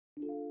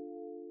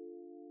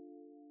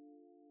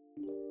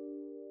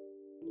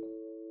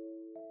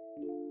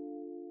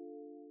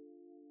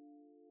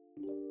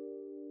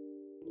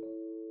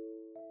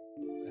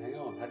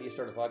you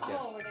start a podcast.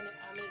 Oh, I'm gonna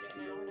do it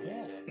now. We're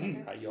Yeah. not gonna do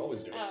it. How you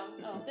always do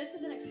it. This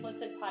is an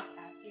explicit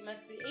podcast. You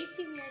must be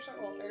 18 years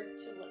or older to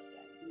listen.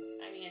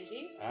 I'm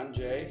Angie. I'm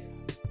Jay.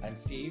 I'm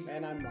Steve.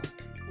 And I'm Mark.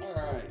 All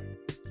right.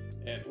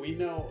 And we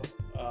know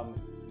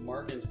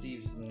Mark and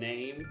Steve's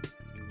name.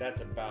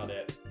 That's about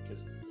it.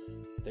 Because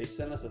they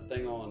sent us a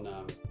thing on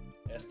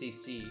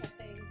SDC. A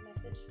thing,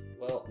 message,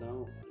 Well,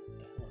 no.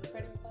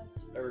 friend request.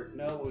 Or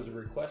no, it was a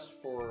request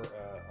for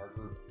our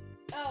group.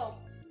 Oh,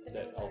 the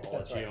That I'll newsletter.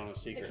 let you right. on a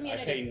secret. I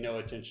community. pay no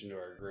attention to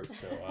our group,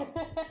 so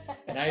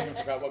And I even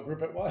forgot what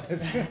group it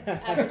was.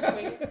 Average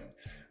swing.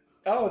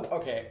 Oh,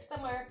 okay.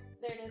 Somewhere.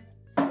 There it is.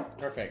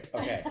 Perfect.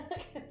 Okay.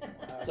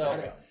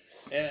 So,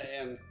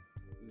 and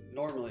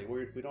normally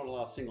we don't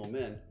allow single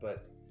men,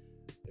 but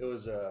it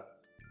was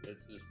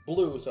it's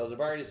blue, so I was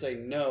about to say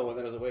no, and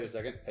then I was like, wait a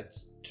second,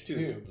 that's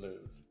two.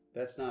 blues.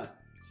 That's not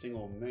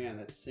single man,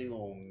 that's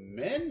single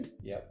men?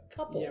 Yep.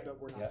 Couple. Yeah,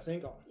 but we're not Yeah.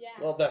 single. Yeah.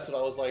 Well, that's what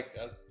I was like,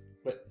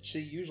 but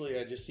usually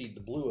I just see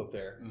the blue up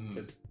there, Mhm.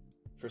 because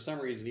for some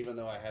reason, even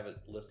though I have it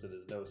listed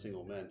as no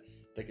single men,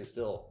 they can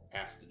still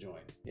ask to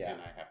join. Yeah.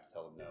 And I have to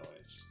tell them no, and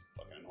it's just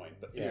fucking annoying.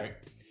 But Yeah. anyway,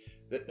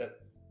 that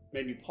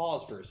made me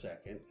pause for a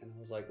second, and I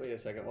was like, wait a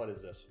second, what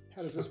is this?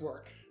 How does this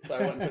work? So I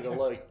went and took a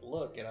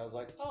look, and I was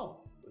like, oh,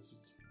 this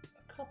is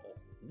a couple,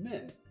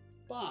 men,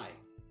 bi.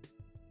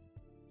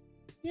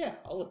 Yeah,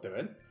 I'll let them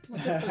in.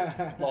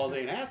 As long as they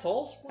ain't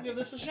assholes, we'll give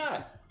this a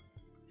shot.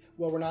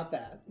 Well, we're not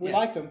that. We Yeah.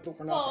 like them, but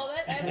we're not Well,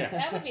 that.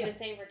 that would be the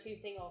same for two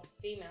single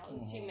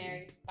females, two Mhm.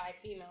 married by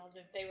females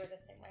if they were the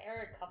same way,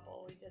 or a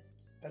couple. We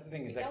just That's the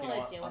thing is We like, don't you know,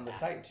 wanna deal on the with that.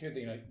 site too,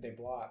 they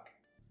block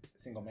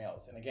single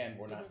males. And again,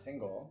 we're not Mhm.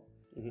 single.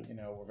 Mhm. You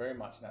know, we're very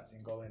much not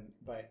single,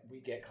 but we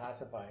get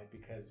classified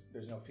because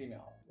there's no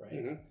female, right?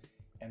 Mhm.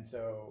 And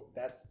so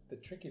that's the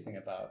tricky thing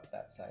about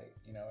that site,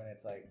 you know, and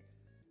it's like,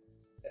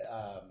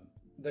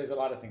 there's a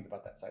lot of things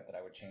about that site that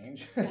I would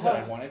change, that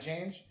I want to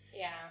change,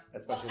 yeah.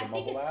 especially Well, the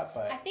mobile app,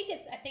 but I think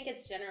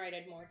it's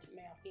generated more to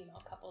male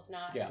female couples,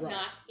 not Yeah. Right.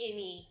 not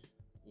any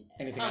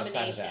Anything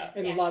outside of combination. that.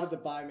 And yeah. a lot of the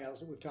bi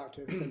males that we've talked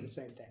to have said the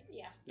same thing.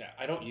 Yeah. Yeah,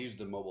 I don't use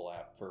the mobile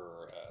app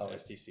for Oh,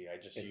 STC. I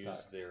just it use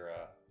sucks. their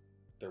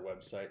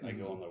website. I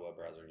go Mhm. on their web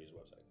browser and use the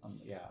website.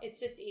 Yeah. It's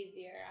just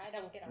easier. I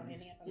don't get on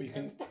any of them. You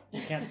can so.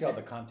 you can't see all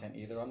the content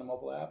either on the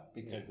mobile app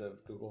because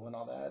of Google and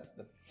all that.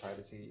 The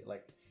privacy,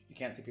 like you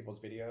can't see people's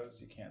videos.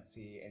 You can't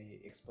see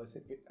any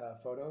explicit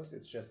photos.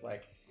 It's just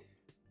like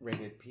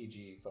rated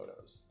PG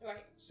photos.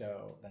 Right.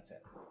 So that's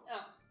it.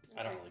 Oh.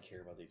 I don't okay. really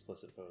care about the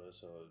explicit photos,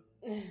 so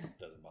it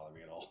doesn't bother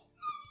me at all.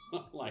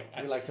 Like,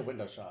 We like to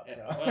window shop.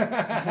 So.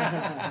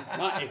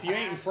 if you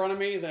ain't in front of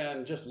me,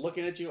 then just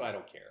looking at you, I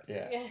don't care.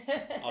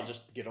 Yeah. I'll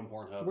just get on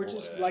Pornhub. We're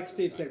just, like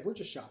Steve said, we're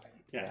just shopping.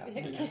 Yeah. I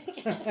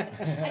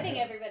think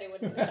everybody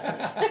window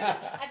shops.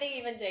 I think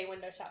even Jay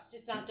window shops,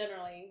 just not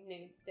generally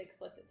nudes, the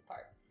explicit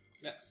part.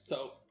 Yeah.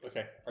 So,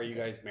 okay. Are you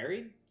guys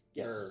married?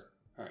 Yes.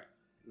 All right.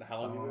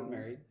 How long have you been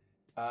married?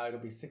 It'll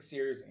be 6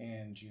 years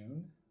in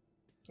June.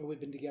 And we've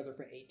been together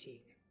for 18.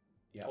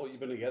 Yes. Oh, you've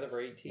been together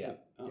for 18? Yeah.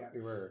 Oh. Yeah.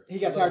 We were. He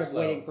got a tired little of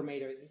slow. waiting for me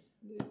to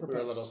propose. We were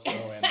a little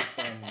slow in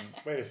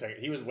Wait a second.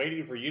 He was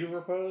waiting for you to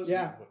propose?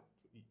 Yeah.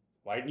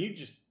 Why didn't you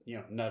just,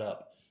 nut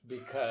up?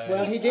 because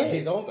Well, he did.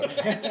 He's older.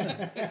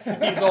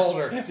 He's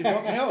older.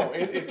 No,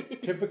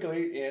 it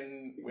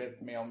typically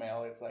with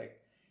male, it's like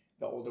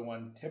the older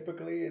one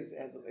typically is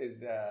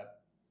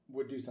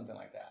would do something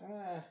like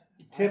that.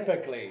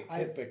 Typically,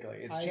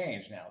 it's I-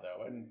 changed now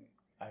though, and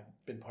I've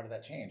been part of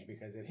that change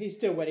because it's He's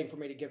still waiting for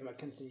me to give him a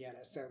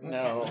quinceañera. So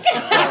no.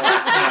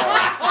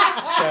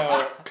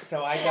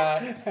 So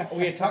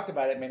we had talked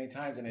about it many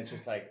times, and it's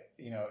just like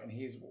and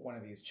he's one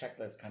of these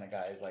checklist kind of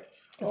guys, like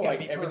gotta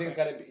be everything's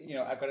got perfect.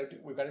 to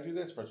be, we've got to do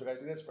this first, we got to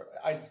do this first.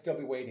 I'd still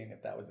be waiting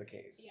if that was the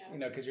case,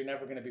 Yeah. because you're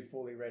never going to be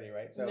fully ready,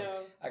 right? So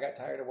No. I got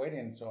tired of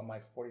waiting, so on my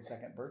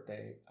 42nd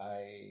birthday,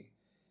 I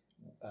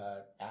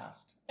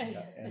asked, and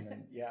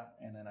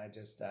then I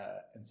just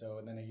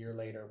and then a year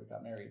later we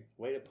got married.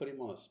 Way to put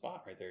him on the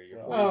spot right there.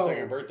 Your Oh,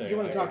 42nd birthday. You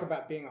want to right? talk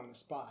about being on the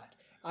spot?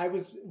 I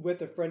was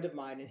with a friend of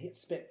mine, and he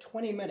spent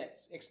 20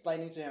 minutes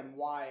explaining to him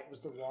why it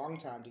was the wrong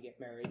time to get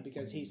married,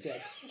 because he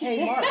said,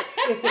 "Hey, Mark,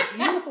 it's a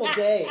beautiful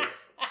day.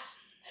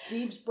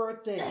 Steve's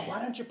birthday.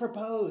 Why don't you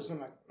propose?" And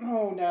I'm like,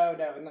 "Oh, no."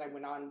 And then I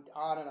went on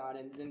and on,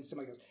 and then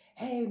somebody goes,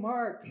 "Hey,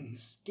 Mark,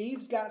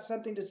 Steve's got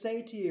something to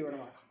say to you." And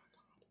I'm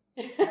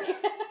like,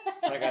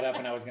 So I got up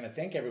and I was going to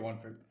thank everyone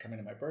for coming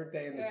to my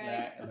birthday and this and Right.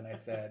 that. And then I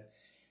said,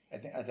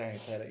 I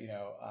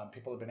said,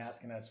 people have been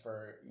asking us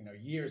for,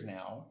 years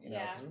now,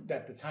 Yeah. 'cause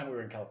at the time we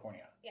were in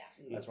California. Yeah.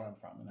 That's where I'm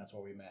from. And that's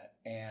where we met.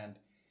 And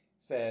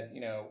said,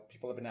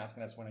 people have been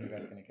asking us, when are you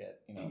guys going to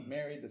get,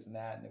 married, this and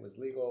that. And it was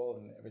legal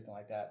and everything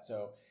like that.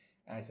 So,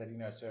 and I said,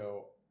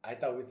 so I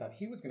always thought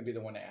he was going to be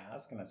the one to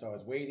ask. And so I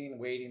was waiting,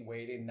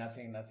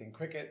 nothing,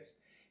 crickets.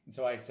 And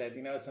so I said,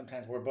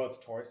 sometimes we're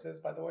both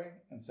Tauruses, by the way.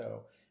 And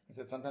so I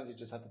said, sometimes you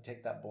just have to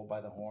take that bull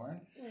by the horn.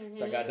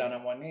 So I got down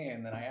on one knee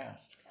and then I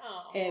asked.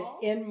 Aw. and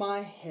in my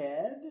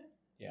head,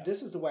 Yeah.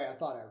 this is the way I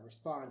thought I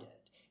responded.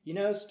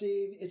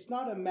 Steve, it's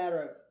not a matter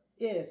of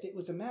if, it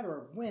was a matter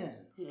of when.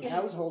 I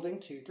was holding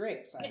 2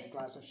 drinks. I had a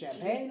glass of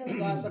champagne and a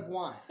glass of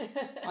wine.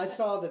 I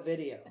saw the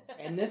video,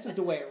 and this is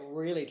the way it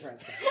really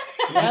transpired.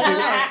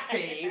 Now,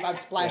 Steve, I'm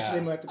splashing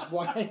him with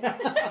wine.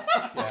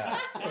 Yeah,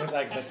 it was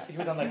like he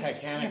was on the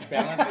Titanic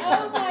balancing.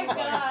 Oh my He was,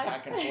 like, gosh.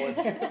 back and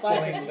forth,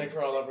 spilling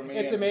liquor all over me.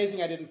 It's and-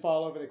 amazing I didn't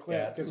fall over the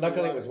cliff. Yeah,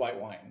 luckily it was white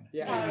wine.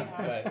 Yeah. Oh,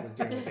 yeah. But it was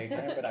during the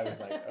daytime. But I was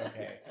like,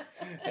 okay.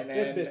 And then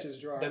This bitch is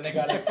drunk. Then they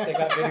got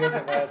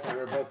videos of us, and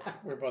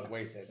we were both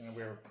wasted, and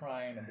we were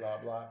crying and blah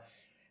blah.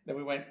 Then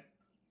we went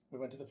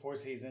to the Four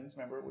Seasons.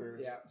 Remember, we were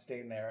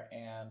staying there,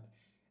 and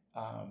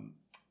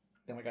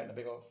then we got in a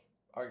big old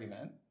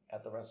argument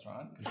at the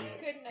restaurant. Oh,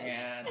 goodness.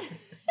 And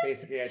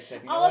basically, I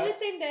said, you know All what? on the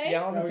same day?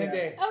 Yeah, on the Oh, same yeah.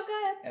 day. Oh,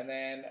 good. And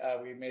then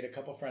we made a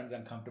couple friends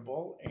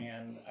uncomfortable,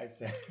 and I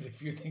said,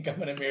 "If you think I'm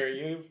gonna marry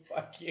you,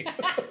 fuck you."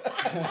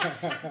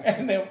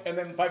 and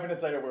then 5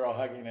 minutes later, we're all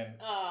hugging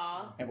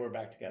Aw. and we're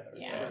back together.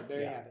 Yeah. So There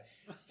you have it.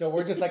 So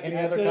we're just like any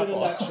That's other it in a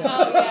couple. nutshell.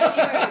 Oh,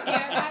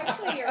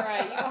 yeah, you're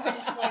right. You are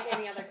just like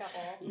any other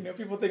couple. You know,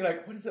 people think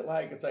like, "What is it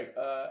like?" It's like,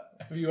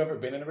 have you ever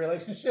been in a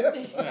relationship?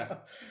 Yeah.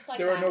 It's like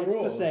There are that. no It's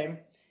rules. the same.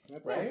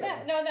 That's Right? the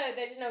same. No,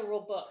 there's no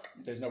rule book.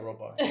 There's no rule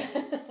book.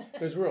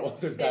 There's rules.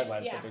 There's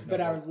guidelines, yeah. but there's no.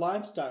 But our rules.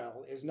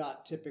 lifestyle is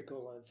not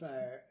typical of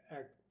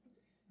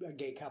a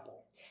gay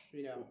couple.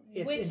 You know,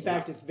 it's, Which- in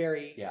fact, it's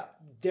very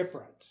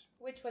different.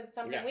 Which was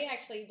something Yeah. we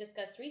actually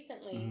discussed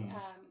recently. Mhm.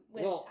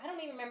 With, Well- I don't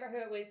even remember who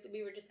it was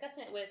we were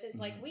discussing it with. It's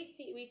like we've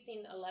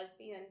seen a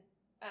lesbian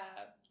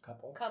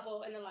couple.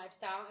 couple in the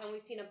lifestyle, and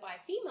we've seen a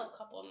bi-female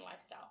couple in the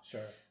lifestyle,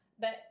 Sure.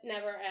 but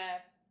never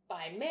a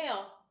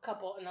bi-male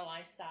couple in the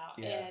lifestyle.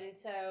 Yeah. And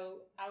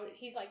so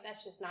he's like,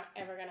 that's just not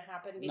ever going to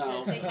happen No,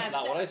 because they that's have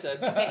not so- what I said.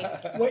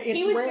 Okay. Well, it's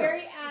he was rare.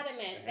 very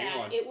adamant Hang that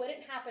on. it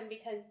wouldn't happen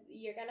because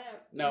you're gonna.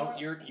 No,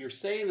 you're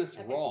saying this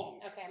Okay. wrong.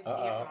 Okay, I'm saying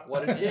it wrong.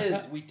 What it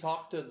is, we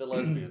talked to the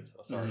lesbians.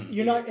 Oh, sorry.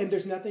 You're not, and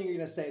there's nothing you're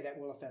going to say that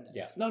will offend us.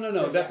 Yeah. No.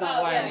 So, That's yeah.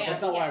 not why. yeah,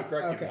 That's not why yeah. I'm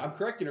correcting Okay. her. I'm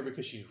correcting her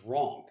because she's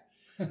wrong.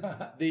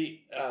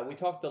 We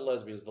talked to the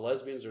lesbians. The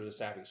lesbians are the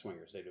Sapphic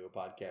Swingers. They do a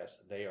podcast.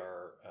 They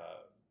are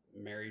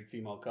married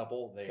female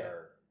couple. They Okay.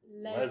 are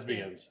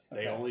lesbians. They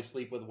Okay. only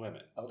sleep with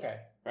women. Okay.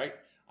 Yes. Right?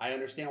 I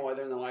understand why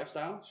they're in the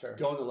lifestyle. Sure.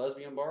 Go in the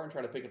lesbian bar and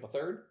try to pick up a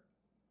third.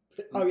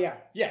 Oh, yeah.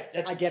 Yeah,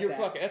 that's, I get you're that.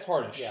 fucking. That's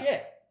hard as Yeah.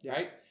 shit, Yeah.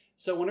 right?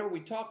 So whenever we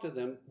talk to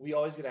them, we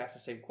always get asked the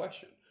same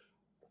question: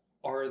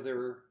 are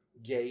there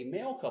gay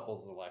male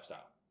couples in the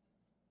lifestyle?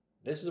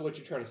 This is what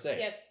you're trying to say.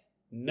 Yes.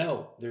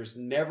 No, there's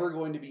never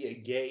going to be a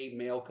gay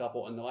male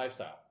couple in the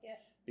lifestyle Yes.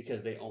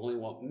 because they only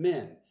want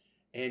men.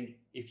 And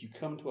if you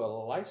come to a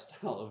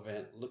lifestyle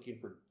event looking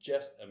for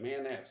just a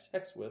man to have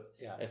sex with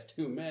Yeah. as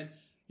 2 men,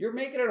 you're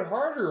making it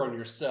harder on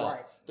yourself.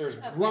 Right. There's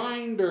Okay.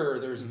 Grinder,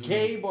 there's Mhm.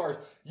 gay bars.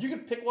 You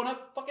can pick one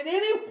up fucking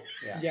anywhere.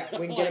 Yeah. Yeah,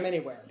 we can get them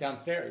anywhere.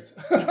 Downstairs.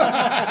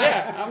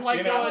 Yeah, I'm like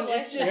You know? going,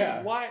 it's just,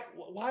 Yeah.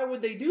 why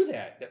would they do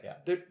that?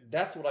 Yeah.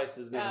 That's what I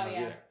said is never Oh going to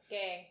be yeah. there.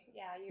 Gay.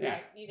 Yeah, you're Yeah.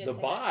 right. You did The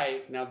say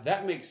bi, now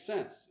that makes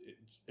sense.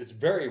 It's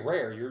very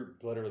rare. You're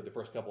literally the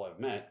first couple I've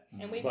met.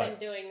 that. And we've But- been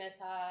doing this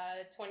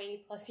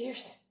 20 plus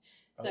years.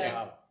 So Oh,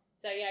 wow.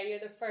 so yeah, you're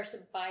the first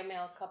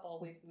bi-male couple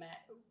we've met.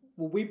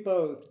 Well, we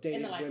both In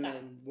dated the lifestyle.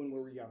 women when we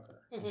were younger.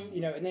 Mhm.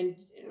 You know, and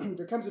then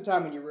there comes a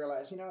time when you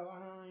realize, you know,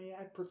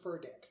 I prefer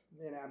dick.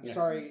 And I'm Yeah.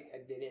 sorry,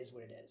 it is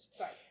what it is.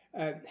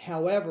 Right.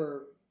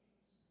 However,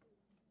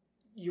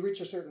 you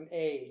reach a certain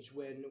age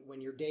when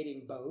you're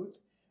dating both.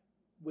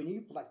 When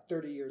you're like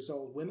 30 years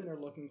old, women are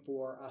looking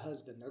for a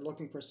husband. They're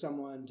looking for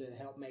someone to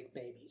help make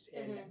babies.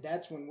 And Mhm.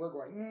 that's when we're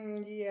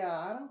going, yeah,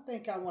 I don't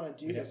think I want to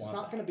We do don't this. It's want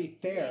not that. going to be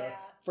fair Yeah.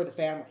 for the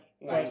family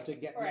for Right. us to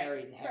get Right.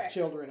 married and have Correct.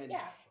 children. And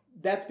Yeah.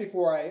 that's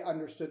before I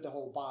understood the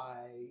whole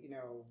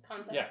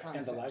Concept. Yeah. And the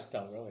concept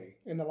lifestyle, really.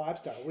 in the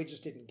lifestyle. We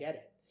just didn't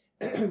get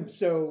it.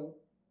 So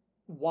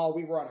while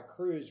we were on a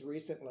cruise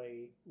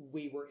recently,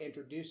 we were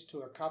introduced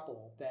to a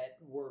couple that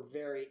were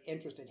very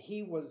interested.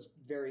 He was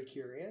very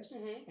curious,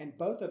 Mhm. and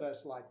both of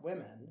us like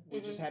women. We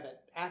Mhm. just haven't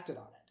acted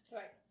on it.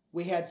 Right.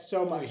 We had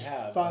so We much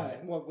have, fun.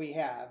 but- What we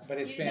have, But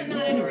it's You just been are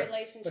not in a more.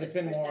 relationship. But it's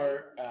been per se.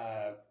 more.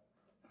 I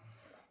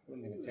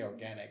wouldn't even say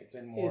organic. It's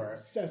been more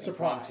It's a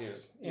impromptu.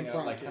 surprise. You know,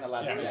 like Impromptu. kind of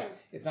last Yeah. minute.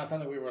 It's not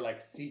something we were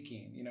like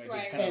seeking. You know, it just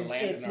Right. kind of and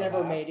landed it's in our never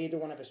lap. made either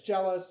one of us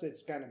jealous.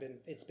 It's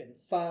been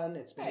fun.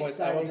 It's been Right. What, I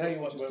exciting. will tell you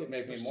We what just would didn't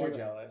make me pursue more it.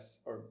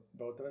 jealous, or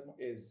both of us,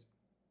 is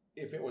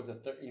if it was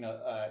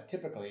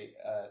typically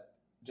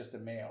just a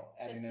male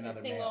adding Just another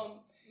a single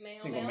male. male.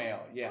 Single male,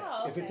 yeah.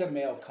 Oh, If it's okay. a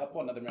male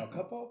couple, another male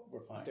couple, we're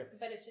fine. It's different.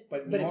 But it's just.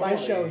 But But if I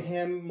show Normally-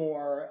 him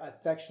more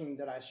affection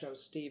than I show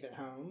Steve at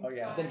home, Oh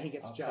yeah. then he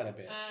gets I'll cut a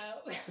jealous.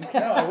 bit. No,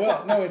 I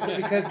will. No, it's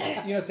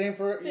because same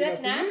for That's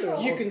for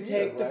natural. You for can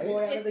take the right?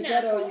 boy out It's of the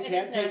natural. ghetto. You It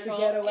can't is take the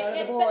natural. ghetto out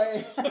of the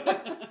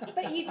boy.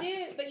 But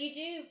you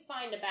do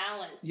find a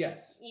balance.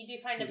 Yes. You do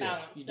find You a do.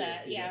 balance. You do.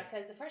 That You yeah, do.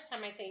 because the first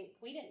time I think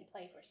we didn't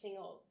play for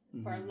singles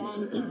for a Mhm.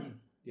 long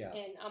time, Yeah.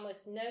 and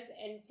almost no,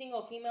 and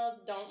single females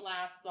don't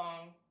last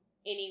long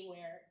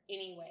anywhere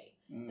anyway.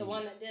 The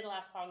one that did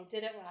last long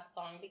didn't last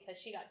long because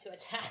she got too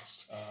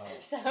attached. Oh.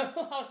 So I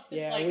was just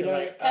Yeah, like, we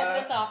don't-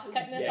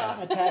 cutting this yeah.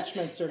 off.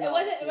 Attachments are It not.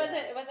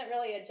 wasn't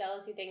really a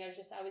jealousy thing. It was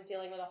just I was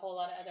dealing with a whole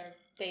lot of other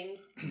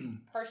things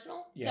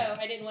personal. Yeah.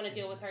 So I didn't want to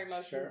deal with her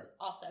emotions Sure.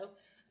 also.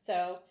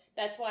 So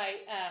that's why,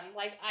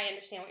 like, I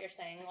understand what you're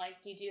saying. Like,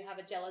 you do have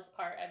a jealous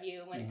part of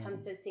you when it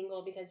comes to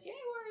single because you're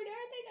worried,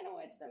 are they going to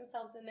wedge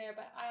themselves in there?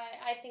 But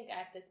I think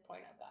at this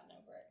point I've gotten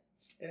over it.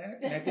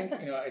 And I think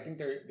I think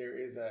there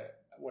is a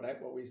what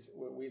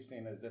we've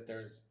seen is that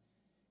there's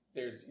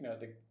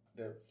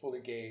the fully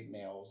gay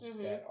males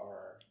that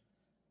are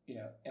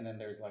and then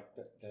there's like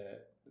the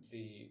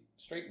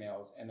straight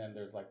males, and then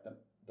there's like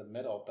the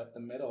middle, but the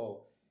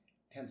middle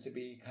tends to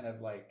be kind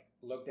of like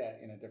looked at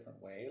in a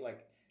different way,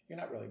 like you're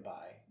not really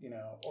bi,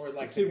 or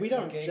like See, we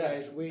don't the gay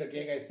judge. guys. The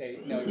gay guys say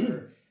no,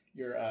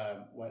 you're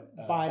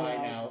Bi bi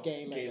now, now,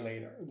 gay gay later.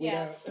 later. We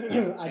Yeah.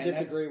 don't. I And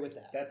disagree with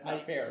that. That's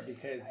not fair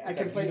because I it's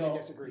like completely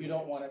disagree You with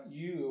don't it. want to.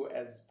 You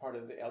as part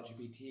of the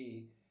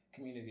LGBT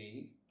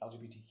community,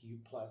 LGBTQ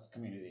plus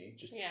community,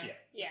 just Yeah.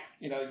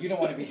 you don't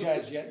want to be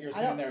judged. Yet you're I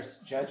sitting don't- there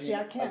judging See,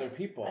 I can't- other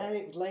people.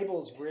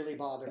 Labels really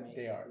bother me.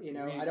 They are.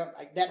 I don't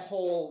like that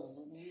whole.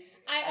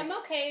 I'm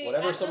okay.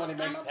 Whatever somebody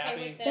makes I'm okay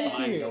happy, with Thank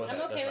fine, you. go with I'm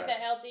it. okay with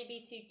That's the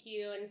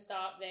LGBTQ and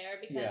stop there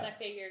because Yeah. I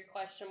figured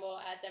questionable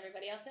adds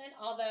everybody else in.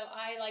 Although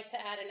I like to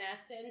add an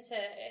S in to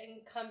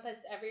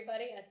encompass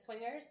everybody as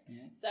swingers.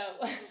 Mhm. So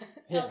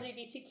Yeah.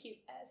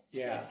 LGBTQS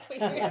Yeah. is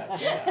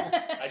swingers.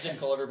 Yeah. I just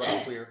call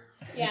everybody queer.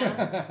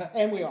 Yeah.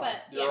 And we are. But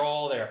They're yeah.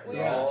 all there. We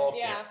They're are, all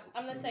yeah,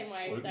 I'm the same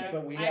way. So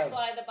But we I have-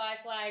 fly the bi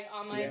flag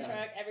on my Yeah.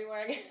 truck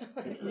everywhere I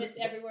go. It's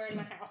everywhere in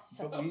my house.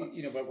 So.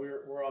 But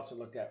we're also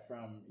looked at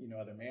from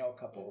other male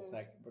couples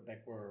like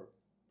we're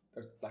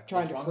there's like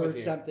trying what's to wrong prove with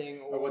you?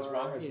 something, Or what's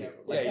wrong with you?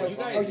 Yeah, or, you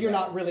guys- or you're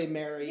not really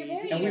married. You're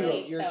very And we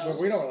unique, were, though. but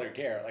we don't really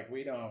care. Like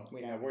we don't.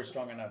 We don't. We're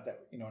strong enough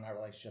that in our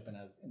relationship and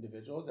as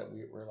individuals that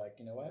we're like,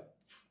 you know what?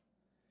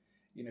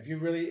 If you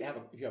really have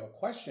a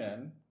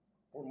question,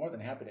 we're more than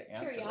happy to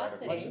answer the right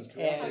Curiosity. questions. And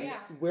Curiosity. yeah.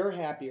 we're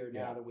happier now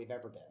Yeah. than we've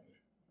ever been.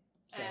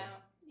 So,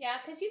 Yeah,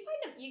 because you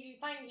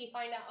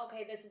find out,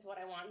 okay, this is what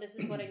I want, this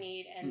is what I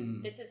need,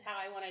 and this is how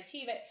I want to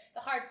achieve it. The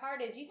hard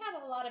part is you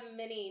have a lot of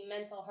many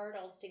mental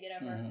hurdles to get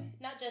over,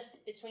 not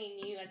just between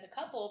you as a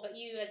couple, but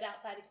you as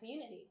outside the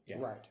community. Yeah.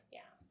 right. Yeah,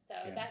 so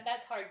Yeah.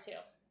 that's hard too.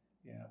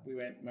 Yeah, we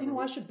went.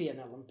 I should be an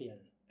Olympian.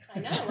 I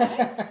know,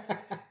 right?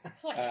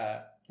 It's like,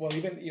 Well,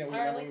 even Or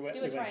at least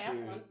do a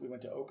triathlon. we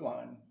went to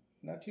Oaklawn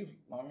not too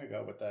long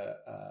ago with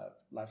a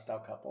lifestyle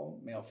couple,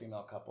 male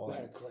female couple. We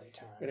had a and great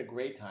time. we had a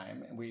great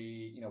time, and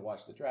we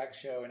watched the drag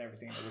show and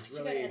everything. It was Did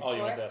you really go to Oh,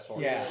 you went to S4.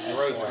 Yeah, The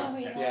Rose S4. Oh,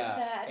 we Room. love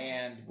that.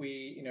 and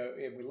we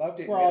we loved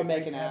it. We're We had all a great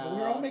making time, but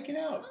we were out. all making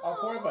out, all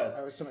four of us.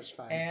 That was so much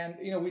fun. And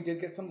we did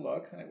get some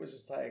looks, and it was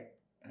just like,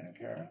 I don't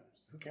care.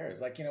 Who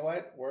cares? Like, you know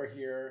what? We're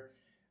here.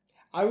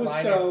 I was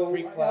flying our so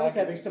freak I flag, was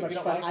having and so if much you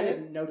don't fun. like I it-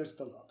 didn't notice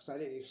the looks. I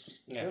didn't.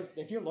 Yeah.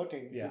 If you're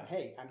looking, Yeah.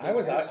 hey, I'm I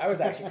was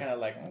embarrassed. actually kind of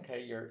like,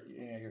 okay, you're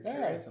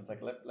curious. It's like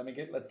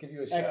let's give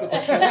you a show.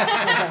 Exhibition.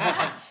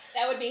 that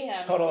would be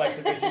him. Total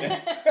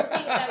exhibitionist.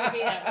 That would be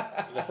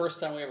him. The first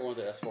time we ever went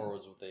to S4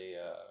 was with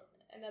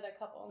Another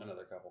couple.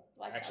 another couple.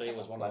 Lifestyle Actually, it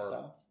was couple. one of our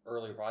Lifestyle?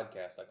 early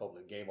podcasts. I called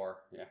it the Gay Bar.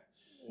 Yeah.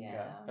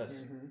 Yeah. That's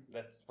Mhm.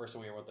 that's the first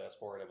time we ever went to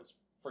S4, and it was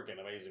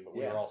freaking amazing. But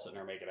we Yeah. were all sitting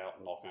there making out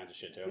and all kinds of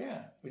shit too.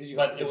 Yeah. Did you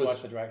But did it you was-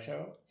 watch the drag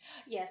show?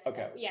 Yes.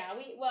 Okay. Yeah.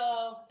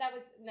 That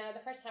was the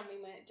first time we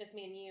went, just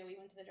me and you. We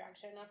went to the drag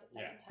show, not the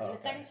second Yeah. time. Oh, The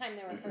okay. second time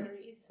there were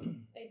furries.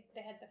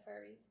 they had the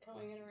furries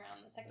going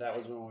around. The second That time.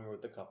 was when we were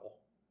with the couple.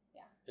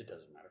 Yeah. It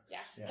doesn't matter. Yeah.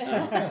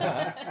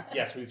 Yeah.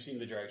 Yes, we've seen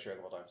the drag show a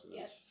couple times. And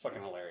It was Yes.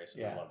 fucking hilarious,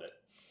 and Yeah. I loved it.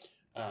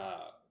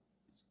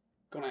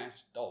 Gonna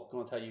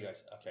tell you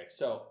guys. Okay,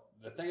 so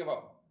the thing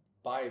about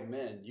bi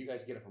men, you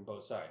guys get it from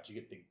both sides. You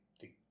get the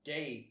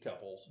gay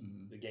couples,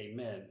 Mhm. the gay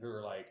men who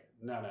are like,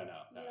 no,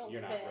 You don't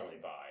you're not fit. really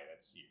bi.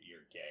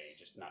 You're gay,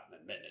 just not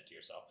admitting it to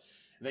yourself.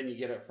 And then you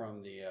get it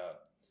from the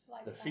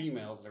Lifestyle.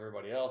 females and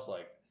everybody else,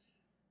 like,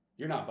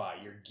 you're not bi,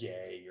 you're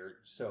gay.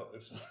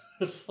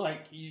 It's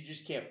like you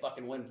just can't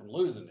fucking win from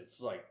losing.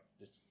 It's like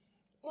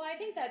Well, I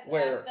think that's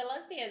Where- the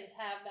lesbians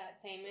have that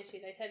same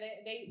issue. They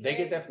say they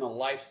get that from the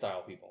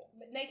lifestyle people.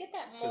 They get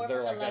that 'Cause more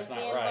they're from the like, "That's not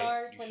lesbian right.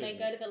 bars You when they go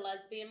shouldn't." to the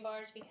lesbian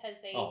bars because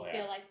they Oh, yeah.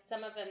 feel like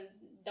some of them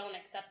don't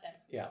accept them.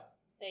 Yeah.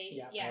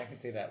 They Yeah. I can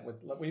see that.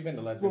 We've been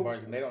to lesbian Well-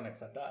 bars and they don't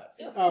accept us.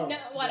 Oh, no,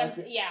 what I'm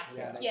lesbian- yeah,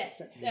 Yeah, they yes.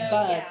 So accept-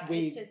 yeah,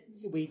 we it's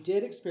just we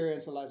did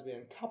experience a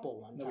lesbian couple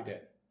one No, time. we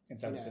did in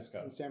San You know,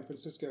 Francisco. In San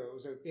Francisco,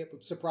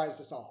 it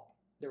surprised us all.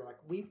 They were like,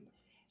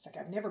 It's like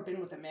I've never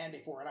been with a man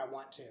before, and I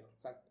want to.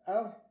 It's like,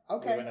 oh, We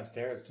okay. went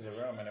upstairs to the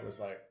room and it was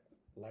like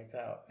lights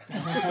out.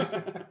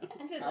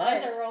 as his All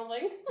eyes right. are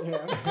rolling.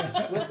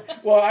 Yeah.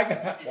 Well, I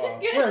got. Well,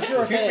 We're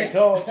sure truth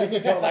be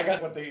told, I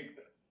got with the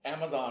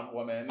Amazon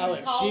woman. Oh,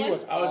 and Tall she one?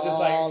 was. I was just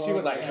all like, she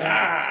was over like, it.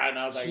 ah, and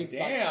I was like, She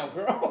damn,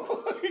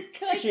 girl.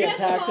 Like, She yes,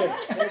 attacked Mama.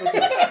 it. It was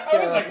I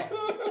was like,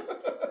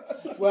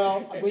 hysterical.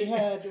 Well, I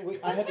had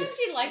Sometimes this,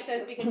 you like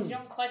those because you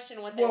don't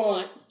question what they Well,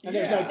 want. and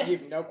there's yeah.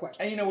 no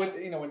question. And when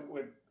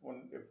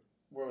if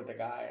we're with a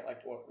guy,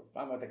 like if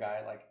I'm with a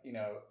guy, like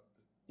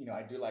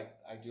I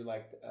do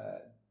like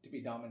to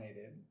be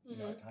dominated,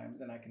 at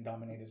times, and I can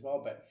dominate as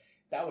well. But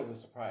that was a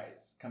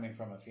surprise coming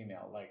from a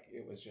female. Like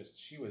it was just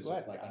she was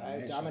just like on a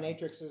mission.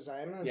 Dominatrix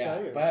I am gonna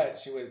tell you. But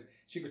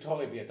she could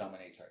totally be a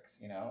dominatrix,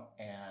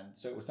 and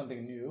so it was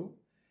something new.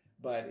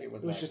 But it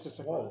was just a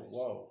surprise.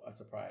 Whoa, a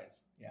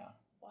surprise. Yeah.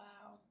 Wow.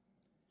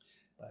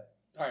 But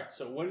all right.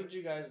 So when did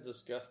you guys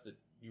discuss that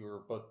you were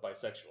both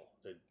bisexual?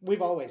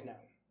 We've always known.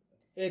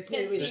 It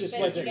was just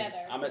wasn't.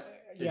 together.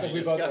 Did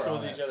you discuss it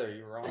with each other?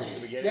 You were on at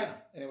the beginning. Yeah,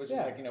 and it was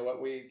just like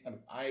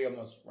I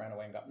almost ran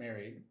away and got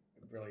married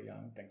really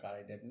young. Thank God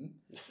I didn't.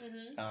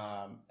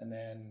 Mm-hmm. And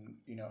then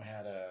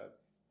had a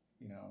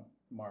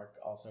Mark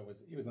also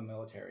he was in the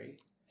military.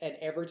 And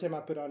every time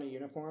I put on a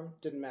uniform,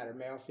 didn't matter,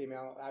 male,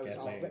 female,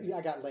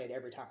 I got laid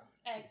every time.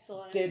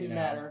 Excellent. Didn't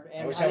matter.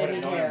 And I wish I would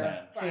have known him then.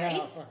 Right.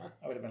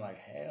 I would have been like,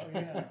 hell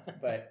yeah.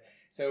 But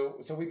so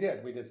we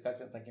did. We discussed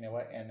it. It's like, you know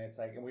what? And it's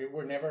like, and we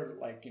were never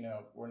like, we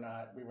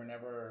were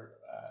never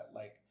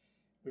like,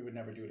 we would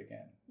never do it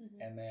again.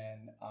 Mm-hmm. And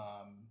then,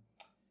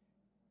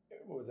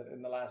 what was it?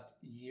 In the last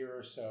year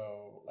or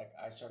so, like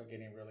I started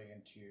getting really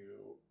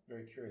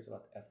very curious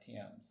about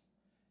FTMs,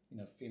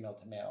 female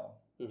to male,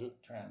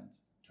 trans,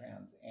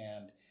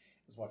 and I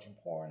was watching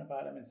porn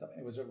about them and stuff.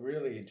 And it was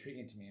really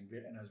intriguing to me,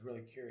 and I was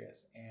really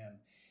curious. And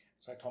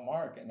so I told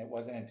Mark, and it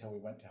wasn't until we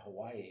went to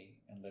Hawaii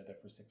and lived there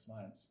for 6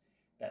 months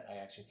that I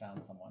actually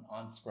found someone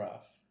on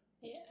Scruff.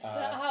 Yeah.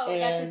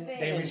 That's the thing.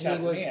 They reached out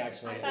to me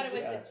actually. I thought it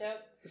was a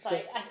joke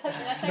site. I thought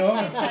that's No,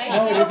 actually a site.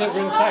 no, it is a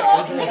real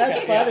site.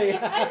 That's funny.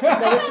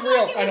 No, it's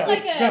real. I know.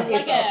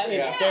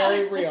 It's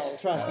very real.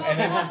 Trust me.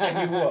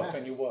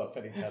 And you woof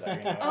at each other.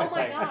 Oh it's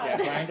my like, God.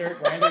 Yeah,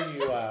 Grindr.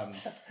 You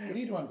what do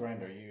you do on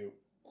Grindr? You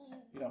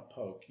don't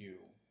poke.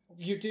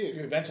 You do.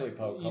 You eventually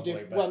poke. You hopefully,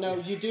 do. But, Well, no,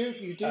 you do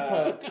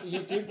poke. You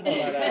do poke.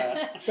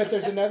 But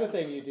there's another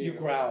thing you do. You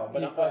growl,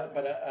 but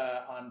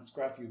on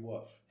Scruff you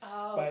woof.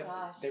 Oh but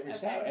gosh. they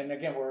reached out, and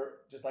again, we're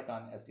just like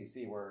on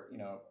SDC. We're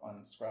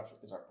on Scruff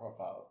is our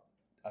profile,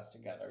 us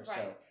together.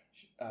 Right.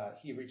 So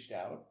he reached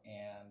out,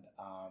 and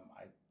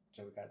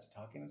so we got to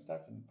talking and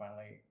stuff, and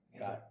finally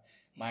got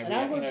my. And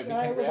I was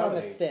on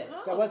the fence.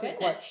 Oh, I wasn't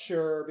goodness. quite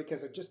sure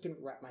because I just couldn't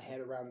wrap my head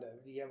around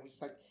it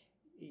was like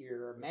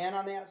you're a man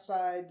on the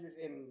outside,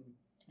 and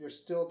you're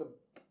still the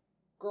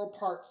girl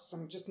parts.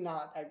 I'm just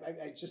not.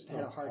 I just had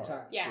a hard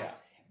time. Yeah.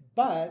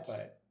 But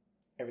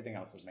everything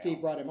else is male.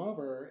 Steve brought him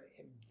over.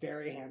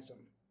 Very handsome.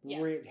 Yeah.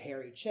 Real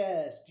hairy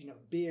chest,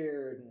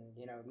 beard,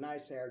 and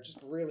nice hair. Just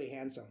really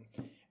handsome.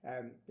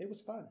 It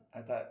was fun.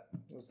 I thought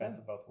It was best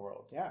fun. of both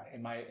worlds. Yeah.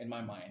 In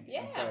my mind.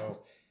 Yeah. And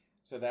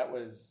so that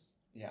was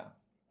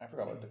I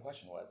forgot what the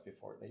question was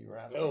before that you were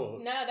asking. Oh,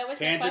 No, that was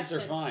the tangents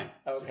question. are fine.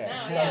 Okay.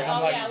 No, Sorry, yeah. I'm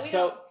Oh, like,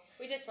 yeah.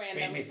 We just random.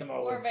 feed me some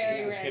more We're whiskey.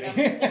 very Just random.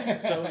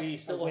 kidding. So he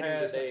still When did we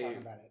had start a talking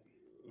about it?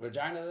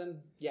 vagina then?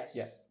 Yes.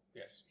 Yes.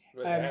 Yes.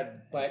 But it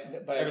had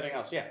But everything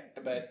else, yeah.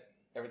 But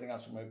everything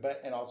else removed.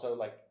 And also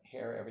like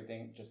hair,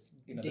 everything, just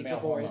the Deeper male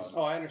voice. hormones.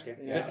 Oh, I understand.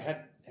 Yeah.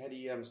 Had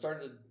he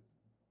started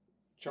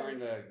trying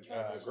to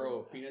Transition. grow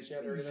a penis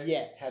yet or anything?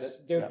 Yes. Had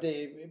it- They're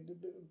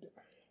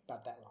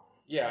about that long.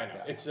 Yeah, I know.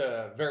 Yeah. It's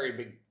a very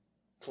big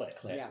clit.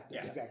 Yeah,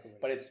 that's exactly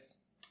what But it is. it's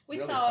We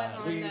really saw it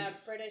fun. on We've- the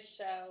British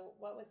show.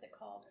 What was it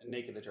called?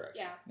 Naked Attraction.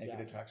 Yeah. naked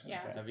Yeah. attraction.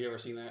 Yeah. Okay. Have you ever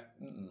seen that?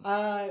 Mm-mm.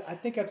 I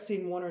think I've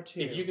seen one or two.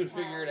 If you can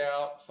figure it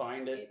out,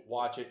 find it,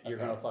 watch it, you're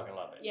Okay. gonna fucking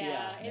love it. Yeah,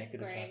 Yeah, it's Naked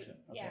great. Attraction.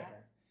 Okay.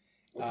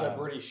 Yeah. It's a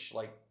British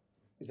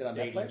Is it on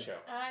dating Netflix? show.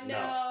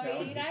 No,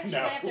 No? you'd actually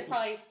No. have to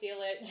probably steal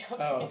it. Joking.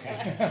 Oh,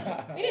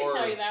 okay. We didn't Or-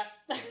 tell you that.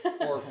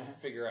 Or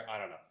figure out, I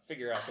don't know,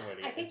 figure out some way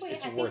to I get think it. we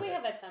It's I think worth we it.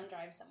 have a thumb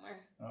drive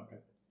somewhere. Okay.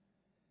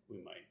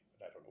 We might,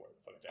 but I don't know where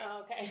the fuck it's at. Oh,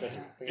 okay.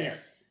 Doesn't- yeah.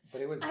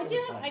 But it was. I it do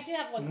was have fun. I do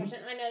have one Mhm. question.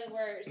 I know that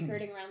we're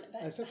skirting around it,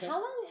 but That's okay.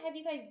 how long have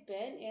you guys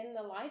been in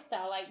the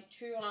lifestyle? Like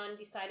Truon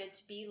decided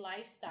to be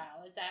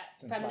lifestyle. Is that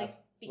Since from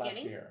last the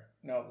beginning? year.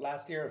 No,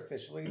 last year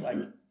officially. Like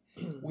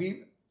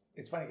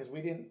it's funny because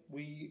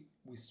we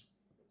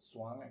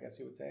swung. I guess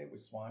you would say we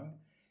swung.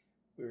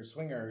 We were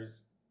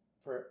swingers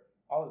for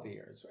all of the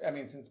years. I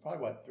mean, since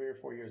probably 3 or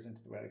 4 years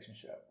into the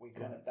relationship, we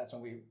kind of that's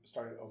when we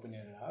started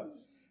opening it up.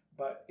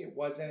 But it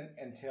wasn't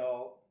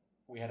until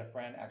we had a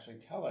friend actually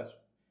tell us,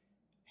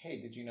 "Hey,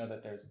 did you know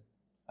that there's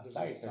a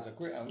site? There's a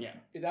group." Yeah.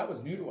 That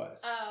was new to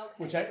us. Oh,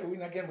 okay.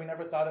 Which we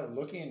never thought of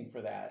looking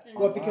for that. Mhm.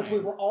 Well, because we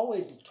online. were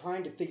always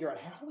trying to figure out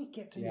how do we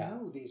get to Yeah.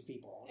 know these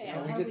people? Yeah.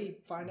 How We do just- we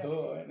find out?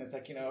 Duh, and it's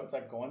like it's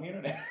like go on the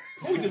internet.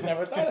 We just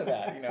never thought of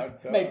that.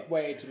 Duh. Made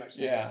way too much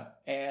sense. Yeah,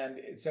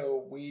 and so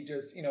we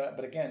just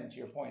but again, to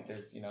your point,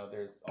 there's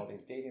all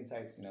these dating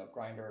sites,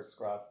 Grindr,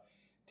 Scruff,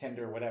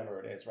 Tinder, whatever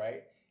it is,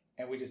 right?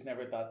 And we just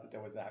never thought that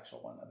there was an actual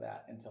one of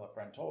that until a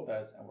friend told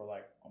us, and we're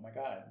like, oh my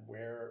god,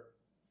 where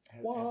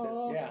has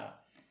What? this?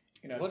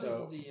 Yeah, What is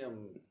so the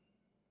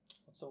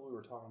what's the one we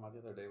were talking about the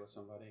other day with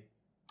somebody?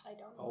 I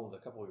don't Oh, know. the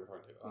couple we were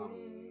talking to. I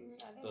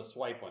don't The know.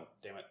 swipe one.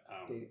 Damn it.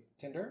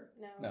 Tinder?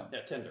 No. No,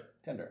 Yeah, Tinder.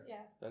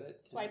 Yeah. Is that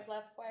it? Swipe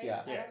left, right?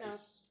 Yeah. I don't know.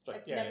 it's like-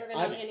 I've never been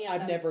I've, on any of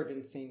I've them. never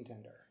even seen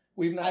Tinder.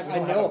 We've not. We I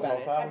don't know have a about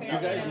it. profile. I You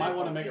barely guys know might my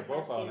want to make a sister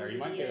profile on there. You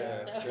might get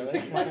testing a. video,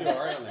 Really? You might do all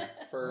right on there.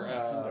 For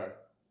Tinder.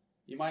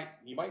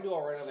 you might do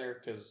all right on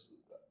there because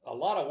a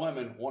lot of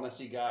women want to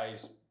see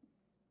guys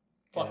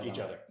fuck each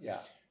other, Yeah.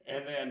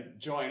 and then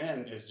join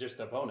in is just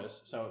a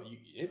bonus. So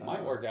it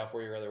might work out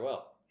for you rather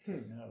well.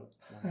 No.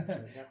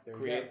 There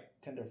Create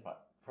Tinder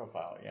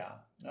profile. Yeah.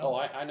 No. Oh,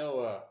 I know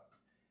a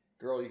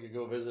girl you could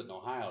go visit in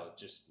Ohio that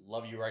just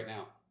love you right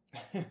now.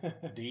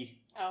 D.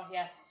 Oh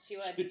yes, she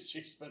would.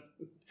 She's been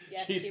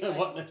Yes, she's she been would.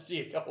 wanting to see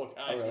a couple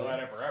guys Oh, really? go at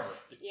it forever.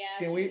 Yeah.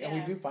 See, she, and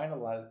we do find a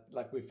lot.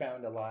 Like we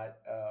found a lot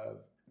of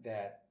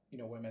that.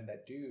 Women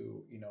that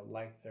do.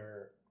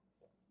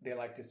 They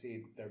like to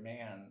see their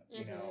man.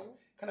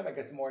 Kind of I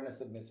guess more in a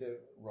submissive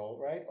role,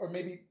 right? Or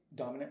maybe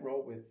dominant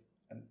role with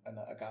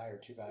a guy or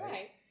two guys.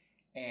 Right.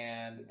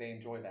 And they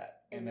enjoy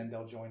that, and then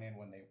they'll join in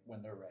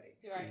when they're ready.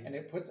 Right.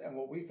 And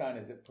what we found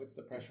is it puts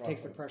the pressure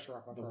takes off the pressure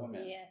off of the her.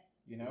 woman. Yes.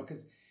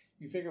 Because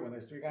you figure when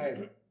there's three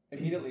guys,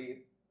 immediately,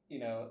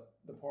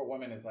 the poor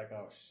woman is like,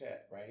 oh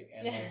shit, right?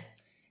 And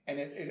and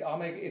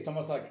it's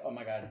almost like, oh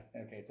my god,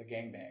 okay, it's a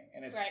gangbang,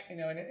 and it's Right. and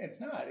it's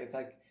not. It's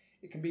like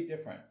it can be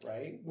different,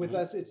 right? With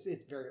us, it's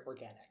very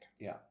organic.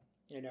 Yeah.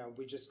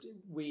 We just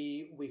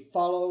we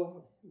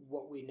follow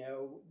what we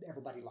know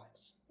everybody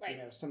likes. Right.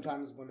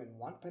 Sometimes women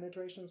want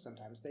penetration,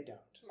 sometimes they don't.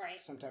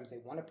 Right. Sometimes they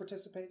want to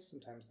participate,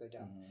 sometimes they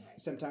don't. Right.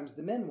 Sometimes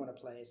the men want to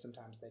play,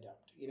 sometimes they don't.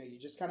 You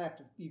just kind of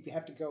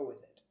have to go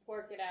with it.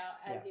 Work it out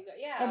as Yeah. you go.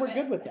 Yeah. And we're but-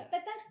 good with that.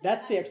 But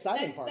That's the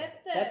exciting part of it.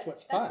 That's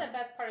what's fun. That's the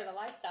best part of the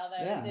lifestyle,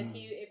 though. Yeah. Is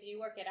if you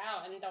work it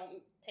out and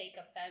don't take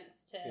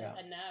offense to Yeah.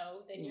 a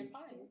no, then you're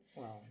fine.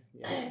 Well,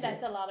 yeah.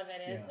 That's a lot of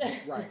it is. Yeah.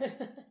 Right.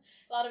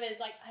 A lot of it is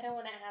like, I don't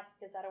want to ask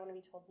because I don't want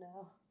to be told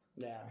no.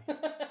 Yeah.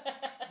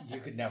 You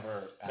could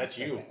never ask That's us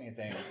you.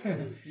 anything.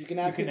 You can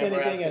ask You us could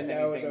never anything ask us and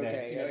no is anything that,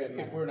 okay. It if doesn't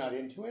matter. we're not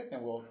into it,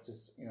 then we'll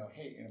just,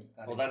 hey,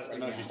 not Well, into that's it the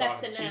right no she's now.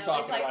 That's the talking. no. She's talking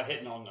It's like- about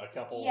hitting on a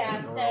couple. Yeah, or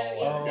a so girl,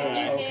 if, Oh, if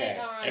you okay. hit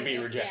on And be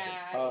rejected.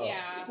 Yeah, Oh.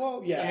 yeah.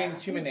 Well, yeah. I mean,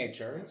 it's human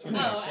nature. It's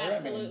human Oh, nature. I mean,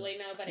 absolutely.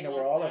 Nobody wants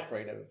we're all that.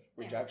 afraid of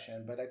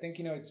rejection, but I think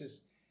it's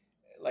just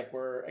like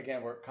we're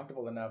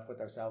comfortable enough with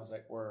ourselves,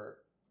 like we're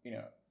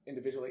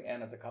individually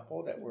and as a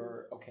couple that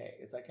we're okay.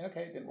 It's like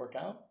okay, it didn't work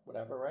out,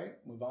 whatever, right?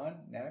 Move on,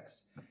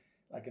 next.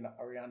 Like an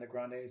Ariana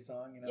Grande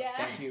song, Yeah.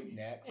 thank you,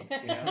 next.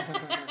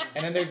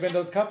 And then there's been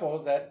those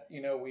couples that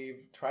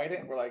we've tried it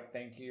and we're like,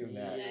 thank you,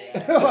 next.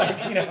 Yeah.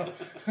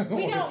 Like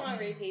We don't want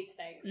repeats,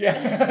 thanks.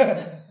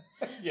 Yeah.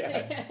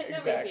 Yeah, No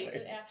exactly.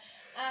 repeats,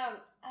 yeah.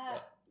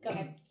 Go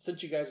ahead.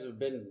 Since you guys have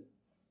been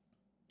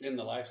in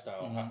the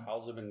lifestyle, Mhm.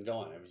 how's it been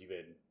going? Have you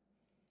been?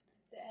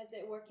 Is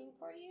it working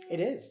for you? It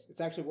is. It's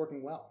actually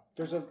working well.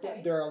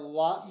 Okay. There are a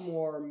lot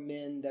more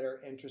men that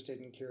are interested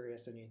and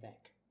curious than you think.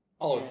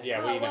 Oh Yeah.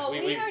 yeah,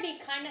 we already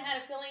kind of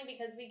had a feeling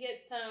because we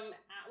get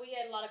we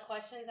had a lot of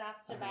questions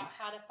asked about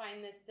how to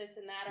find this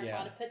and that, or Yeah.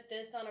 how to put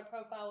this on a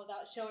profile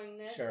without showing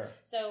this. Sure.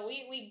 So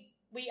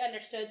we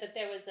understood that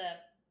there was a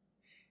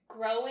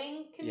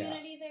growing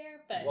community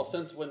there, but Well,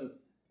 since when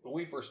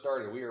we first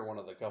started, we were one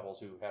of the couples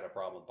who had a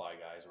problem with bi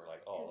guys. We're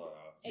like,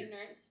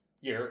 ignorance.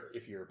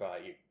 if you're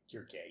bi,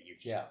 you're gay. You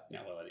just, Yeah.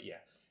 yeah.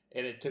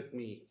 And it took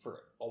me for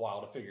a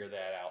while to figure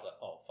that out. That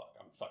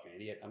I'm a fucking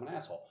idiot. I'm an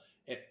asshole.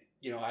 And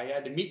I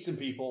had to meet some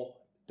people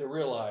to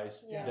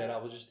realize Yeah. that I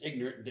was just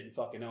ignorant and didn't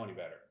fucking know any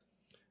better.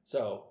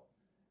 So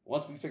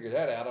once we figured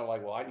that out, I'm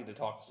like, well, I need to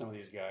talk to some of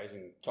these guys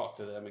and talk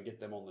to them and get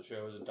them on the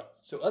shows and talk,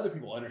 so other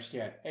people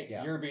understand. Hey,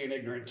 Yeah. you're being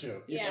ignorant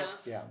too. you know?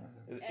 Yeah.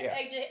 Yeah.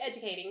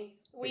 Educating.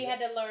 We had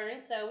to learn,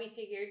 so we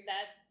figured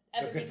that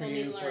other But good people for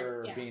need you to for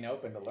learn. Yeah. being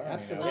open to learn.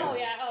 Absolutely. Oh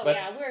Yes. yeah,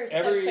 But we're so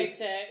every- quick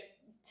to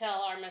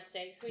tell our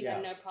mistakes. We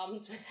have Yeah. no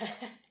problems with that.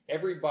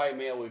 Every bi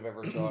male we've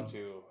ever talked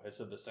to has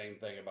said the same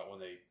thing about when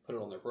they put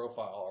it on their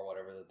profile or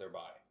whatever that they're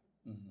bi.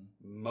 Mhm.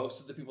 Most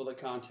of the people that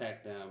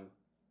contact them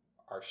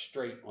are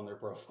straight on their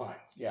profile.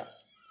 Yeah.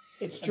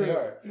 It's And true. they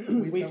are.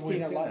 We've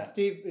seen a lot. that.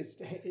 Steve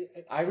is.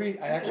 I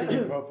actually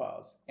read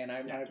profiles, and I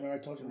remember I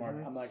told you, Mark,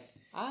 Mhm. I'm like,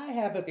 I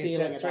have a it feeling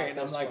says about straight, and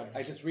I'm this like, one.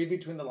 I just read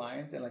between the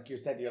lines, and like you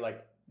said, you're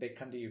like, they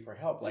come to you for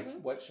help. Like,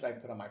 Mhm. what should I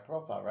put on my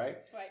profile, right?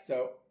 Right.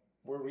 So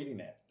we're reading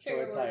it. Trigger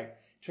so it's words. like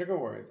trigger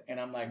words, and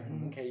I'm like,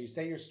 Mhm. okay, you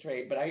say you're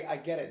straight, but I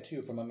get it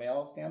too from a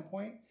male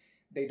standpoint.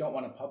 They don't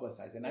want to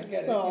publicize it, and I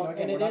get it. Well,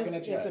 again, and we're not it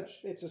going is. to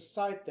It's judge. a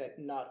site that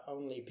not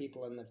only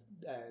people in the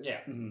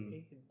Yeah.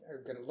 Mhm. are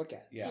going to look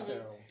at. Yeah.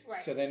 So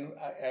Right. So then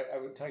I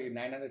would tell you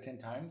 9 out of 10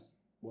 times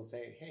we'll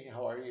say, hey,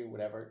 how are you?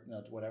 Whatever,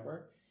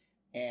 whatever.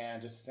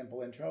 And just a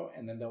simple intro.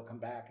 And then they'll come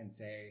back and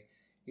say,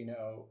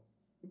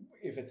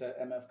 if it's a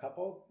MF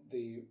couple,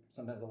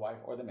 sometimes the wife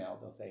or the male,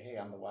 they'll say, hey,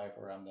 I'm the wife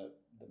or I'm the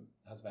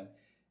husband.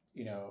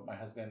 My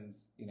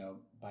husband's,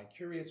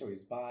 bi-curious or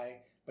he's bi,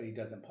 but he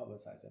doesn't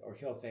publicize it. Or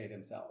he'll say it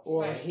himself.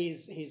 or Right.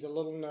 he's a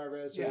little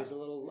nervous or Yeah. he's a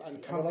little And we're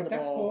uncomfortable. like,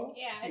 that's cool.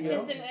 Yeah, it's You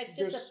just know, it's just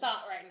there's- a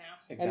thought right now.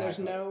 Exactly. And there's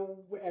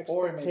no Or maybe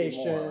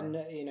expectation,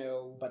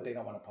 more. But they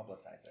don't want to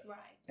publicize it. Right.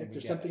 And if we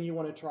there's get something it. you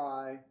want to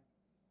try,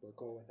 we're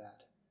cool with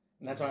that.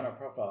 And that's why on our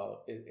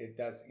profile, it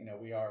does,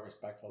 we are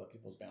respectful of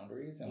people's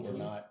boundaries, and Mhm.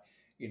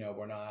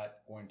 we're not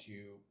going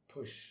to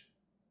push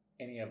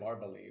any of our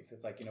beliefs.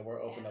 It's like, you know,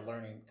 we're open to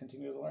learning,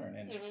 continue to learn,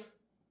 and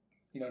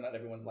you know, not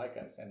everyone's like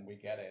us, and we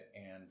get it.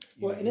 And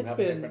you know, and you it's have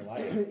been a different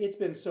life. it's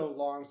been so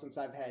long since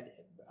I've had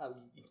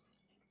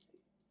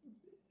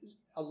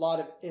a lot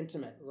of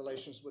intimate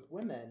relations with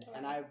women,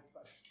 and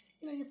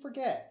you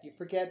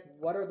forget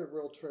what are the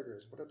real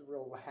triggers, what are the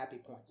real happy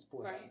points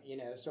for them, you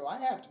know. So I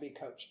have to be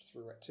coached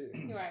through it too.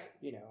 Right.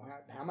 You know,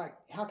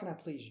 how can I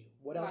please you?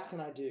 What else can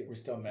I do? We're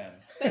still men.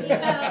 But you know,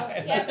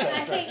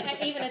 I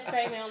think even a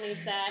straight male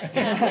needs that to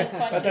ask those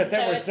questions. As I said,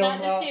 so we're it's still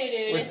not just you,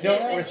 dude. we're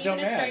still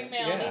even men. a straight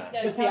male needs to go,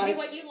 But see, tell me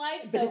what you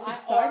like, but so it's or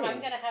exciting.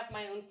 I'm gonna have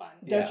my own fun.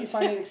 Don't you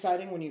find it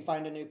exciting when you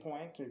find a new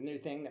point, a new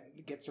thing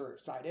that gets her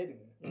excited?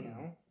 And, you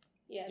know.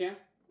 Yes.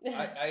 Yeah.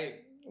 I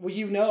Well,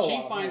 you know,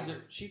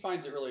 she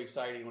finds it really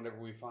exciting whenever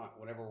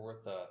we're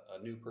with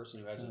a new person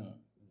who hasn't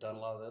done a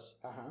lot of this.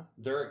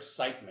 Their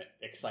excitement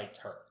excites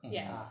her.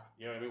 Yes.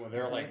 You know what I mean? When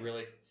they're like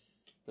really.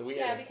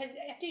 Because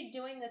after you're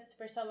doing this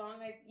for so long,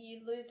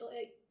 you lose.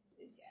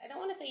 I don't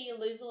want to say you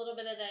lose a little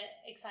bit of the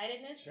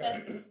excitedness,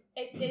 but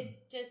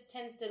it just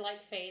tends to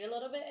like fade a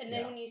little bit. And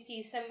then when you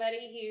see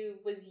somebody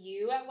who was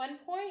you at one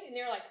point, and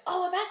they're like,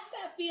 "Oh, that's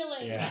that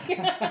feeling."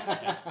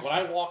 Yeah. When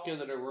I walk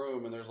into the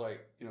room and there's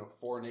like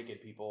 4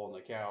 naked people on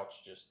the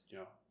couch just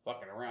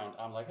fucking around,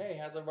 I'm like, "Hey,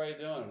 how's everybody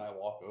doing?" And I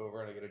walk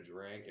over and I get a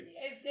drink and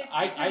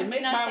I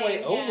make my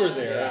way over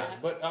there,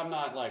 but I'm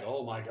not like,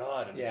 "Oh my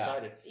god," I'm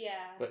excited. Yeah.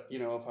 But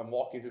if I'm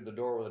walking through the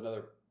door with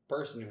another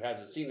person who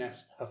hasn't seen that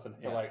stuff and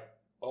they're like,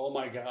 "Oh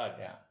my god,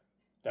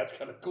 that's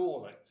kind of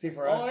cool." Like, see,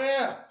 for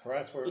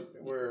us,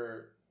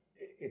 we're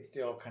it's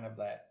still kind of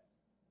that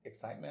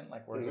excitement.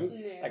 Like we're just,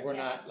 like we're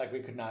not like we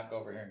could not go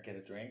over here and get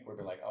a drink. We'd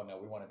be like, "Oh no,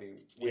 we want to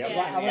be." I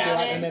want to be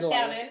right in the middle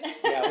of it.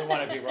 Yeah, we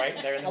want to be right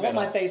there in the middle.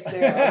 I want my face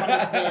there. I want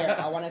it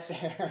there. I want it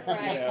there.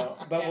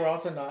 Right. But we're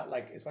also not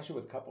like, especially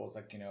with couples,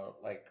 like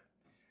like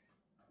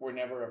we're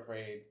never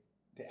afraid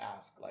to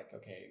ask, like,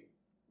 okay,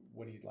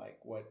 what do you like?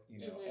 What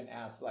and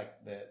ask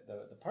like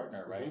the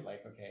partner, right?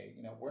 Like, okay,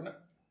 we're not.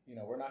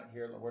 We're not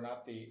here. We're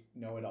not the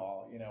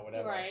know-it-all.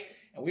 Whatever. Right.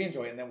 And we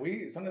enjoy it. And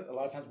then a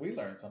lot of times we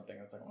learn something.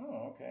 It's like,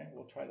 oh, okay,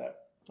 we'll try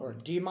that. Or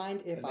do you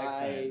mind if next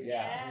I? Time.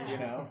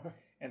 Yeah.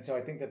 And so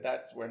I think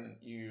that's when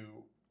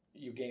you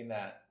gain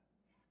that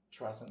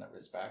trust and that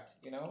respect,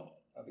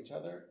 of each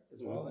other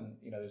as well. And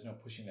there's no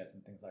pushiness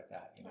and things like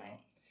that.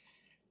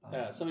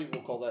 Right. Some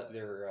people call that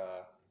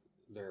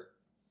their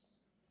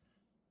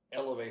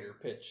elevator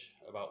pitch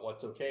about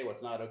what's okay,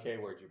 what's not okay.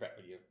 Where you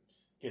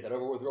get that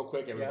over with real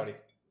quick, everybody.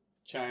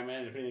 Chime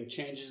in. If anything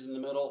changes in the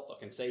middle,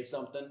 fucking say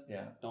something.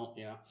 Yeah. Don't,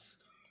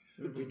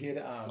 We did.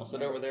 Don't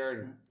sit over there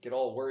and get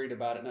all worried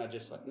about it. No,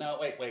 just like, no,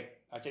 wait.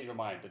 I changed my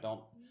mind.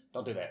 Don't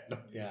do that.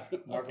 Yeah.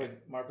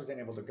 Mark wasn't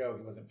able to go.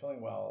 He wasn't feeling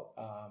well.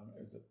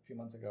 It was a few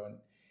months ago,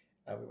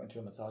 and we went to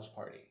a massage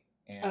party.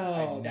 And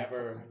I'd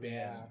never been.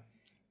 Yeah.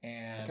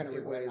 And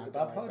it was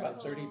probably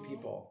about 30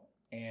 people.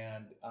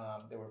 And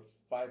there were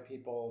 5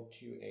 people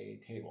to a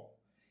table.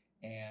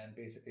 And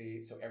basically,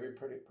 so every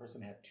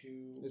person had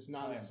 2. It's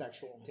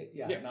non-sexual.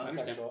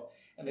 Non-sexual.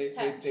 And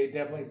they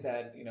definitely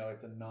said,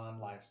 it's a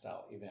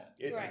non-lifestyle event.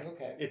 It's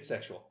okay. It's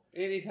sexual.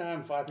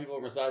 Anytime 5 people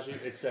are massaging,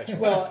 it's sexual.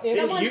 Well,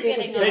 it was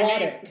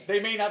erotic. They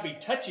may not be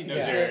touching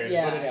those areas,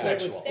 but it's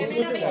sexual. There may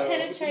not be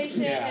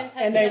penetration and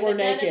touching and they were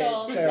the naked,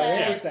 genitals, so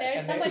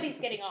there's somebody's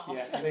getting off.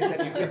 Yeah, and they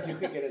said you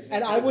could get as naked.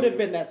 And I would have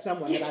been that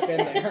someone that I've been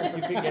there.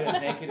 You could get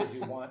as naked as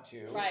you want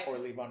to, right. or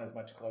leave on as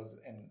much clothes.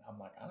 And I'm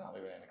like, I'm not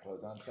leaving any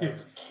clothes on.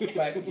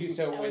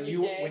 So,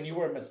 when you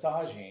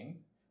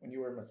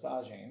were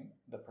massaging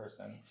the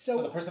person,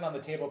 so the person on the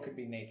table could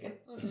be naked,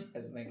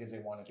 as naked as they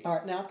want to be. All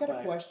right, now I've got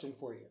a question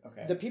for you.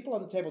 Okay. The people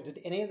on the table, did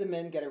any of the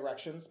men get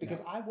erections?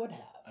 Because I would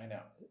have. I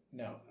know.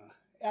 No.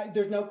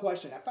 There's no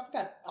question. If I've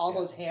got all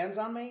those hands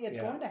on me, it's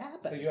going to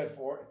happen. So you had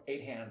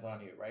 8 hands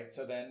on you, right?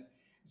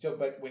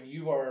 But when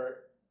you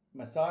are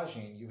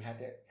massaging, you had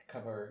to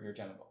cover your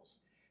genitals.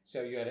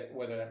 So you had,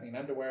 whether that mean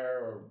underwear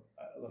or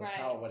a little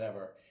towel,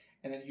 whatever,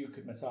 and then you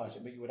could massage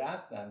it. But you would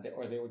ask them,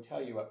 or they would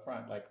tell you up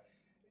front, like,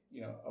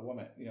 a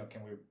woman,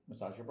 can we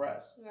massage your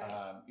breasts?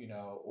 Right.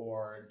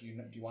 Or do you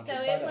want your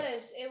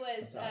buttocks? So it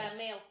was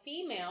male,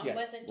 female. Yes, It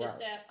wasn't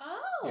just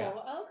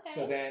okay.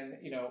 So then,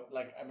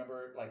 like I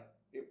remember, like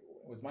it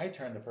was my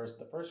turn the first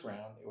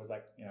round. It was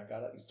like, you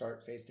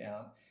start face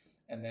down.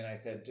 And then I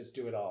said, just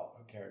do it all.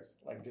 Who cares?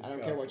 Like, just I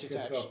don't care what you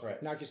touch. Go for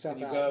it. Knock yourself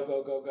and you out.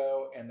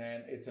 Go. And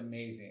then it's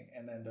amazing.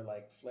 And then they're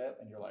like, flip.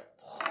 And you're like,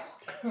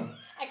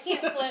 I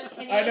can't flip.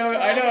 Can you I know.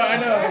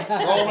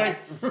 Rolling.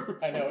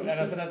 I know.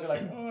 And sometimes they're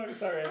like, oh, I'm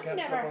sorry. I can't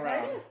flip around. I've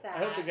never heard of that. I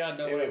hope to God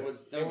no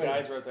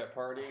guys were at that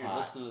party and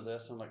listening to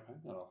this. I'm like,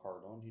 I got a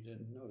hard on. You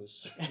didn't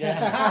notice.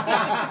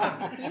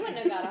 Yeah. You wouldn't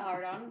have got a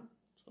hard on.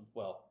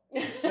 Well.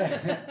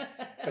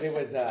 But it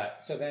was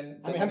so then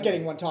I'm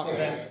getting one talking.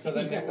 So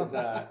then it was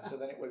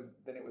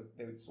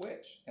they would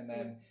switch, and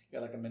then you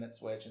had like a minute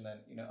switch, and then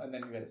and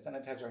then you had to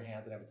sanitize your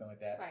hands and everything like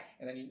that, right.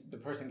 And then the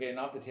person getting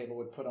off the table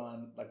would put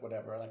on like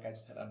whatever, like I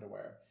just had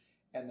underwear,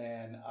 and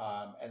then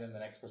the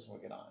next person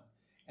would get on,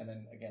 and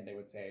then again they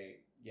would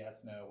say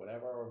yes, no,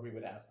 whatever, or we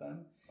would ask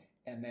them,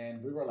 and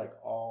then we were like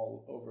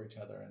all over each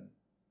other, and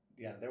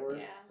yeah, there were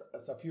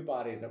a few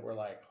bodies that were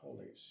like,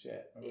 holy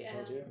shit, remember I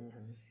told you?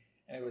 Mhm.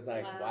 And it was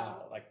like,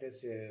 wow, like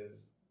this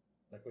is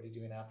like, what are you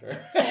doing after?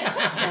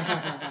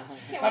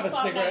 Have a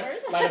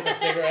cigarette, light up a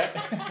cigarette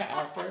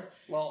after.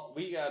 Well,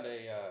 we got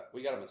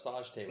a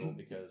massage table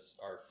because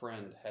our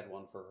friend had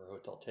one for her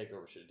hotel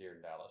takeover she did here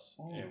in Dallas,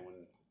 and when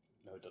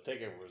the hotel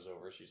takeover was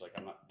over, she's like,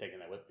 I'm not taking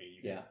that with me.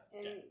 You can,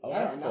 Oh,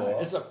 that's cool.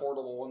 It's a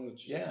portable one.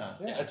 That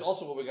it's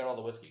also where we got all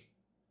the whiskey.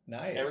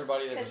 Nice.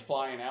 Everybody that was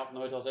flying out from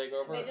the hotel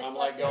takeover, I'm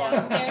like going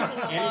downstairs in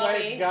the anybody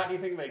lobby. that's got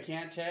anything they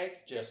can't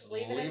take, just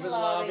leave it in the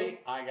lobby.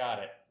 I got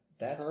it.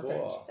 That's perfect.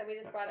 Cool. So we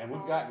just brought it and home.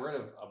 we've gotten rid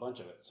of a bunch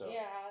of it. So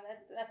yeah,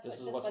 that's this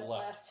is what's what's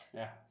left.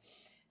 Yeah.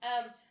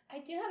 I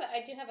do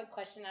have a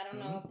question. I don't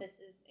know if this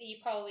is, you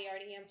probably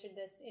already answered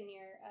this in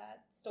your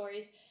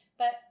stories,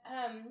 but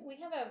we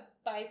have a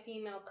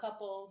bi-female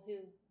couple who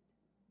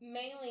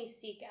mainly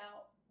seek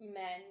out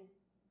men,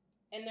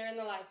 and they're in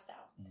the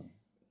lifestyle. Mm-hmm.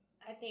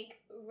 I think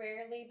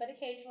rarely, but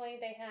occasionally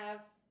they have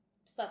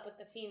slept with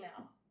the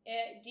female.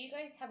 Do you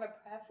guys have a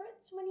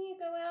preference when you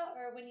go out,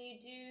 or when you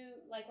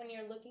do, like when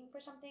you're looking for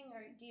something,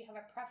 or do you have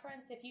a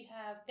preference if you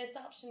have this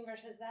option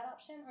versus that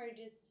option, or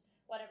just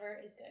whatever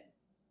is good?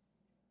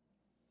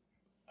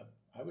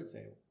 I would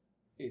say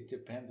it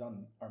depends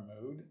on our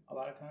mood a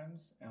lot of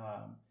times.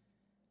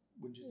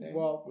 Would you say?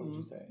 Well, what would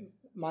you say?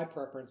 My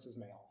preference is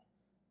male.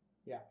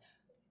 Yeah.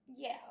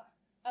 Yeah.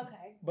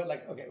 Okay. But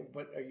like, okay,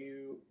 but are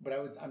you? But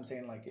I'm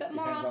saying like, but it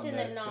more depends often on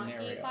the than not,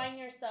 scenario. do you find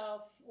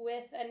yourself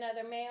with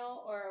another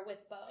male or with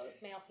both,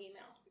 male,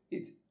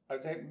 female?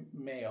 I'd say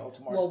male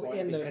to Mark's point,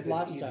 in the because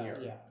lifestyle, it's easier.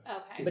 yeah.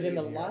 Okay. It's but in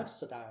easier. the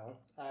lifestyle,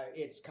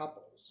 it's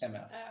couples. MF.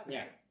 Okay.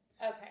 Yeah.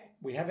 Okay.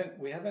 We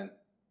haven't.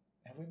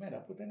 Have we met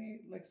up with any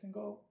like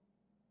single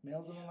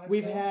males in the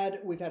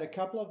lifestyle? We've had a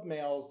couple of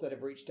males that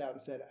have reached out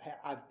and said,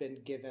 I've been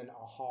given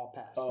a hall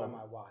pass by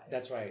my wife.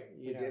 That's right.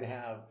 You We did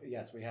have.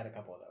 Yes, we had a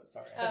couple of those.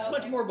 Sorry. That's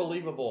much more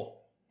believable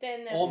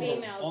Then the on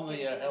females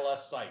the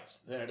LS sites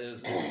than it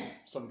is if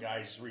some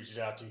guy just reaches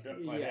out to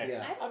you. Like, hey,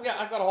 Yeah. I've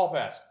got a hall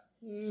pass.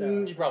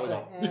 So, You probably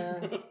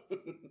don't.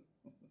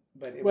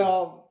 But it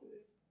well,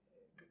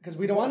 because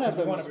we don't. one of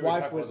we wanna them's be wife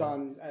respectful was of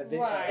them. on a visit.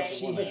 Right,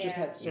 She yeah. had just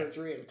had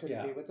surgery and couldn't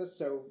Yeah. be with us,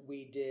 so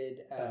we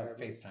did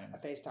FaceTime. a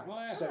FaceTime. Oh,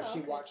 yeah. So Oh, she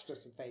okay. watched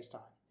us in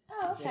FaceTime.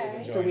 Oh, She was okay.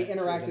 enjoying So we it. She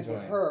was interacted with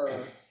enjoying it.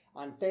 her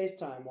on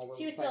FaceTime while we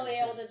She were was still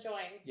playing able with her. to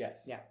join.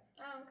 Yes. Yeah.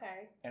 Oh,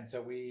 okay. And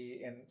so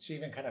and she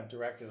even kind of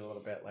directed a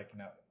little bit, like,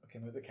 okay,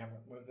 move the camera,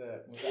 move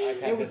the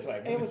iPad this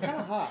way. It was kind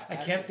of hot. I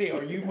can't see it,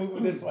 or you move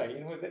it this way.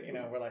 You move it.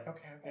 We're like,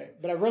 okay.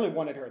 But I really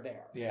wanted her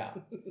there. Yeah.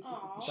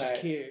 Aw. She's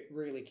cute,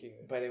 really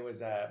cute. But it was,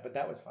 but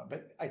that was fun.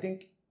 But I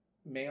think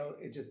male,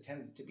 it just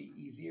tends to be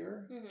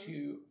easier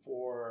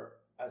for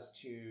us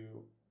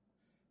to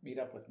meet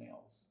up with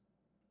males.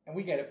 And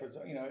we get it for,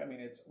 I mean,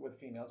 it's with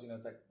females,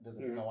 it's like, does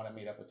a female want to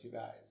meet up with two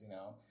guys,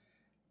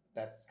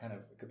 That's kind of,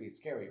 it could be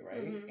scary,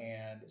 right? Mm-hmm.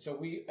 And so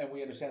we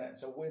understand that.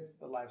 So with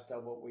the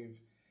lifestyle, what we've,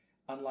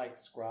 unlike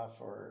Scruff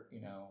or,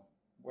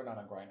 we're not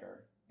on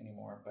Grindr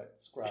anymore, but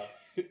Scruff.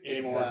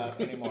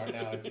 Anymore.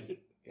 No, it's just,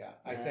 yeah.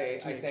 I say,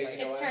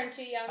 It's turned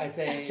too young. I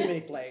say, Too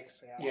many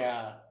flakes.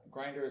 yeah,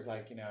 Grindr is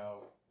like,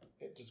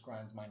 it just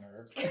grinds my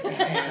nerves.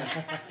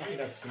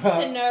 And, Scruff.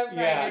 It's a nerve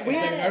Yeah, grinder.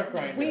 it's a nerve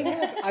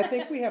grinder. I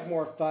think we have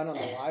more fun on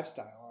the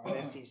lifestyle on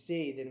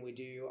SDC than we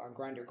do on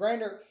Grindr.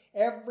 Grindr,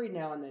 every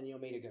now and then you'll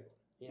meet a good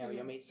one.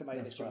 You'll meet somebody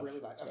that you really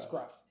like. A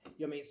Scruff.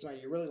 You'll meet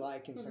somebody you really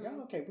like and it's like,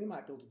 oh, okay, we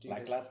might be able to do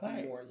like this last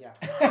night. more. Yeah,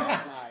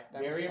 last night.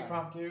 That was Very fun.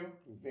 impromptu,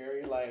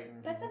 very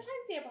like. But sometimes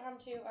the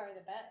impromptu are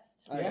the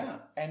best. Yeah,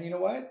 and you know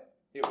what?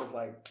 It was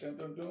like boom,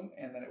 boom, boom,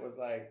 and then it was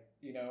like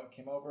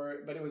came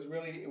over, but it was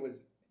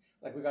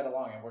like we got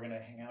along, and we're gonna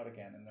hang out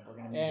again, and then we're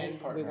gonna meet his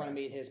partner. We want to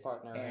meet his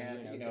partner,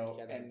 and get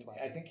together and play.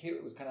 I think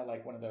it was kind of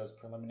like one of those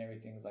preliminary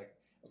things, like,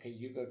 okay,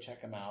 you go check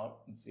him out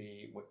and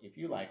see if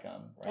you like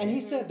him, right? And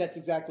he said that's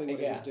exactly what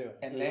he was doing.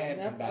 And then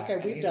come back. Okay,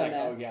 and we've he's done like,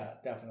 that. oh yeah,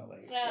 definitely.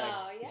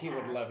 Oh, like, he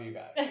would love you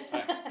guys,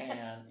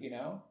 and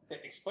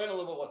Explain a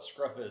little bit what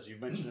Scruff is.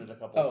 You've mentioned it a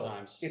couple of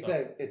times. It's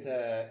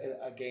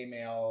a gay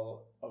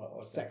male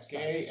Sex gay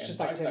site. It's and just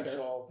like Tinder.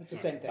 bisexual. It's the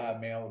same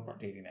thing. Male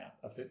dating app,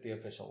 the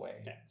official way.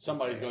 Yeah.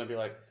 Somebody's going to be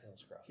like, oh,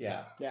 Scruff.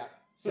 Yeah. Yeah.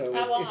 So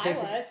I was.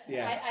 basically,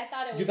 yeah. I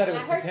thought it was. You thought it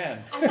was I heard,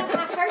 pretend.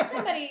 I heard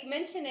somebody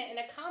mention it in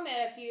a comment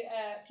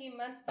a few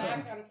months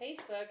back on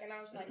Facebook, and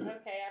I was like,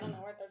 okay, I don't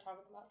know what they're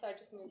talking about, so I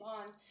just moved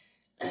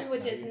on,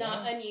 which is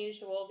not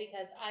unusual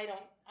because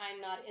I'm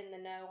not in the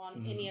know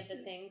on any of the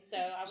things, so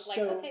I was like,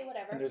 okay,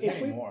 whatever. There's If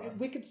many more.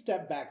 we could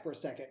step back for a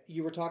second.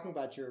 You were talking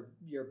about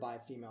your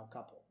bi-female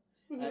couple.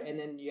 And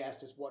then you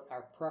asked us what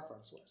our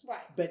preference was. Right.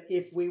 But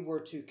if we were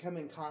to come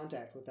in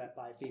contact with that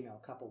bi-female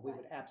couple, we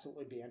would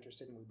absolutely be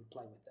interested and we would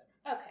play with them.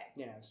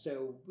 Okay.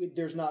 So we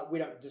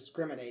don't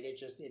discriminate.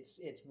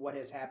 It's what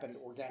has happened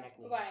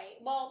organically. Right.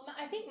 Well,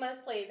 I think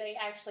mostly they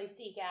actually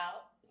seek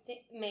out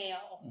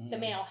male, the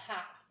male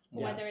half,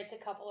 whether it's a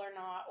couple or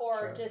not,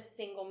 or just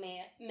single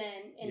men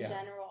in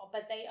general.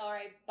 But they are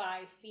a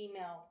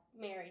bi-female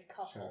married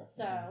couple.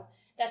 So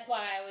that's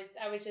why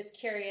I was just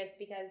curious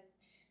because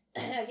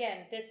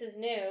again, this is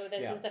new.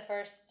 This Yeah. is the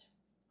first.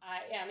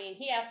 I mean,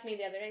 he asked me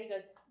the other day. He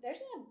goes,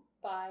 "There's a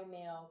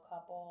bi-male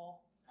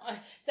couple."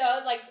 So I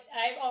was like,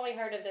 I've only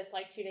heard of this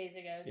like 2 days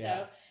ago. So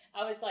Yeah.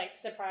 I was like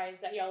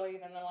surprised that y'all are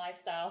even in the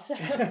lifestyle. So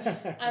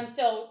I'm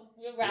still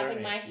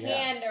wrapping my Learning, yeah.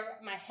 hand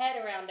or my head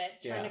around it,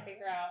 trying Yeah. to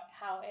figure out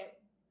how it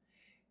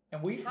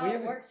And we how it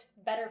haven't- works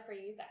better for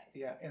you guys.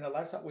 Yeah, in the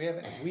lifestyle, we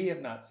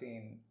have not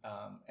seen,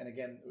 and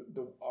again,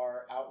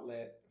 our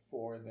outlet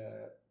for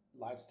the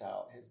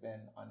lifestyle has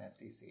been on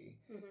SDC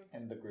Mhm.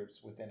 and the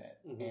groups within it,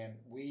 Mhm.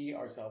 and we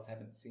ourselves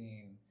haven't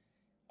seen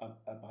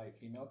a bi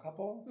female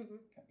couple. Mhm.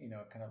 You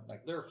know, kind of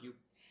like There are a few.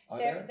 are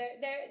They're,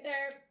 there?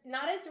 they're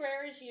not as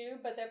rare as you,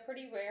 but they're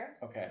pretty rare.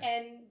 Okay.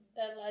 And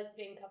the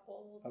lesbian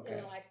couples Okay.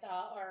 in the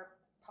lifestyle are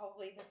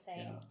probably the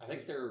same. Yeah. I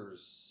think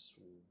there's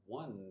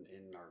one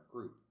in our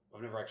group.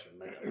 I've never actually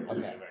met them. Okay.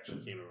 They've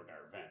actually came over to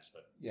our events,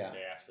 but Yeah.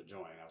 they asked to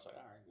join. I was like,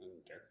 all right, I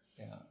don't care.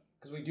 Yeah,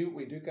 because we do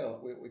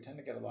get we tend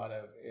to get a lot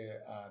of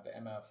the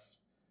MF,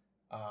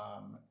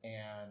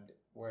 and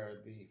where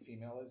the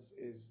female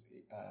is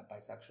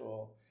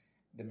bisexual,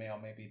 the male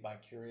may be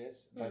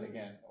bi-curious, but Mhm.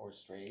 again, or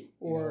straight,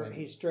 you Or know, and-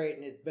 he's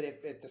straight, but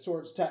if the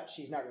swords touch,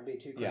 he's not going to be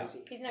too Yeah.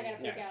 crazy. He's not going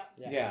to freak out.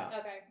 yeah.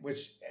 Okay.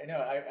 Which I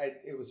know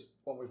it was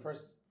when we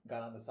first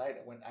got on the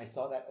site when I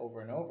saw that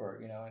over and over,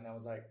 you know, and I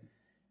was like,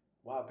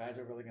 wow, guys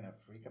are really gonna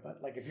freak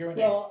about, like, if you're in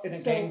Well, a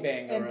so-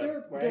 gangbang and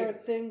or there are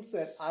things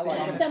that I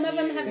like. to Some of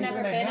them do. have Things never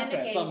are gonna been in a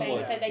happen. Some gangbang,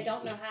 would. so they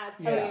don't know how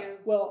to Yeah.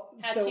 Well,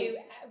 so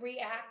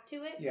react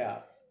to it.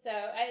 yeah, So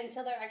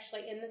until they're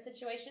actually in the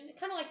situation,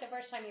 kind of like the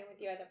first time you're with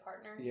your other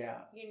partner,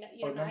 yeah. you know Or how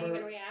you're remember-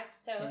 gonna react.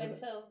 So remember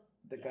until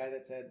The guy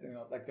that said, you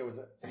know, like there was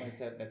somebody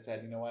that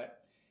said, you know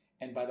what,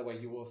 and by the way,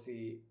 you will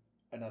see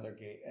another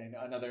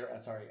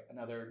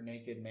another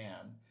naked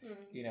man, Mhm.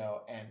 you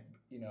know, and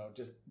you know,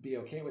 just be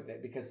okay with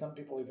it, because some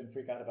people even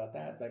freak out about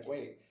that. It's like,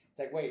 wait,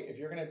 if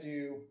you're gonna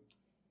do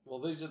Well,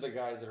 these are the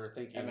guys that are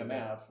thinking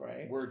MMF,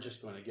 right? we're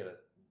just going to get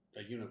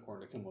a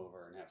unicorn to come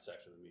over and have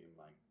sex with me and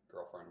my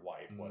girlfriend,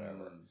 wife,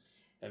 whatever. Mm.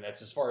 And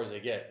that's as far as they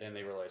get. Then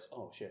they realize,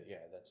 oh shit, yeah,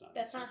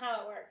 that's not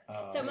how it works.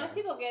 Oh, So most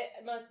yeah.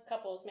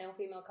 couples, male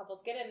female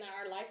couples, get in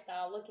our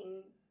lifestyle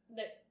looking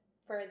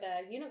for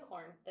the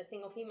unicorn, the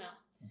single female,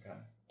 Okay.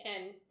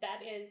 and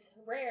that is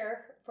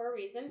rare for a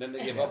reason. Then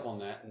they give up on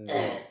that and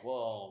go,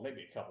 well,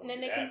 maybe a couple. And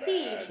then would be they that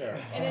concede. bad. Sure.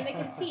 And then they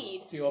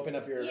concede. So you open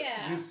up your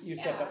Yeah, you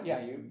step yeah.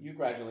 up, you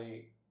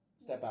gradually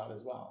step out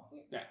as well.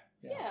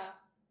 Yeah.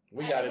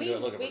 We got into we,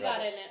 it looking we for got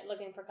couples. in it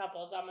looking for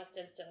couples almost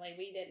instantly.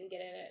 We didn't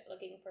get in it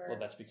looking for. Well,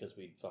 that's because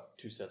we fucked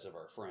two sets of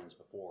our friends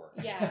before.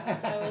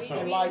 Yeah, so we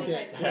I liked we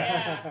it. went-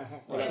 yeah.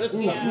 Well, this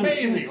is Yeah.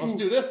 amazing. Let's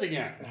do this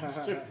again.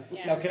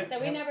 Yeah. Okay.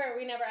 So we never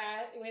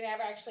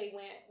actually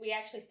went. We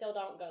actually still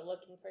don't go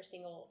looking for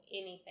single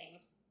anything.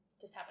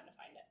 Just happen to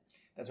find it.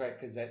 That's right,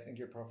 because I think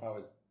your profile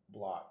was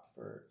blocked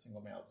for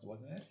single males,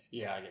 wasn't it?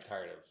 Yeah, I get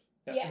tired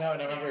of. Yeah. No,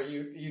 and I remember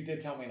you did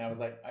tell me, and I was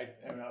like,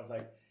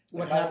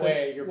 What by the happens?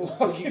 way, you're Well,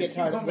 blocking you get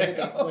tired of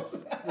single what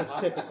males.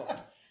 what's typical.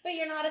 But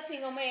you're not a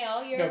single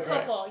male. You're No, a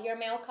correct. couple. You're a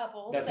male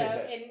couple. That's so what I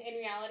said. in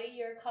reality,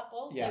 you're a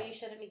couple. So Yeah. you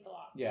shouldn't be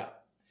blocked. Yeah.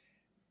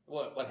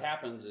 What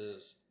happens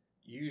is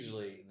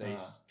usually they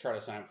try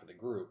to sign up for the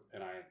group,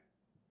 and I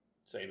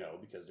say no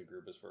because the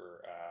group is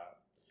for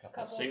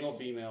Couples. single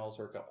females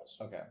or couples,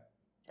 Okay.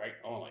 right?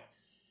 Only.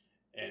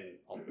 And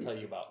I'll tell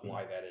you about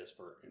why that is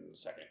in a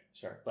second.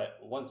 Sure. But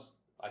once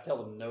I tell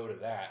them no to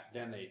that,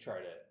 then they try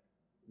to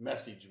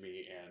message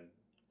me and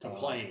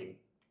complain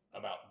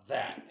about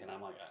that, and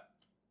I'm like,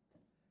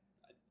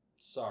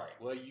 sorry.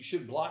 Well, you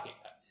should block it.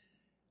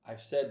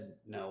 I've said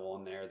no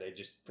on there. They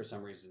just, for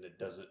some reason, it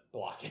doesn't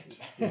block it.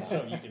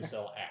 So you can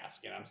still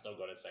ask, and I'm still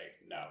going to say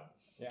no.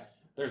 Yeah.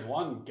 There's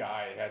one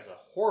guy that has a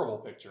horrible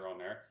picture on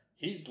there.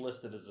 He's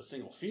listed as a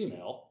single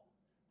female,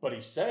 but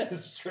he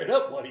says straight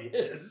up what he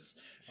is.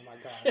 Oh my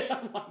gosh. And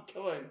I'm like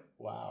going,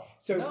 Wow.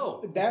 So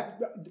No. that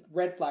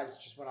red flags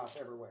just went off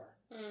everywhere.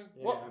 Mm.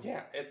 you well, know?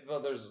 yeah.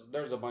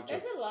 There's a bunch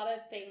There's of. a lot of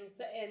things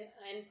that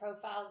in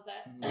profiles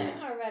that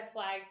are red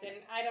flags, and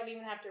I don't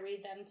even have to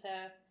read them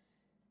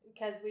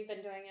because we've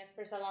been doing this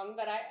for so long.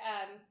 But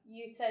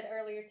you said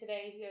earlier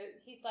today,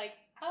 he's like,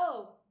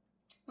 oh,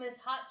 this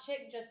hot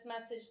chick just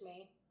messaged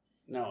me.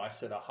 No, I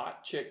said a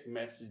hot chick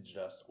messaged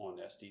us on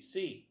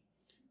SDC.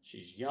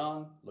 She's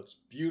young, looks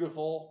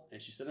beautiful,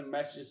 and she sent a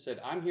message and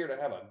said, I'm here to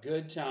have a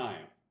good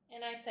time.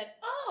 And I said,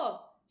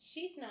 oh,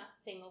 she's not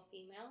single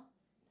female.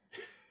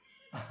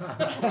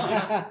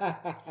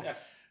 Yeah.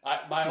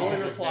 My only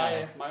Just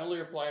reply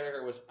to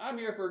her was, I'm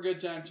here for a good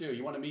time too.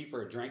 You want to meet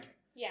for a drink?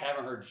 Yeah.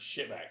 Haven't heard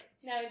shit back.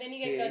 No, then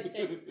you get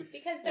ghosted.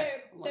 Because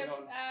they're I'm like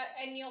going,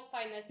 and you'll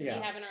find this if Yeah.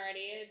 you haven't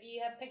already.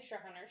 You have picture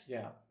hunters.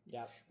 Yeah.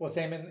 Yeah. Well,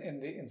 same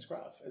in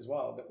Scruff as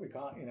well. That we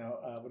call,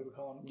 what do we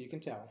call them? You can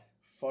tell.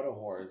 Photo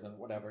whores and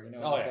whatever.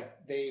 Oh, it's yeah.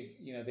 like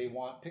they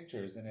want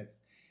pictures, and it's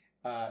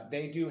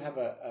they do have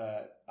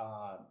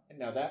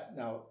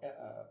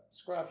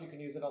Scruff. You can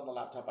use it on the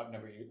laptop.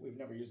 We've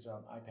never used it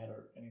on iPad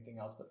or anything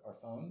else, but our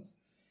phones.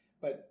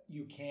 But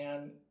you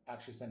can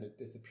actually send a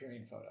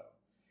disappearing photo.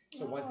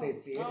 So once they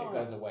see it, it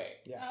goes away.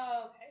 Yeah.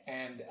 Oh, okay.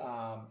 And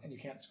you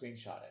can't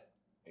screenshot it.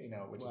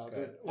 Which is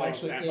good.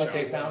 Actually, But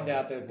they found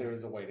out that there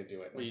is a way to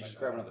do it. Well, you just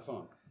grab another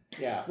phone.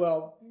 Yeah.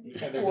 well,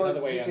 And there's or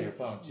another way you on can- your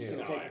phone too. You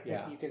can take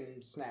Yeah. you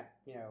can snap,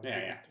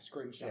 Yeah.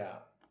 screenshot. Yeah.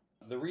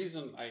 The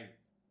reason I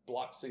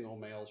block single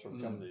males from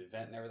coming to the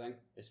event and everything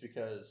is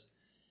because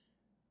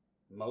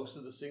most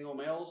of the single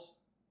males,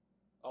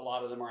 a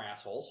lot of them are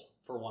assholes,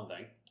 for one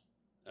thing.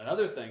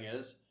 Another thing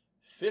is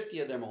 50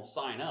 of them will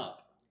sign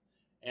up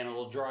and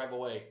it'll drive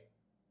away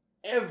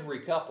every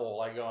couple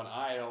like going,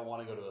 I don't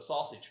want to go to a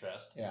sausage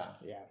fest. Yeah.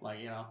 Yeah. Like,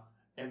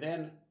 and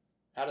then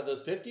out of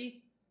those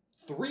 50,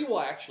 3 will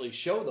actually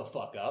show the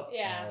fuck up.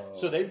 Yeah. Oh.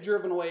 So they've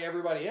driven away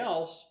everybody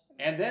else,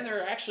 and then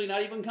they're actually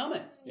not even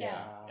coming.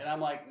 Yeah. And I'm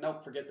like,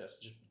 nope, forget this.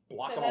 Just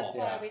block So them that's all.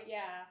 why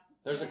Yeah.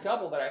 There's a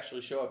couple that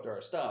actually show up to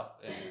our stuff,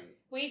 and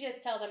we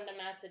just tell them to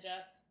message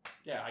us.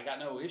 yeah, I got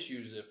no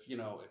issues if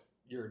if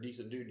you're a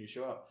decent dude and you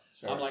show up.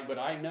 Sure. I'm like, but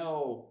I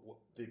know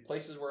the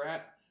places we're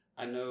at.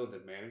 I know the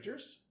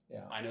managers. Yeah.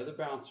 I know the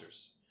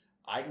bouncers.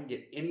 I can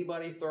get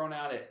anybody thrown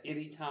out at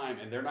any time,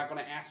 and they're not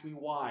going to ask me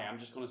why. I'm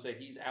just going to say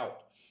he's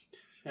out,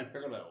 and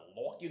they're going to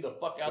walk you the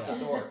fuck out the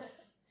door.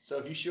 So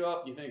if you show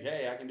up, you think,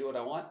 hey, I can do what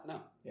I want. No.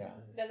 Yeah.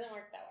 Doesn't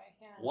work that way.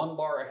 Yeah. One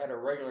bar, I had a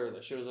regular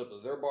that shows up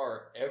at their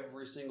bar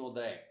every single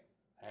day.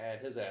 I had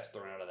his ass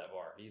thrown out of that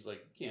bar. He's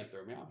like, you can't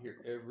throw me out. I'm here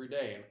every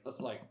day. And it's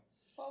like,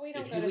 Well, we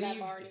don't if go you to that leave,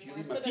 bar if you anymore.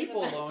 leave so my it doesn't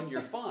people matter. alone,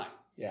 you're fine.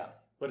 Yeah.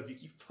 But if you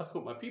keep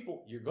fucking with my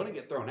people, you're going to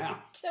get thrown out.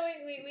 So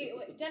we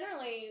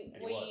generally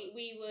And he was.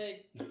 we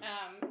would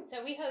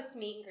so we host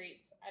meet and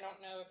greets. I don't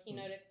know if you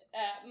noticed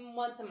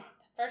once a month.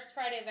 First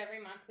Friday of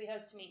every month we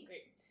host a meet and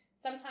greet.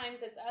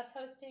 Sometimes it's us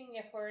hosting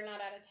if we're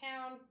not out of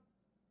town,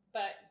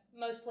 but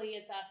mostly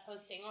it's us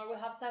hosting, or we'll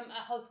have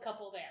a host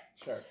couple there.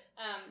 Sure.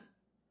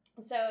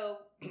 So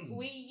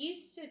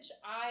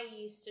I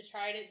used to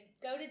try to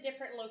go to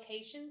different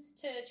locations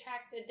to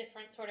attract a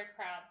different sort of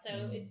crowd.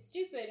 So it's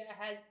stupid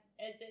as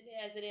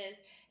it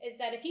is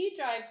that if you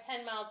drive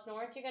 10 miles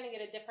north, you're going to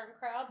get a different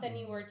crowd than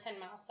you were 10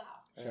 miles south.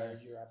 Sure.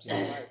 You're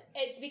absolutely right.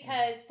 It's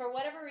because for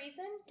whatever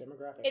reason,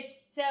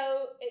 Demographics.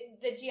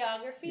 the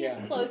geography is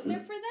closer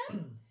for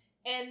them,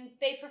 and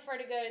they prefer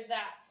to go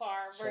that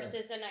far Sure.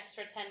 versus an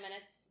extra 10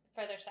 minutes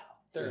further south.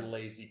 They're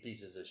lazy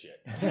pieces of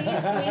shit. We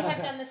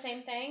have done the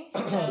same thing,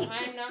 so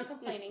I'm not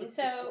complaining.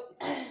 So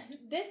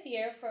this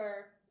year,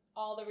 for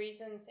all the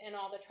reasons and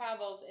all the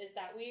travels, is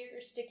that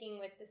we're sticking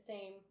with the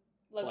same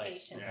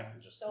location. Yeah,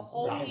 just The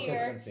whole The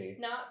year, consistency.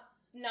 not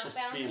Just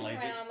bouncing being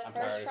lazy. around the I'm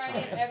first tired of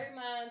Friday of trying. every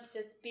month,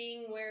 just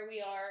being where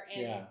we are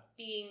and Yeah.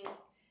 being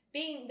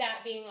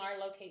our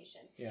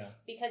location, Yeah.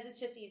 because it's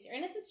just easier,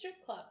 and it's a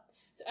strip club,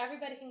 so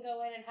everybody can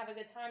go in and have a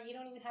good time. You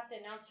don't even have to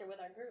announce you're with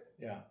our group,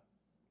 Yeah.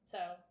 so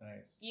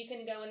Nice. you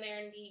can go in there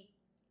and be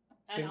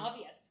So-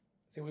 unobvious.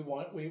 So we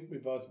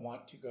both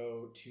want to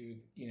go to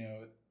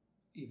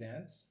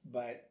events,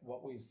 but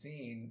what we've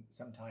seen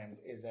sometimes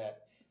is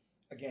that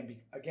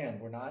again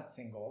we're not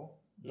single,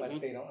 but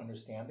Mhm. they don't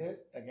understand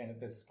it. Again,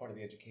 this is part of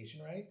the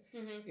education, right?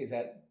 Mm-hmm. Is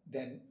that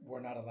then we're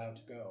not allowed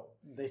to go.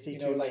 They see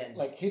two men.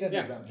 like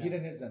hedonism, Yeah.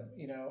 hedonism.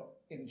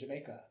 In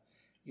Jamaica,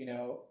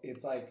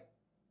 it's like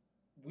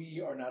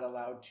we are not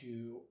allowed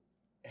to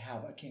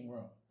have a king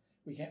room.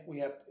 We can't. We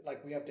have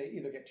to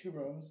either get 2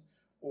 rooms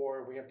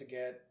or we have to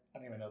get. I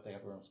don't even know if they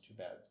have rooms, 2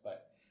 beds,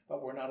 but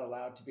we're not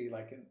allowed to be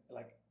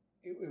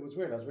it was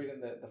weird. I was reading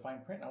the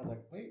fine print and I was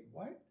like, wait,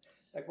 what?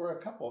 Like we're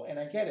a couple, and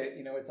I get it.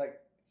 It's like,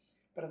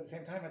 but at the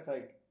same time, it's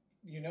like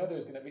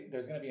there's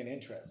gonna be an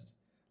interest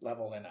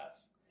level in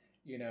us.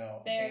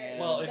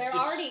 There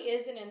already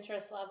is an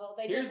interest level.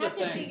 They Here's just have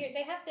the to thing. figure.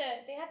 They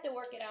have to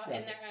work it out in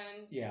Right. their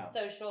own Yeah.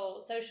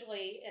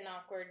 socially and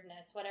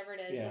awkwardness, whatever it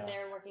is Yeah. that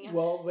they're working on.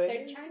 well,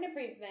 They're trying to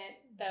prevent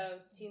though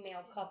 2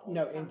 male couples.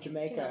 no, coming, in 2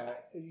 male Jamaica,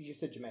 guys. you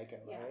said Jamaica,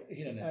 Yeah. right?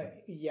 Hedonism.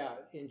 Yeah,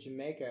 in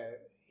Jamaica,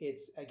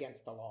 it's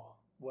against the law.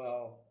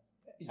 Well,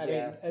 I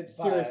yes, mean,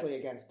 seriously but-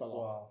 against the law.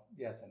 Well,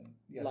 yes and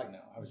Like no.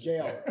 I was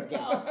jail just there.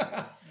 against-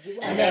 I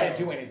mean, I didn't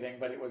do anything,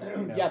 but it was.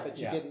 Yeah, but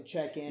you didn't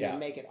check in Yeah. and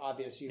make it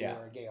obvious you Yeah.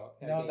 were a gay.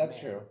 No, that's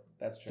true.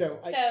 That's true.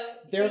 So, So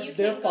they're- you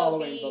they're can't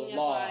following go the being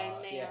law, a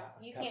bi male. yeah.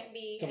 You can't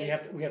be. So we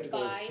have to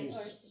go bi as or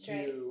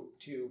straight.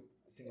 two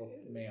single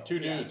males. 2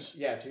 dudes.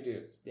 Yeah, 2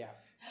 dudes. Yeah.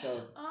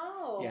 So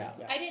Oh, Yeah.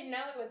 I didn't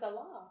know it was a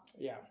law.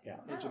 yeah, yeah.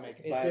 in Oh.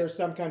 Jamaica, But- there are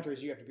some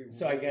countries you have to be.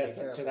 So I really guess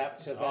careful. to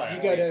that Oh, yeah.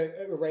 You go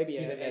to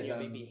Arabia and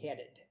Hedonism. you'll be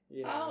beheaded.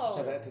 Oh.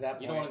 So that to that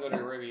point. You don't want to go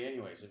to Arabia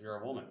anyways if you're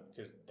a woman,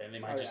 because then they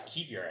might Oh, just yeah.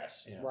 keep your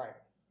ass. Yeah. Right.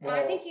 I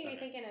Well, think you're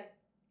thinking of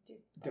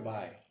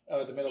Dubai.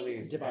 Oh, the Middle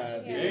East.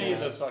 Dubai. The Yeah. Any of Middle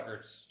those East.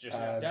 fuckers, just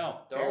Arab- they're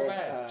all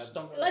bad. Just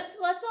don't go. Let's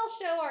all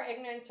show our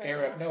ignorance right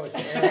Arab. now. No, it's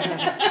the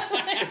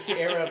Arab. It's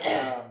the Arab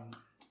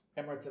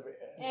Emirates of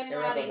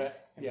Arab of- Emiratis.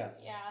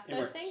 Yes. Yeah,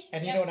 those Emirates. things.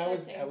 And yep, when I those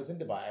was things. in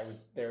Dubai, I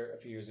was there a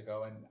few years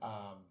ago, and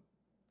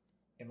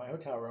in my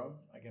hotel room,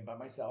 again by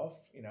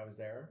myself, I was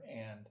there,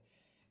 and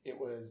it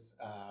was,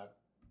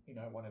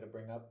 I wanted to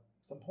bring up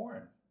some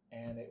porn,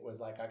 and it was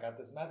like I got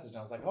this message, and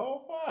I was like,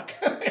 "Oh fuck!"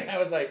 And I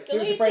was like, He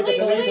was Delete, afraid the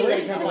delete, police were delete.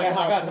 going to come I'm to like, the "Oh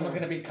my house. god, someone's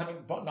going to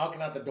be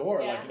knocking at the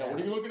door, Yeah. like,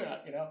 what are you looking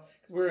at?" Because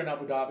we were in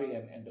Abu Dhabi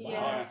and Dubai.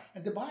 Yeah.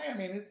 And Dubai, I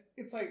mean,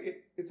 it's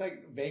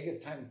like Vegas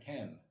times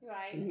 10.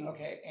 Right.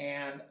 Okay,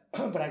 and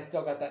but I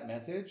still got that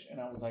message, and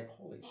I was like,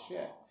 "Holy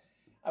shit!"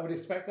 I would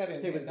expect that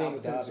in He was in being Abu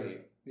Dhabi.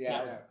 censored.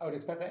 Yeah, Yeah. I would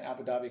expect that in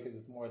Abu Dhabi because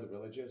it's more the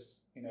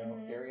religious,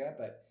 Mhm. area.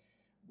 But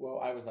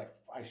I was like,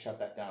 I shut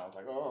that down. I was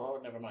like, oh,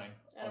 never mind.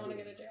 I don't want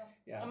to go to jail.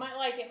 Yeah. I might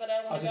like it, but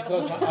I don't I'll want to just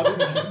go. close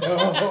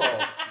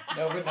my.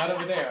 No, but not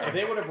over there. If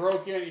they would have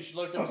broke in, you should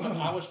look up something.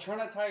 I was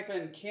trying to type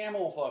in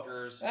camel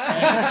fuckers,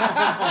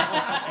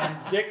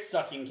 and dick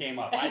sucking came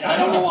up. I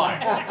don't know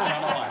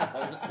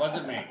why.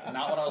 Wasn't me.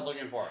 Not what I was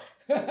looking for.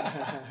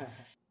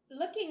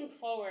 Looking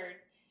forward,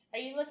 are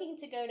you looking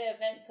to go to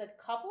events with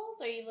couples?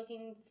 Or are you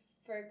looking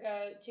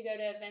to go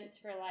to events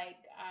for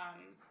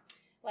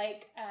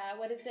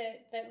what is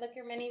it that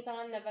Liquor Mini's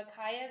on, the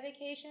Vakaya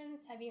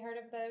vacations? Have you heard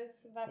of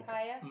those,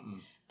 Vakaya?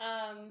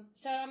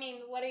 So I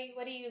mean, what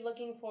are you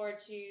looking for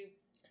to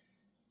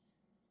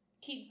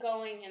keep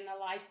going in the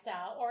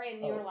lifestyle or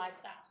in your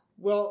lifestyle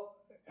Well,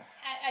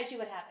 as you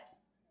would have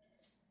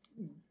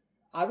it?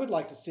 I would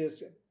like to see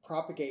us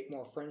propagate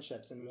more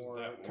friendships and more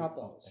That one.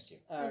 couples.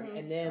 Thank Mhm.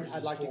 And then Yours I'd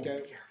is like to full. go.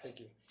 Be careful. Thank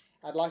you.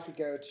 I'd like to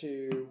go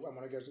to. I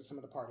want to go to some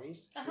of the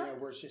parties. Uh-huh.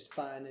 Where it's just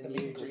fun and The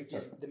meet you and just greets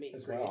are the meet and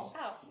as greets.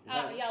 well. Y'all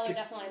are 'Cause,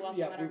 definitely welcome.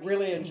 Yeah, at we our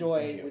really meetings.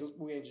 enjoy Thank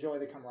we enjoy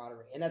the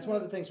camaraderie, and that's one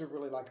of the things we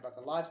really like about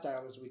the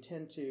lifestyle is we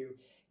tend to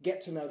get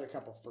to know the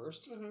couple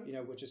 1st,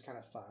 Mhm. which is kind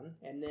of fun,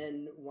 and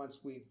then once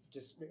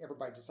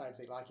everybody decides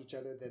they like each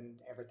other, then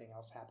everything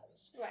else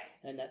happens, Right.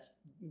 and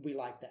we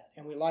like that,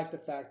 and we like the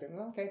fact that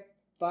okay,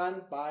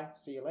 fun, bye,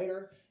 see you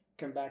later,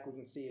 come back, we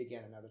can see you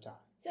again another time.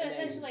 So And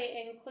then,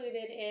 essentially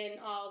included in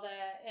all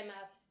the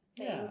MF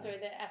things or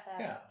the FF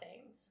Yeah.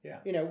 things.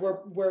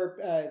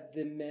 where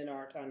the men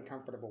aren't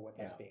uncomfortable with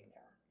us Yeah. being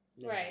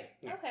there. Right.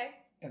 Yeah. Okay.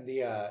 And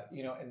the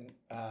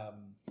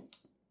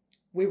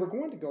We were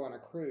going to go on a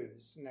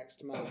cruise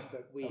next month,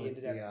 but we it's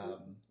ended up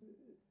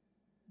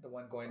the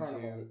one going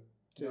Carnival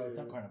no, it's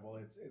not Carnival.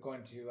 It's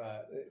going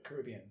to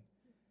Caribbean.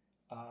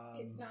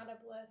 It's not a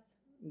bliss.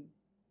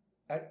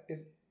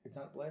 It's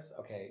not Bliss.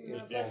 Okay, No,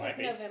 it's bliss might is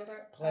be.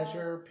 November.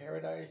 Pleasure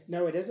Paradise.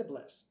 No, it is a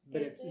bliss,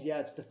 but Is it?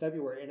 it's the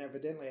February, and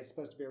evidently it's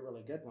supposed to be a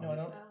really good one. No, I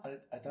don't. Oh.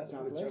 I thought It's it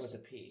not would start Bliss?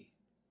 with a P.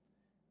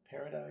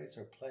 Paradise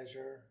or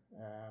Pleasure.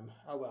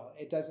 Oh well,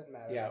 it doesn't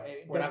matter. Yeah,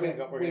 But we're not gonna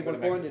go- we're we gonna were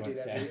go to going to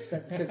Mexico do that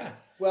instead. because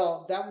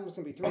that one was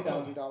going to be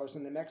 $3,000,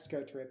 and the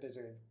Mexico trip is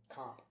a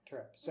comp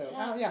trip. So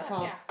comp. Yeah.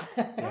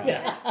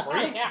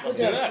 Free? Yeah. Let's We're do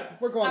good.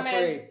 that. We're going I'm in.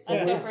 free.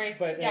 Let's Yeah. go free.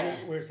 But Yeah.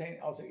 we're saying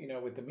also,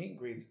 with the meet and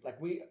greets,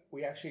 like we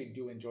actually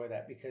do enjoy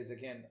that because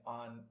again,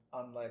 on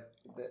like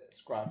the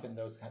Scruff and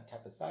those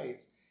type of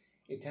sites,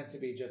 it tends to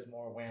be just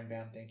more wham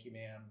bam, thank you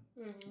ma'am.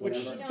 Mhm. Which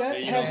You Whatever. don't- that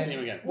Yeah, you don't has see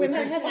him again. when Which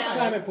that is has its fine.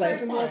 time and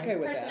place, and we're Personality- okay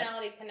with that.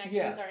 Personality connections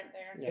Yeah. aren't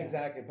there. Yeah.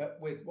 Exactly. But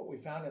with what we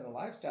found in the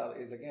lifestyle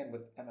is again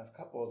with MF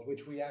couples,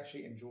 which we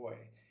actually enjoy,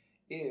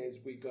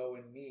 is we go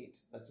and meet.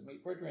 Let's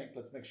meet for a drink.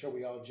 Let's make sure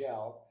we all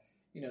gel,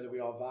 that we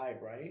all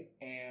vibe, right?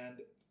 And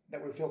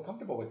that we feel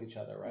comfortable with each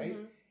other, right?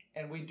 Mhm.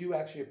 And we do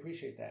actually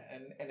appreciate that.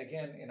 And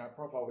again, in our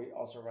profile, we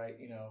also write,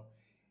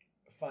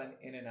 fun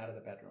in and out of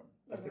the bedroom.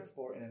 Let's Mhm.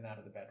 explore in and out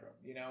of the bedroom,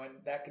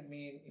 and that could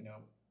mean,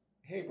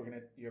 hey,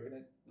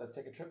 let's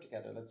take a trip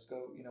together. Let's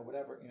go,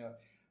 whatever,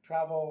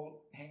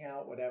 travel, hang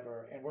out,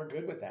 whatever. And we're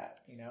good with that,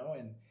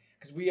 and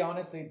because we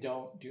honestly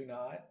do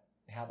not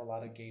have a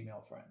lot of gay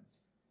male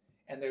friends.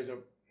 And there's a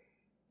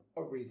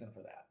reason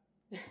for that.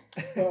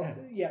 Well,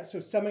 yeah.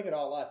 So summing it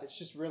all up, it's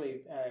just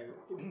really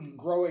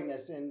growing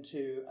this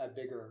into a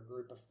bigger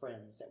group of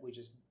friends that we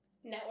just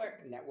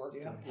Network. network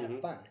Yeah. and have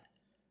Mhm. fun.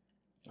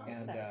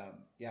 And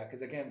Awesome.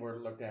 because again, we're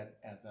looked at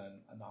as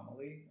an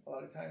anomaly a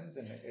lot of times,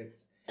 and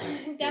it's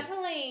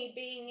Definitely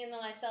being in the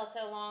lifestyle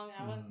so long,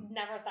 I would Mhm.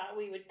 never thought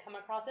we would come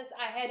across this.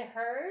 I had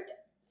heard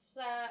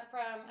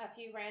from a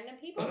few random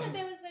people that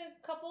there was a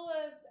couple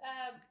of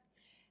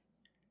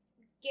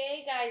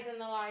gay guys in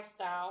the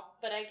lifestyle,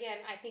 but again,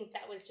 I think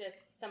that was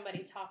just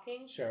somebody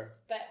talking. sure.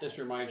 But This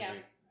reminds Yeah. me.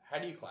 How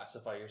do you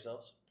classify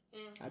yourselves?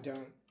 I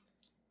don't.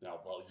 No,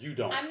 well, you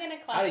don't. I'm gonna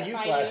How do you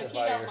classify you if you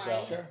classify don't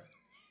yourself? mind.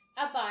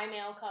 A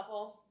bi-male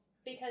couple,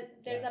 because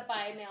there's Yeah. a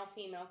bi-male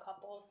female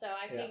couple, so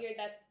I Yeah. figured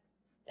that's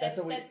That's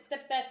what we- the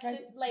best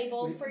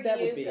label for that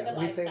would you be for the it.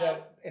 We say lifestyle.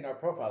 that in our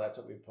profile. That's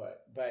what we put.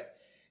 But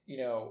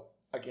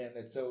again,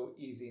 it's so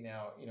easy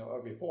now.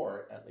 Or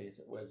before at least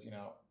it was.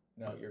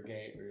 No, you're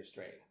gay or you're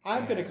straight.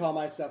 I'm going to And- call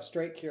myself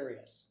straight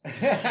curious. He's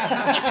making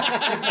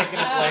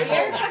up Oh, you're a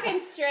labels. fucking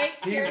straight,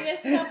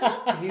 He's- curious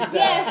couple? He's,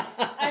 Yes,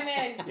 I'm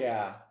in.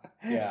 Yeah.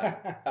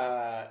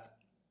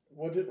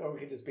 We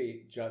could just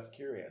be just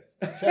curious.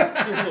 Just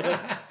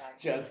curious.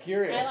 Just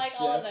curious. I like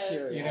all of Just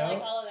those. curious. I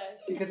like all of those.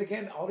 Because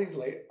again, all these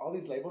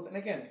labels, and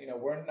again,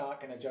 we're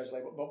not going to judge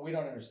labels, but we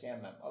don't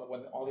understand them.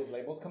 When all these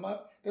labels come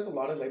up, there's a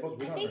lot of labels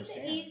we I don't think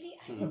understand.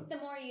 I think the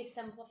more you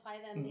simplify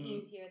them, the Mhm.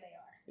 easier they are.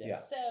 Yeah.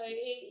 So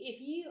if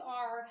you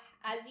are,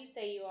 as you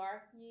say you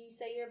are, you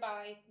say you're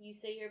bi, you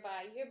say you're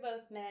bi, you're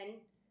both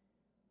men,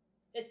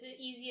 It's the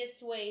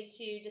easiest way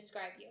to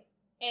describe you.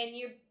 And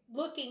you're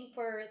looking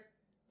for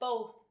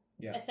both,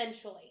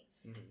 essentially.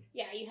 Mm-hmm.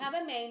 Yeah, you have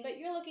a main, but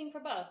you're looking for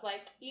both.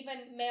 Like,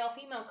 even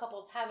male-female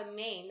couples have a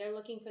main. They're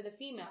looking for the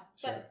female.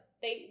 Sure. But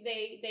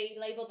they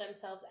label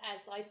themselves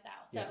as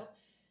lifestyle. So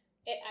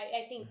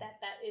I think that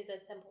is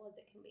as simple as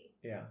it can be.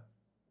 Yeah.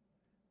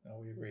 No,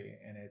 we agree.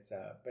 And it's,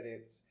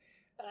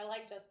 But I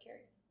like Just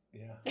Curious.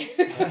 yeah. Just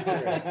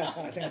curious.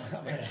 I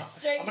think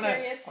Straight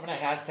curious. I'm gonna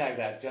hashtag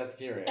that, just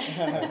curious.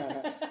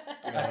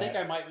 I think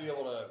I might be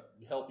able to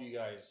help you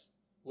guys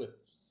with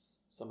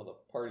some of the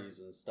parties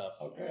and stuff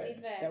Okay.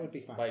 That would be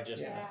fun. by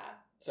just Yeah.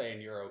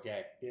 saying you're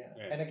okay. Yeah.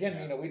 Yeah. And again,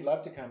 Yeah. you know, we'd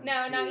love to come.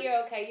 No, to, no,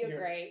 you're okay. You're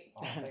you're- great.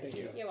 Oh, thank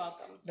you. You're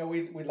welcome. No,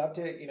 we'd love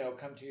to, you know,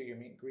 come to your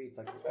meet and greets.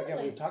 Like, Absolutely.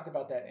 again, we've talked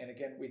about that. And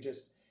again, we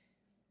just,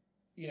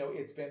 you know,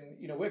 it's been,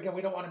 you know, we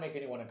don't want to make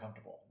anyone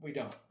uncomfortable. We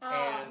don't.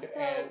 And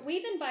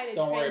We've invited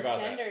Don't worry about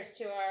that. transgenders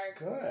to our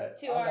good.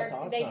 that's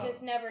awesome. They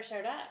just never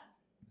showed up.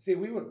 See,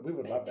 we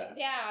would love that.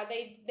 Yeah,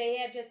 they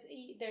have just.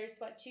 There's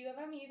what, 2 of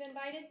them you've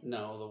invited?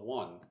 No, the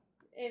one.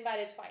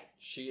 Invited twice.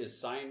 She is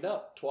signed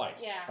up twice.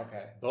 Yeah.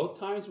 Okay. Both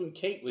times when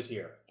Kate was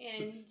here.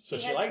 And So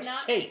she has likes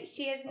not, Kate.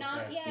 She has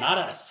not Okay. yet. Not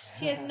us.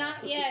 She has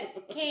not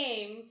yet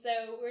came,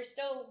 so we're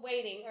still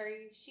waiting. Or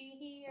she,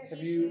 he, or Have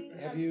he, you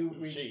she? have you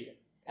reached? She.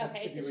 Have, Okay,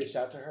 have so you she- reached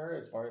out to her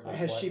as far as like,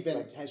 Has what, she been?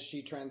 like- Has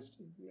she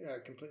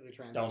completely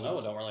transitioned? Don't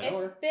know. Don't really know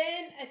her.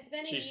 It's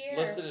been She's a year.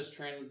 listed as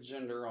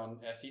transgender on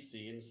SEC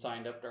and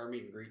signed up to our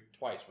meet and greet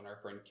twice when our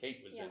friend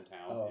Kate was in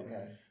town. Oh, And-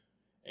 okay.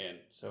 And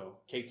so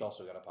Kate's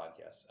also got a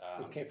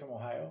podcast. Is Kate from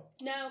Ohio?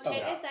 No, Oh, Kate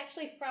yeah. is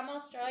actually from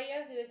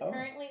Australia, who is Oh.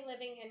 currently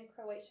living in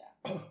Croatia.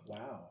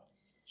 Wow.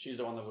 She's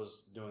the one that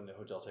was doing the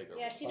hotel takeover.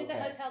 Yeah, she did the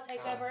Okay. hotel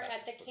takeover Ah,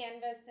 at the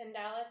Canvas in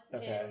Dallas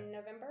Okay. in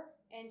November,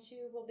 and she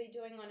will be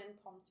doing one in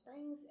Palm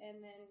Springs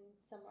and then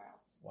somewhere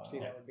else. Wow. See,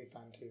 that would be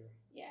fun too.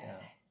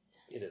 Yes,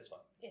 It is fun.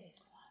 it is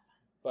a lot of fun.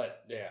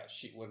 But yeah,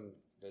 when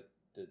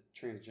the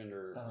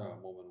transgender Uh-huh.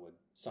 woman would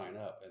sign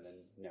up and then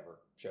never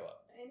show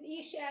up. And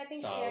I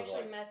think So she I was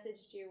actually like-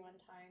 messaged you one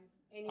time.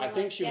 And you I were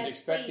think like, she was "Yes,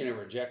 expecting please." a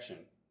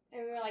rejection.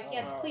 And we were like,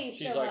 yes, Oh. please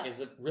She's show like, up. "Is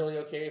it really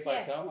okay if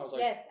yes, I come?" I was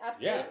like, yes,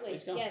 absolutely.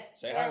 please come. Yes,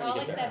 Say we're hi when you all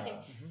get there. accepting.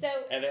 Yeah. So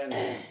And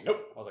then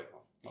nope. I was like,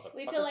 "Oh,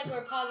 we feel like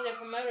we're positive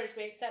promoters.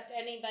 We accept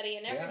anybody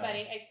and Yeah.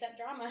 everybody except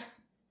drama.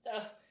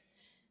 So,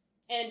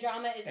 and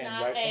drama is And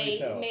not rightfully a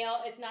so.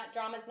 male. It's not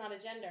drama's not a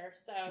gender.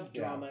 So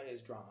Drama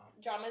is drama.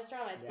 drama is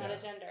drama. It's not Yeah.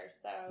 a gender.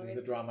 So Leave the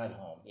it's, drama at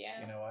home.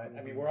 Yeah. You know what?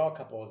 I mean, we're all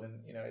couples,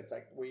 and you know, it's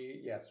like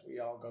we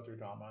all go through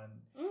drama,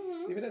 and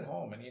Mhm. leave it at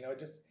home. And you know,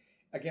 just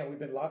again, we've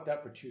been locked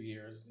up for 2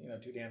 years. You know,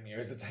 2 damn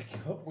years. It's like, you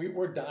know, we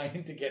were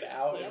dying to get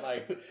out, and Yep.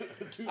 like,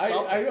 Do I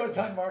something. was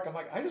telling Mark, I'm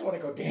like, I just want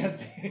to go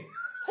dancing.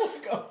 I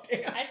want to go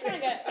dancing. I just want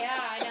to go.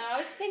 Yeah, I know. I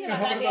was just thinking You know,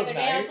 about that one the of other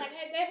those day. I was nights.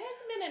 like, there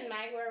hasn't been a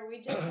night where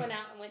we just went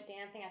out and went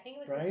dancing. I think it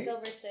was in Right?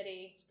 Silver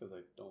City. It's because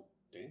I don't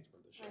dance for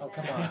this shit. Oh,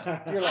 come I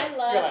on. I you're love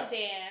like, to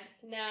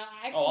dance. No,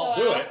 I can Oh, go I'll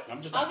do out. it.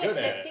 I'm just I'll not get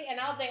good at tipsy it. and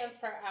I'll dance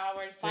for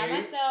hours by See?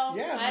 myself.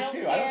 Yeah, me I don't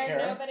too. care. I don't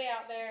care. Nobody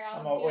out there. I'll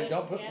I'm all, do wait, it.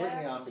 don't put Yeah.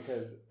 Brittany on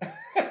because.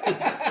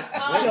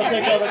 Oh, You'll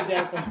take over the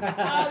dance.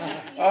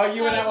 Oh,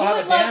 you and I will have a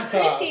would love dance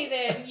off. Chrissy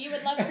then. You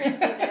would love Chrissy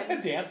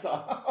then. Dance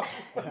off.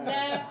 No,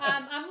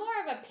 I'm more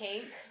of a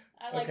Pink.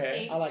 I like Okay.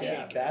 Pink. I like she's,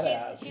 that.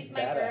 Badass. She's my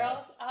Badass.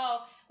 girl.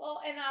 Oh,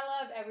 well, and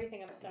I love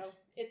everything of so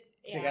it's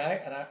See, yeah.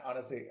 guy, and I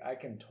honestly, I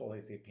can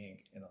totally see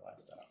Pink in the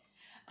lifestyle.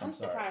 I'm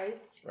sorry.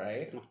 surprised.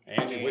 Right?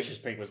 Angie wishes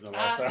Pink was in the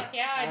lifestyle.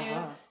 Yeah, I knew.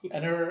 Uh-huh.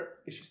 And her,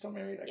 is she still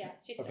married? I Yes, can't-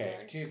 she's still okay,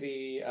 married. to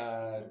the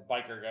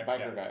Biker guy.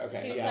 biker guy.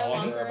 Okay, He's yeah. no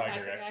under longer a a biker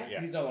biker guy. guy.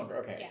 Yeah. He's no longer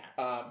okay.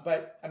 Yeah.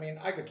 But I mean,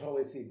 I could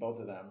totally see both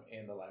of them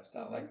in the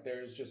lifestyle. Mhm. Like,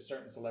 there's just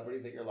certain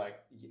celebrities that you're like,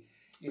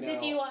 you know,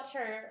 Did you watch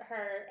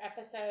her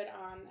episode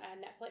on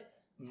Netflix?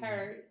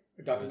 Her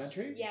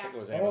documentary? yeah. I think it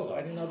was Oh, Amazon.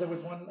 I didn't know there was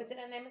one. Was it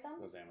on Amazon?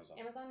 It was Amazon.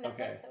 Amazon,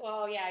 Okay. Netflix.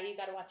 Well, yeah, you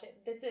got to watch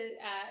it. This is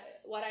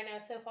what I know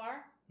so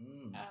far.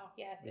 Mm. Oh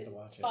yes, Need to it's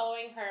watch it.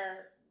 following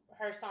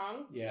her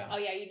song. Yeah. Oh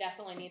yeah, you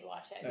definitely need to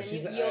watch it. No, Then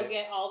she's you'll a-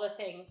 get all the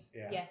things.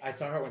 Yeah. Yes. I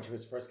saw her when she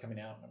was first coming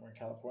out, and we're in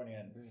California,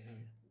 and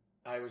Mhm.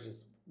 I was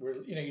just,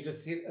 you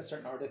just see a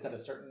certain artist at a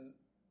certain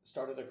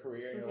start of their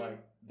career, and Mhm. you're like,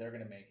 they're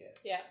gonna make it.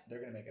 Yeah. They're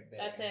gonna make it big.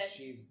 That's and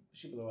it.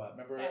 She blew up.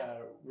 Remember Yeah.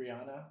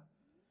 Rihanna?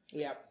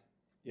 Yeah.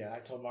 Yeah, I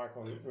told Mark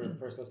when we were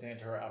first listening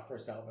to her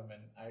first album,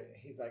 and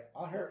he's like,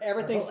 "Oh, her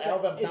Everything her whole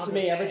album sounds to the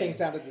me, same." everything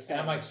sounded the same.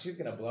 And I'm like, she's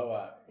gonna blow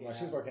up. Well, Yeah.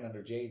 she's working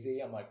under Jay-Z.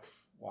 I'm like,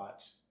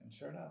 watch, and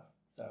sure enough,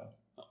 so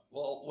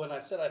Well, when I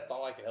said I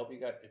thought I could help you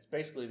guys, it's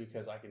basically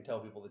because I can tell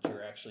people that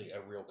you're actually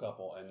a real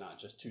couple and not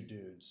just two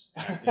dudes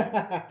acting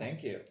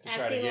thank you. to try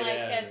to acting get like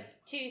in. us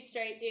two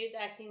straight dudes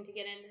acting to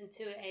get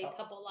into a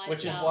couple lifestyle.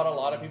 Which is what a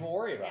lot of people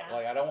worry about. Yeah.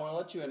 Like, I don't want to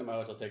let you into my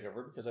hotel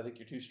takeover because I think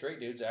you're two straight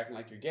dudes acting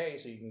like you're gay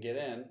so you can get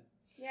in.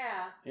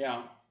 Yeah.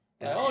 Yeah.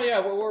 Like, oh yeah,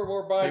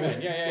 we're buying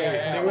it.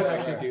 Yeah. They would we're-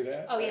 actually do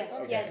that. Oh yes,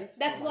 Okay. yes.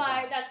 That's Oh my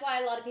why. gosh. That's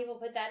why a lot of people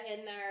put that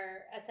in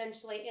their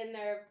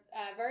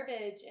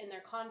verbiage in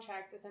their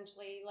contracts.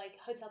 Essentially, like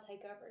hotel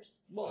takeovers.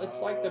 Well, it's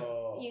like the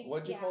Oh.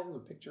 what'd you yeah. call them? The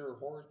picture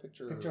horrors,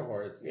 Picture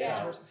horrors.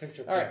 Yeah.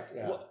 Picture All right. horrors.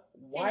 Yeah.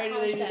 Why do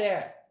they do concept.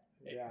 that?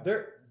 Yeah.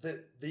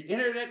 The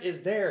internet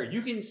is there.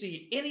 You can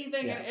see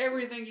anything and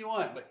everything you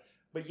want,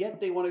 but yet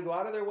they want to go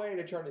out of their way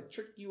to try to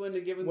trick you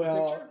into giving the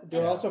picture.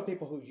 There are also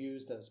people who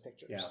use those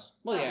pictures. Yeah.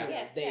 Well,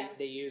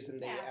 They use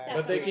them.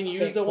 But they can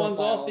use the ones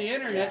off the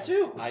internet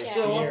too.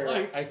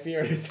 I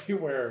fear to see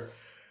where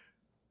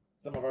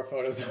some of our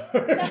photos are.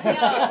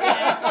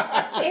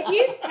 If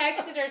you've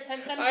texted or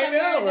sent them somewhere,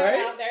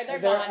 they're out there. They're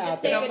gone.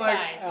 Just say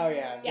goodbye. Oh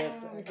yeah.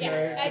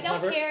 I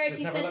don't care if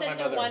you sent them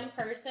to one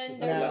person.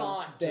 They're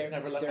gone.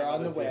 They're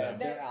on the web.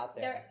 They're out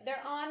there.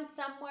 They're on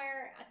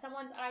somewhere.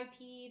 Someone's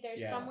IP.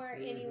 They're somewhere,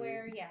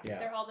 anywhere. Yeah.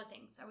 They're all the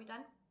things. Are we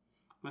done?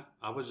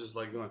 I was just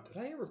like going,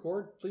 did I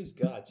record? Please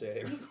God, say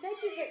it. You said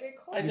you hit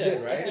record. I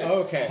did, right?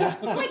 Okay.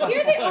 Like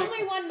you're the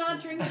only one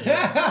not drinking.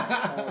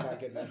 Oh my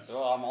goodness.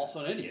 Well, I'm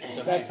also an idiot.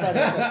 So That's funny.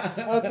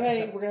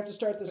 Okay, we're gonna have to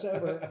start this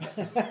over.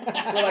 We're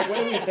like, what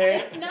did we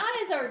say? It's not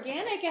as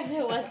organic as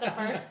it was the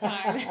first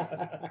time.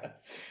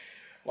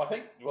 Well, I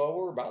think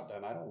we're about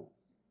done. That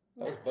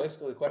was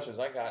basically the questions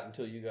I got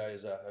until you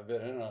guys have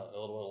been in a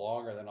little bit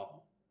longer. Then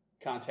I'll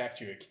contact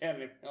you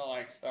again. If you're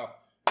like, so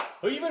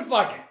who you been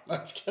fucking?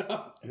 Let's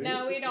go.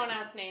 No, we don't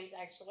ask names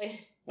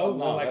actually. Well,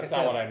 no, that's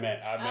not what I meant.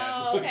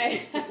 Oh,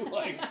 okay.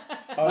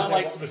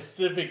 Not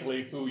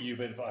specifically who you've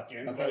been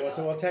fucking. Okay, well,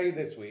 so we'll tell you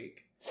this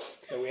week.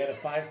 So we had a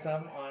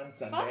 5-some on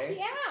Sunday.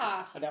 Fuck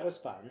yeah. That was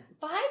fun.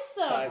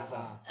 5-some.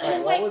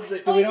 5-some. What was the?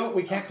 So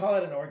we can't call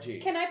it an orgy.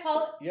 Can I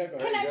pause? Yeah, go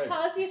ahead. Can I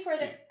pause you for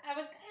the? I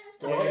was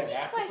gonna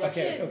ask the orgy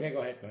question. Okay,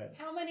 go ahead.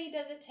 How many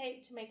does it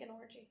take to make an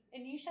orgy?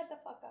 And you shut the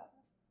fuck up.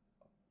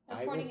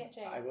 I'm pointing at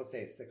Jay. I will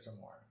say 6 or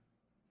more.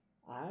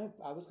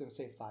 I was gonna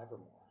say 5 or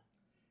more.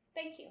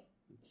 Thank you.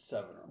 It's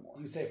 7 or more.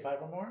 You say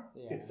 5 or more?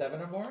 Yeah. It's 7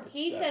 or more?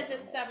 He says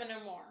it's 7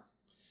 or more.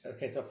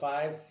 Okay, so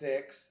 5,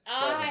 6, 7.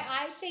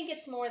 I think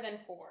it's more than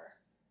 4.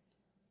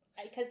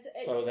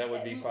 So that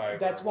would be 5.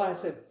 That's why I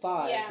said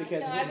 5. Yeah,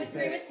 because so I would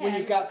agree with him. when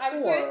you've got 4, I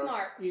would agree with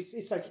Mark.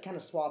 It's like you kind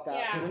of swap out.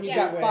 Yeah, When you've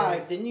got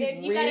 5, then you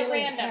gotta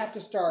really random. have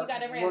to start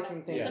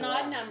working things. It's an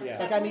odd number. It's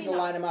like I need to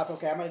line them up.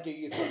 Okay, I'm going to do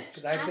you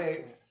first.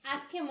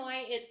 Ask him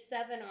why it's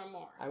 7 or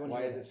more.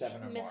 Why is it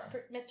 7 or more?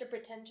 Mr.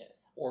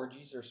 Pretentious.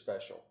 Orgies are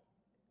special.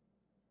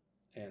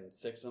 And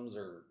 6-ums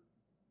are,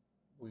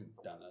 we've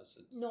done this.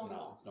 It's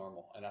normal. It's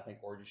normal. And I think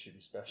orgies should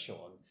be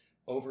special. And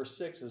over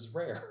 6 is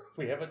rare.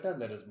 We haven't done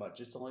that as much.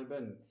 It's only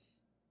been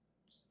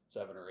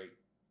 7 or 8,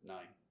 9.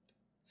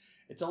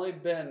 It's only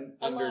been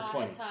under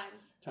 20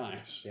 times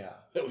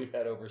that we've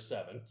had over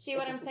 7. See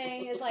what I'm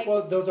saying? Is like,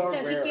 well, those are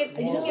so rare. He gives,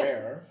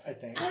 rare, I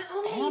think.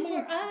 Only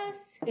for us.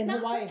 In not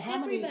Hawaii, for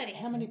how everybody.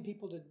 many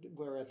people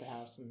were at the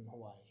house in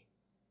Hawaii?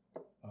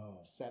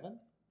 7?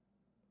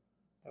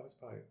 That was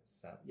probably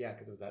 7. Yeah,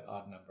 because it was that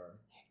odd number.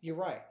 You're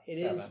right. It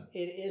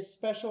is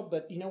special,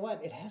 but you know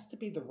what? It has to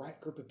be the right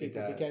group of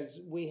people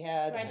because we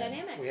had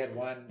dynamic. We had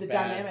one. The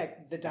dynamic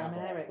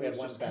We had was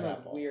one just bad kind of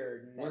apple.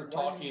 weird. We're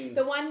talking.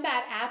 The one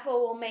bad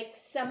apple will make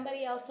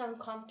somebody else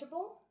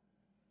uncomfortable,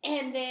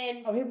 and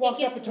then he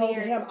walked up and told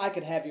weird. him I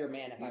could have your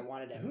man if I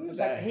wanted him. Who was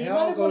the like, he hell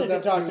might have goes wanted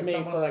up to talk to to me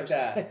someone first,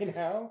 like that? you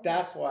know.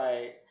 That's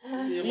why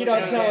you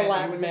don't tell a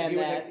Latin man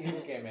that. He's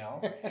a gay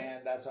male,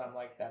 and that's why I'm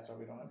like, that's why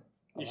we don't have.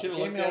 You should have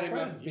looked at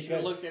him. You should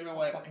have looked at him and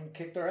went, fucking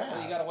kicked her ass.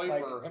 Well, you gotta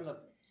wait for him to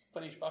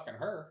finish fucking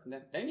her, and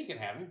then you can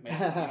have him. Maybe,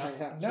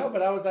 No,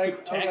 but I was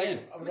like,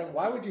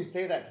 why would you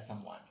say that to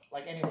someone?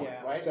 Like anyone,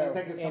 right? So, it's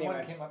like if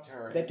someone came up to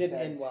her that and didn't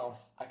said, end well.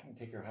 I can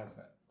take your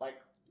husband. Like,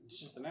 it's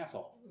just an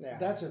asshole. Yeah.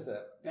 That's just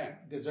it. Yeah.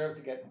 Deserves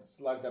to get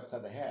slugged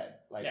upside the head.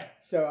 Like,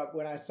 So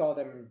when I saw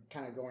them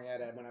kind of going at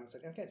it, when I was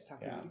like, okay, it's time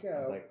for you to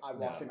go, I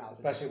walked him out.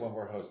 Especially when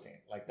we're hosting.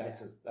 Like, that's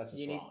just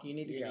you wrong. You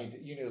need to go.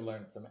 You need to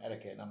learn some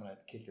etiquette, and I'm going to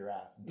kick your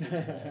ass and teach you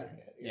some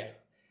etiquette. Yeah.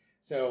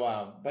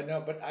 So, but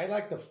I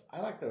like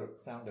the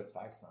sound of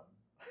 5-some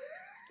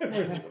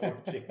versus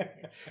orgy.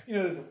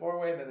 There's a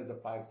 4-way and then there's a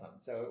 5-some.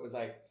 So it was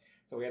like,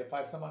 we had a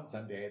 5-some on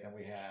Sunday, and then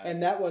we had,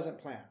 and that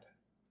wasn't planned.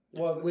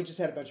 Well, we just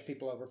had a bunch of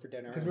people over for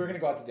dinner because we were going to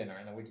go out to dinner,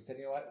 and then we just said,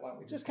 you know what? Why don't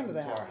we just come to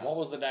the house? our house? What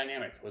was the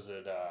dynamic? Was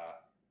it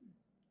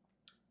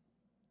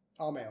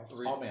all males?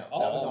 All males.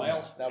 All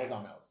males. That was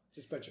all males.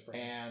 Just a bunch of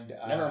friends. And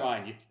never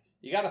mind.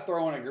 You got to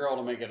throw in a girl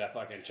to make it a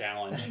fucking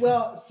challenge.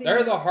 Well, see,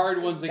 they're the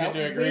hard ones to get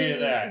to agree to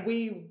that.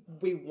 We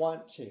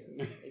want to.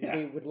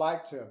 We would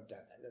like to have done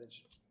that.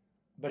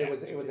 But it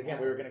was again,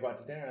 we were going to go out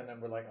to dinner, and then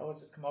we're like, oh, let's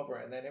just come over,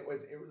 and then it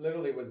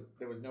literally was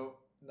there was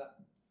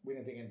we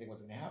didn't think anything was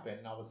going to happen,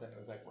 and all of a sudden it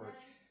was like we're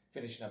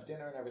finishing up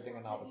dinner and everything,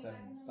 and all of a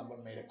sudden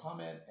someone made a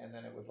comment, and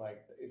then it was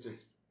like it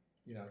just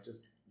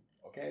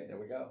okay, there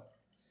we go.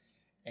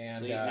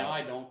 And see, now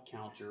I don't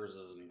count yours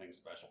as anything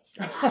special.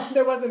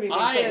 There wasn't anything.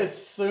 I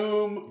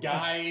assume,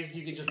 guys,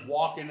 you can just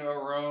walk into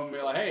a room and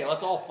be like, hey,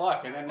 let's all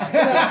fuck. And then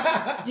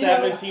like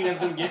 17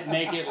 of them get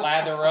naked,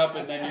 lather up,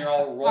 and then you're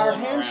all rolling Our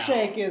around.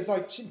 handshake is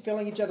like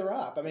filling each other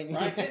up. I mean,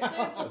 right?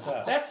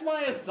 That's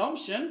my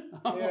assumption.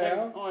 I'm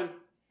like going,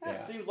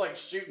 that seems like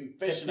shooting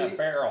fish in a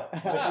barrel.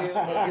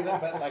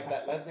 but like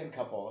that lesbian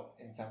couple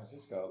in San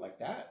Francisco, like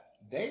that,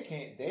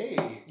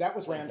 That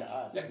was random. to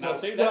us. Yeah, And now, so-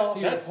 see, well,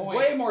 that's to your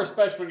way point- more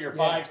special when you're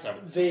Yeah.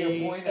 5'7". To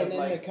your point of, and then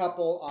like- the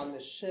couple on the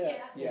ship,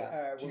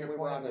 Yeah. To when your we were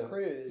point on of the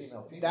cruise,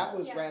 female. that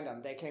was Yeah.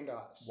 random. They came to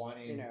us,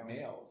 wanting you know.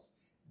 males.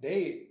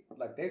 They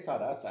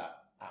sought us out,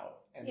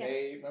 and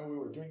Yeah. when we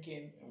were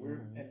drinking, and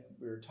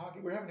we were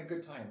talking, we were having a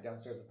good time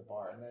downstairs at the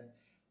bar, and then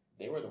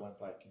they were the ones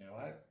like, you know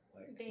what,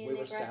 like Being we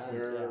were aggressive. stunned.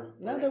 We're- Yeah. No,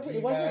 we're that, into it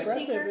you wasn't guys.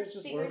 aggressive. Seeker- It was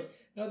just seekers?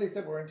 no, they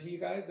said we're into you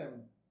guys,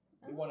 and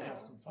we want to have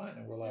Oh. some fun,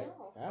 and we're like,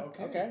 Oh. yeah,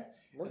 okay. okay,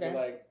 we're and they're good.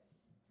 like,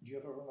 do you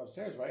have a room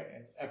upstairs, right?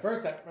 And at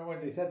first, I remember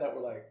when they said that,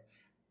 we're like,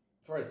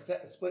 for a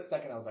split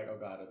second, I was like, oh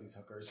god, are these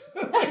hookers?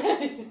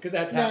 Because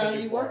that's No, happened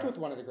you before. worked with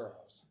one of the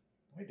girls.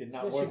 I did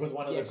not Yes, work you- with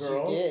one of yes, the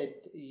girls.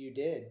 You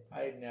did.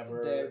 I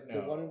never.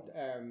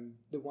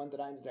 The one that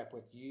I ended up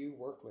with, you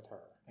worked with her.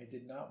 I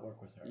did not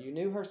work with her. You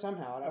knew her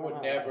somehow. I don't would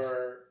know how it was.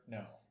 never.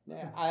 No.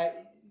 Yeah,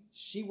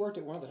 she worked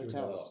at one of the She was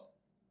a hotels.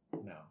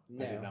 No, I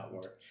No. did not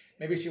work.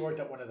 Maybe she worked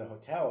at one of the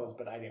hotels,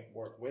 but I didn't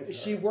work with her.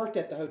 She worked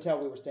at the hotel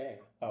we were staying.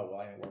 Oh well,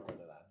 I didn't work with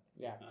her then.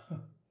 Yeah.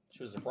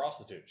 She was a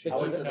prostitute. She But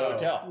worked you- at the no.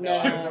 hotel.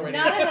 No. She was already.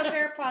 Not a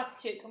hooker,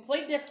 prostitute.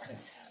 Complete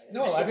difference.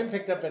 No, I've been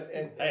picked up at.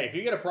 Hey, if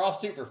you get a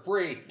prostitute for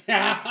free,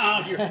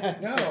 you're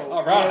No.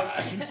 all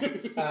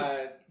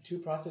right. Two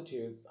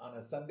prostitutes on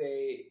a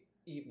Sunday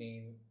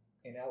evening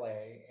in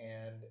LA,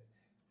 and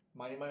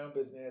minding my own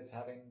business,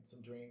 having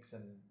some drinks,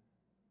 and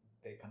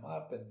they come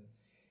up, and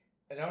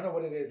I don't know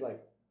what it is,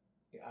 like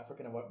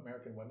African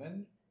American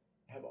women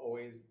have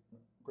always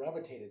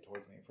gravitated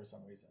towards me for some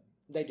reason.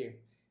 They do.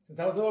 Since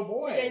I was a little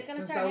boy. So Jay's gonna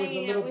Since start I was a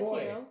hanging little out with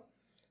boy. you.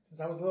 Since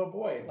I was a little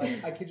boy.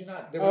 Like, I kid you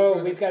not. Oh, there was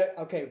we've this- got it.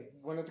 Okay,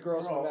 one of the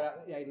girls Girl. we met.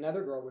 Yeah,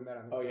 another girl we met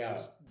on the Oh, yeah.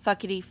 cruise.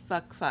 Fuckity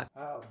fuck fuck.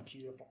 Oh,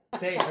 beautiful.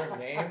 Say her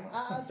name.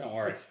 Don't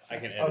worry, I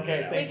can edit Okay,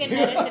 it out. We thank can you.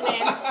 edit the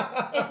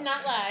name. It's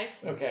not live.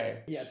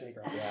 Okay. Yeah, take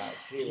her. Yeah,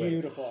 she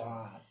Beautiful. was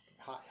hot.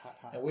 Hot, hot,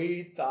 hot. And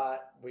we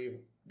thought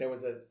there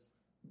was a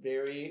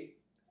very,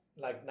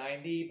 like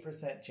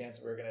 90% chance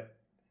we were going to,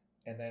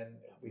 and then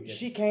we did.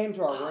 She came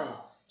to our room.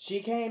 She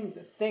came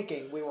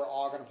thinking we were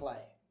all going to play.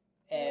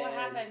 And What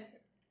happened?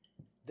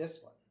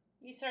 This one.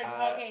 You started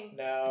talking.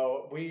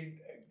 No,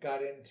 we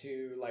got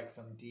into like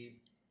some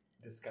deep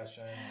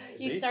discussion.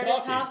 You See, started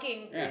talking.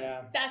 talking.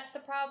 Yeah. That's the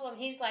problem.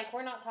 He's like,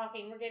 we're not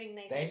talking. We're getting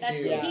naked. Thank That's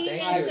you. The, he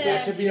Thank is you. the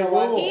That should be a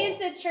what? rule. he's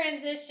the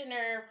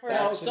transitioner for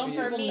That No, should some be-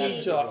 people me.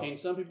 need talking.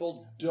 Some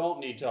people don't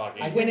need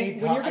talking. I When didn't it-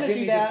 need when talk. you're gonna I do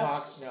didn't that- need to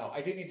talk. No,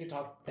 I didn't need to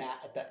talk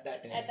that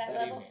day. at that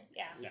level. evening.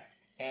 Yeah.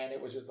 And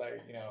it was just like,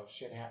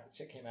 shit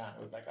came out.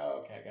 It was like, oh,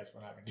 okay, I guess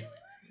we're not gonna do it.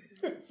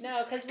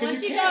 No, because 'Cause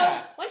once you you go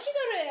can't.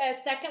 to a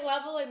second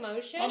level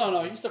emotion, Oh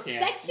no, you still can't.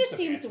 sex You just still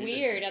seems can't. You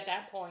weird at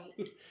that point.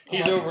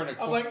 He's I'm over in a I'm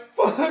corner. like,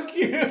 fuck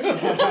you.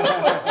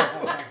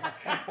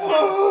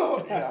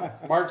 Oh, yeah.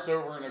 Mark's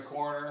over in a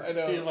corner. I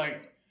know. He's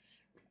like,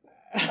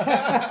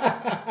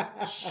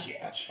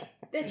 shit.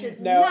 This is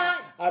No,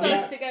 not I'm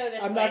supposed not- to go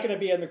this I'm way. not going to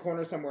be in the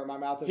corner somewhere. My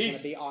mouth is going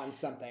He's- to be on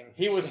something.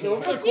 He was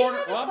over I the do corner.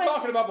 have a Well, I'm question.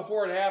 talking about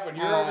before it happened.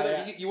 You're over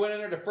there. yeah. You went in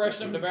there to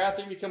freshen up the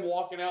bathroom. You come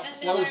walking out And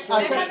slow, they're-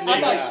 straight. they're I'm having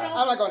naked. an like, emotional-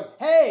 I'm like going,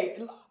 hey,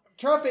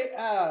 trophy.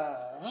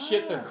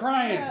 Shit, they're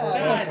crying.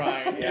 They're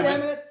crying, yeah.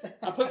 Damn it.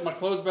 I'm putting my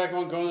clothes back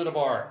on, going to the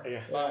bar.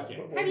 Yeah. Fuck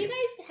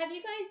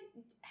it.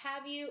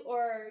 Have you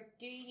or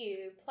do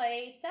you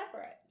play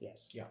separate?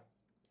 Yes.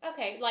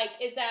 Okay, like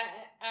is that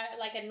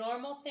like a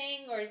normal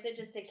thing, or is it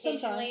just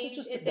occasionally? it's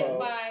just is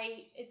both.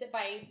 it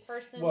by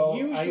person? Well,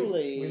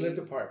 Usually- we lived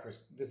apart for.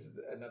 This is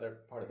another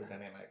part of the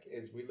dynamic.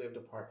 Is we lived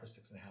apart for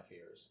 6.5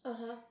 years.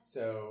 uh-huh.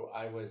 So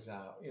I was,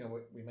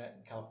 we met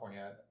in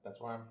California. That's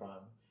where I'm from.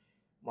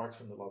 Mark's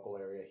from the local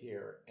area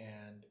here,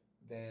 and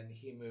then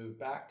he moved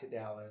back to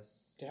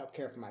Dallas. To help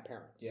care for my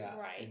parents. Yeah,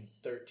 Right. in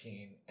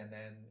 13, and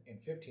then in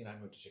 15 I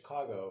moved to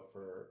Chicago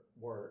for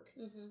work,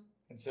 Mm-hmm.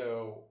 and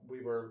so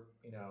we were,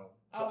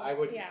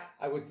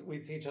 so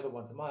we'd see each other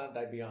once a month.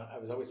 I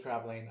was always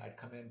traveling. I'd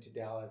come into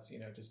Dallas,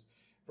 just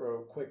for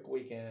a quick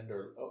weekend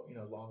or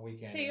long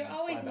weekend. So and you're then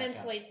always fly back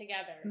out. mentally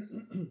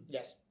together.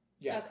 Yes.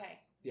 Yeah. Okay.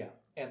 Yeah.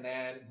 And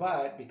then,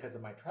 but because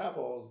of my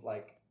travels,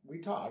 like we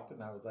talked,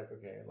 and I was like,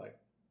 okay, like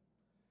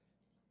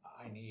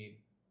I need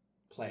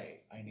play.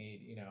 I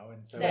need,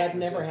 and so. But I've Sex.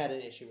 never had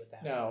an issue with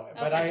that. No,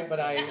 Okay. but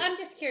I. I'm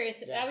just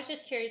curious. Yeah. I was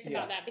just curious Yeah.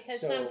 about that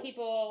because So- some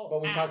people.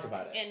 but we talked ask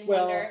about it. and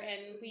Well- wonder,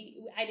 and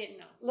I didn't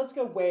know. Let's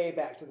go way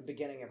back to the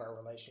beginning of our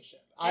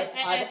relationship. At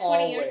 20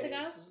 always, years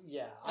ago?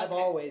 Yeah, I've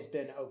Okay. always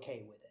been okay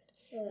with it.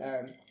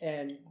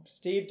 And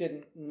Steve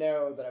didn't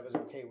know that I was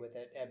okay with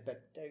it,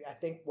 but I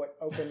think what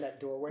opened that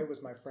doorway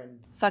was my friend.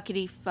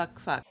 Fuckity fuck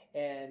fuck.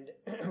 And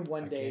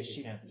one day you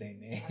she, can't say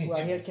names.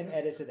 well, he can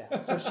edit it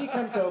out. So she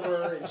comes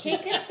over and He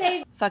she's. could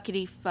say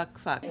Fuckity fuck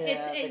fuck. it's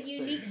Yeah, a that's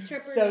unique it.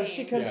 stripper So name.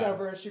 she comes Yeah.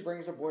 over and she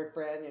brings her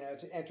boyfriend,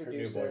 to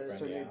introduce us. boyfriend,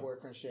 Her new yeah.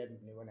 boyfriend. She had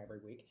a new one every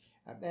week,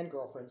 and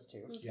girlfriends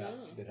too. Yeah,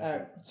 Mhm. she did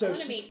have I So want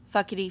to she, meet.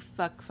 Fuckity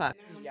fuck fuck.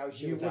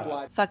 She you was would hot.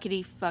 like.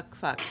 Fuckity fuck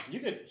fuck. You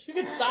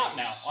could stop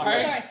now. All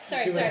right.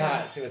 Sorry. She was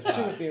hot. She was hot.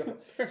 She was beautiful.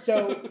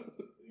 So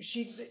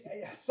she's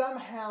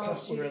somehow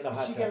We were in the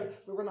hot tub.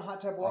 we were in the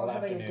hot tub. We're All all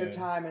having a good afternoon.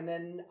 time, and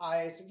then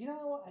I said,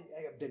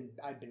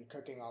 I've been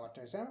cooking all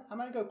afternoon. So I'm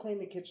gonna go clean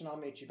the kitchen. I'll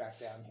meet you back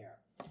down here.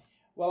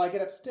 Well, I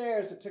get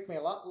upstairs. It took me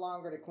a lot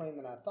longer to clean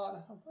than I thought. I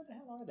thought, where the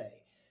hell are they?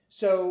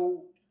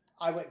 So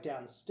I went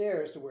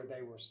downstairs to where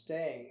they were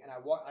staying, and I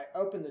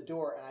opened the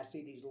door, and I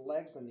see these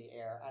legs in the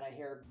air, and I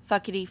hear,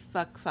 Fuckity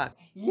fuck fuck.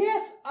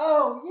 yes,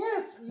 oh,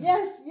 yes,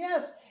 yes,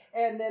 yes.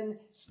 And then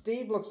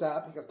Steve looks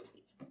up, he goes,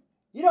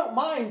 you don't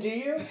mind, do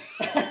you?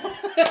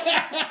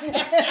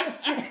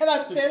 and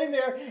I'm standing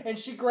there, and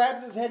she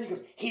grabs his head, and he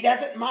goes, he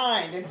doesn't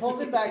mind, and pulls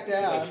him back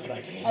down. She's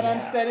like, And I'm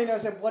yeah. standing there, I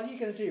said, what are you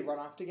going to do, run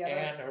off together?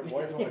 And her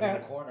boyfriend was in the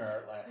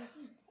corner,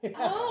 like,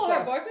 Oh, So-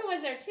 her boyfriend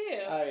was there too.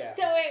 Oh, yeah.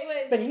 So it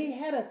was. But he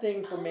had a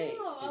thing for me.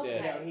 Oh, He okay.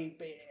 did. You know, he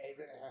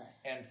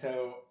and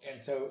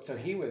so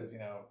he was,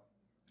 jerking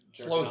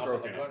Slow off in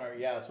stroking the it. corner.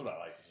 Yeah, That's what I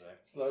like to say.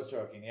 slow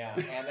stroking. Yeah,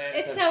 and then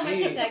It's so much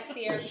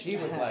she, sexier. So she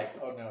was like,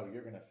 "Oh no,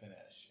 you're gonna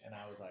finish," and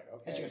I was like,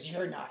 "Okay." And she goes,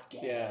 you're not gay.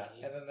 Yeah,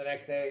 and then the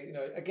next day,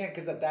 again,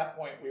 because at that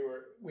point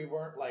we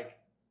weren't like,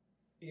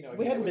 We again,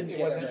 hadn't it was- been it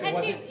wasn't, together. it Had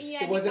wasn't, to-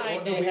 yeah, it wasn't.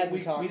 defined No, it. We hadn't we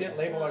talked didn't about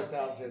label it.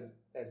 ourselves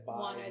as bi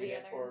One or the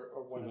other.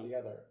 or one or the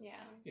other. Yeah.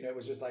 It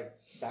was just like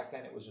back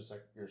then. It was just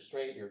like you're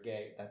straight, you're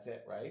gay. That's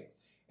it, right?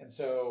 And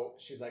so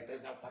she's like,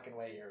 "There's no fucking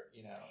way you're,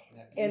 you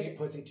And- need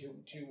pussy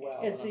too well."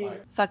 and I'm see-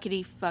 like,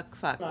 Fuckity fuck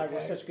fuck. And I were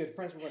Okay. such good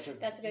friends. We went to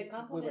That's a good We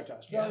compliment. went to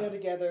Australia Yeah.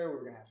 together. We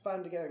were going to have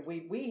fun together.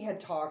 We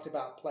had talked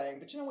about playing,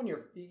 but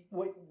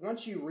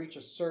once you reach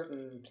a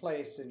certain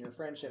place in your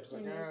friendship, it's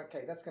like, Mhm.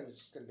 okay, that's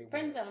just gonna be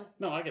Friend weird. zone.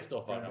 No, I can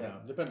still fuck Friend him.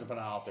 zone. Depends upon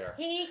how out there.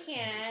 He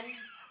can.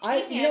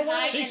 You know I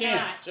what? She cannot.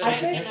 can't. Just I I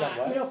think- Depends on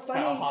cannot. what? Funny.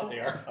 How hot they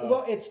are.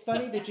 Well, it's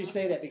funny that you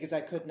say that because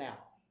I could now.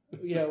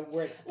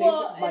 Where it's things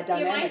Well, my your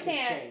dynamic has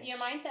mindset, changed. your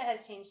mindset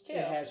has changed too.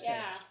 It has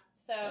Yeah. changed.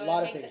 So A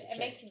lot of it makes things it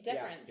makes a changed. Yeah.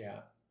 difference.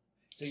 yeah.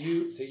 So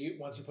you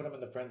once you put them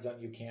in the friend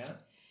zone, you can't.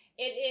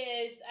 It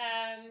is.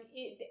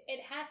 It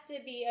has to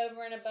be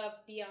over and above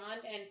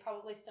beyond, and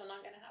probably still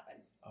not going to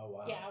happen. Oh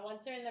wow. Yeah.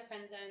 Once they're in the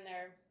friend zone,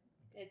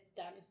 it's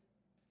done.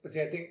 But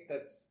see, I think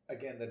that's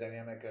again the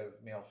dynamic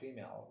of male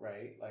female,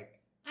 right? Like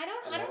I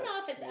don't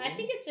know if it's. I Maybe.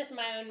 think it's just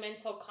my own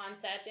mental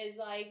concept. Is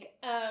like.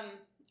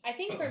 I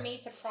think for me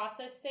to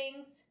process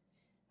things,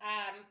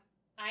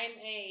 I'm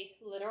a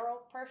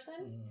literal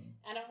person.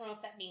 I don't know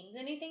if that means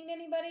anything to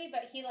anybody,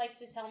 but he likes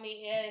to tell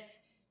me if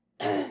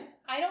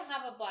I don't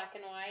have a black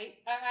and white,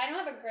 I don't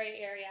have a gray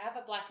area, I have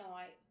a black and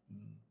white.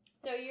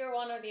 So you're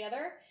one or the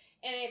other.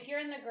 And if you're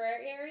in the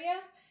gray area,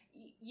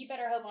 you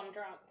better hope I'm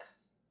drunk,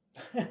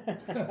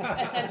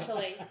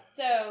 essentially.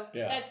 So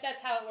Yeah.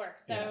 that's how it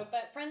works. So, Yeah.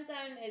 but friend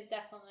zone is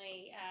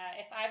definitely,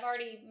 if I've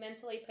already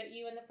mentally put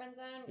you in the friend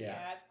zone, Yeah.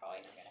 that's probably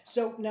not going to happen.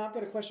 So now I've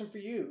got a question for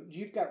you.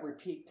 You've got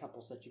repeat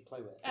couples that you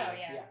play with. Oh, right?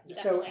 yes, Yeah.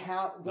 So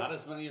definitely. Not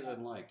as many as I'd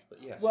like,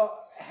 but yes.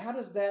 Well, how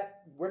does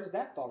that? Where does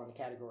that fall in the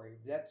category?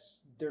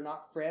 They're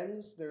not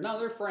friends. no,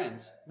 they're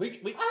friends. We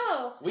can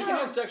Oh,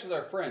 have sex with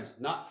our friends,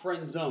 not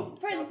friend zone.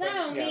 friend Not friend-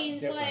 zone yeah,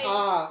 means different.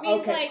 like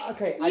means okay, like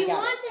okay. I you got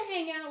want to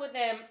hang out with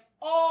them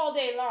all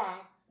day long,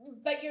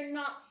 but you're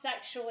not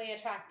sexually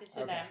attracted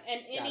to Okay, them in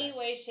got any it.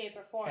 way, shape,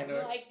 or form. And,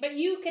 But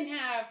you can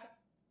have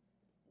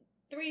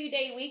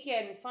 3-day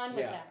weekend fun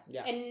with Yeah, them,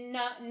 yeah.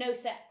 and no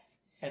sex.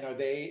 And are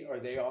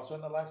they also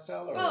in the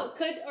lifestyle? Or? Oh,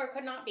 could or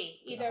could not be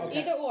either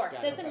Okay. either or.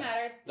 Got it. Doesn't Okay.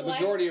 matter. The Like-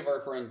 majority of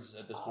our friends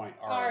at this point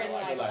are in in the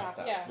the lifestyle.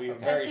 lifestyle. Yeah, We have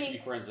Okay. very I think-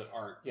 few friends that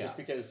aren't, Yeah. just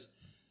because.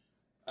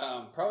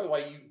 Probably why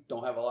you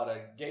don't have a lot of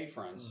gay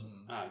friends,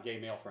 Mhm. gay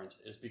male friends,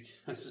 is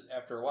because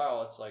after a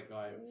while it's like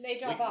they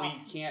drop we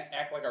off. can't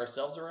act like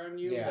ourselves around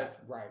you. Yeah.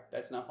 right.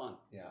 That's not fun.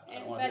 Yeah. I don't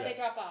And, wanna but do they that.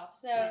 drop off.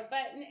 So,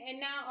 Yeah. and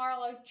now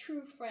our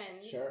true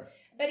friends. Sure.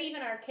 But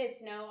even our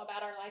kids know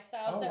about our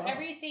lifestyle. Oh, So wow.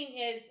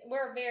 everything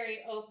we're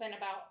very open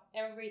about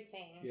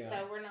everything. Yeah.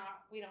 So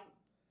we don't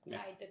Yeah.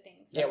 hide the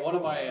things. Yeah, That's one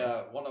of cool.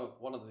 my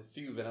one of the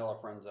few vanilla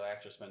friends that I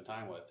actually spend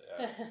time with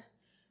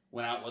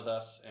went out with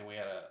us, and we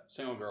had a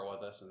single girl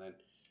with us, and then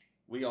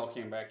we all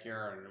came back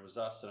here, and it was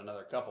us and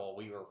another couple.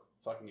 We were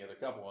fucking the other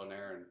couple in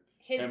there, and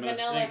His him and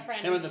the vanilla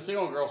friend. him and the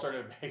single girl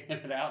started banging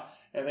it out,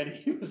 and then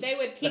he was. They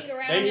would peek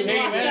around They and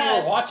came watch in, us.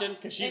 we were watching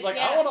because she's And- like,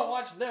 yeah. I want to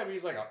watch them.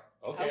 He's like,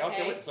 okay, I'll Okay.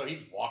 come with. So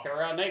he's walking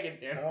around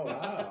naked. And Oh,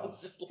 wow. it's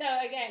just, So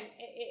again,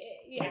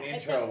 yeah. An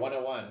so- intro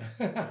 101.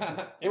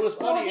 it was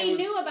Well, funny. he it was,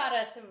 knew about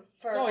us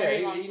for Oh, a yeah, very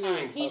he- long he knew.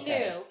 time. He Okay.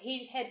 knew.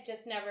 He had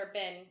just never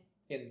been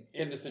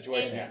in the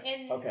situation.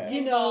 Okay.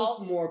 You know,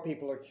 involved. more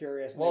people are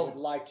curious. Well- They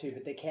would like to,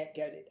 but they can't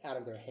get it out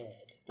of their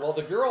head. Well,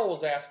 the girl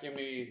was asking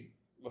me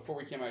before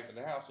we came back to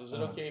the house, is it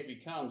Uh-huh. okay if he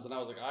comes? And I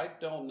was like, I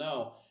don't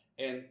know.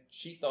 And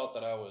she thought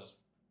that I was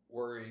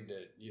worried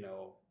that,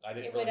 I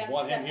didn't It really would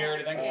want him upset here or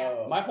us, anything. yeah.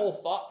 Oh. My whole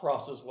thought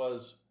process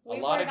was We a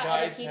lot worry of about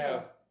other guys people.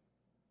 have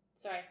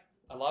Sorry.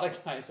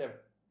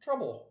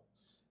 trouble,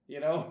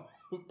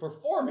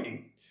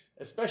 performing,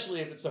 especially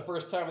if it's the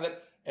first time of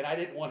that. And I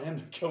didn't want him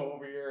to come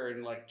over here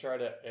and try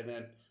to, and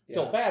then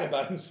feel Yeah. bad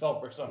about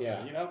himself or something,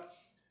 Yeah.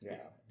 Yeah.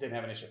 Didn't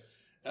have an issue.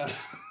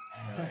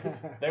 Nice.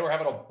 They were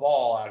having a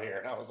ball out here,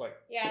 and I was like,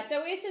 Yeah,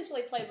 so we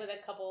essentially played with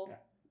a couple. Yeah.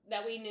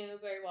 that we knew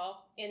very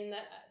well in the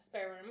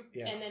spare room,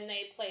 Yeah. and then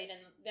they played in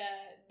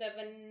the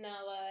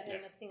vanilla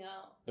and the single.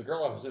 The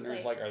girl I was in there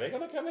was like, "Are they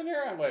going to come in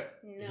here?" I went,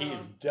 No.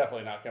 "He's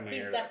definitely not coming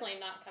He's here." definitely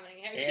not coming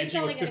here. Angie She's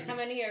only would- going to come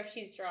in here if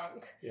she's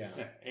drunk. Yeah.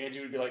 Angie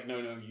would be like, "No,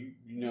 you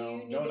need no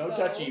to go."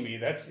 touchy me.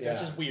 That's Yeah.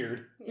 just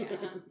weird." Yeah,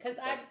 because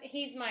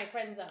he's my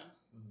friend zone.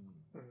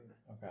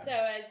 Okay. So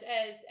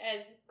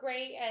as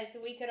great as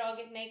we could all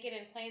get naked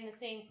and play in the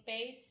same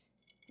space,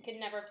 we could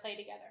never play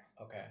together.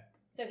 Okay.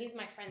 So he's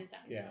my friend zone.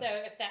 Yeah. So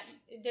if that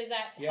does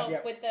that Yeah. help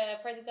Yeah. with the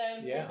friend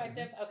zone Yeah.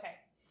 perspective? Okay.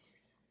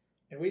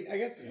 And I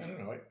guess, I don't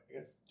know, I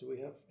guess, do we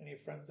have any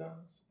friend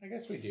zones? I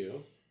guess we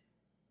do.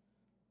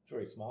 It's a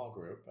very small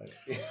group, but.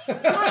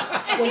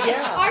 Well,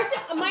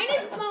 yeah. Mine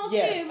is small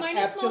Yes, too. Mine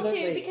is small too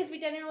absolutely. because we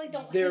generally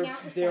don't There, hang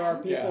out with there them.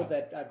 are people Yeah.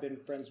 that I've been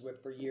friends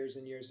with for years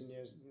and years and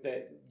years.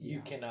 that you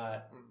Yeah.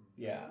 cannot,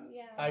 yeah.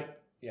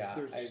 Yeah.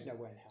 There's just no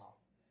way in hell.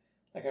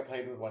 Like I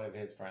played with one of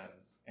his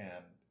friends,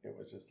 and it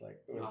was just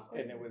like it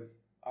was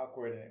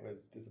awkward and it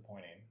was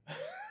disappointing,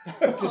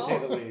 to say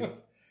the least.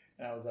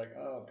 And I was like,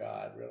 oh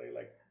God, really?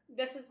 Like,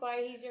 This is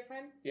why he's your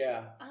friend?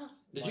 yeah. Oh,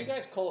 Did you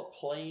guys call it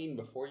playing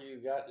before you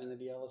got in the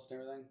DLS and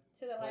everything,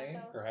 to the Playing?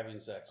 lifestyle. or having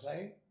sex?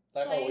 Play?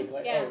 Like, oh, we Play?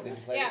 play. Yeah. Oh, did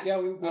you play? Yeah. Yeah.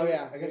 Oh,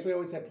 yeah. I guess we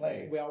always said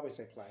play. We always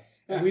say play.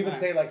 And we even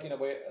say like, oh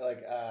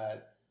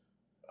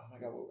my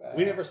God.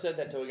 We never said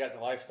that till we got the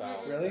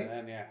lifestyle. Mm-mm. Really? And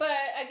then, yeah. But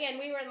again,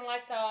 we were in the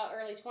lifestyle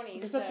early 20s.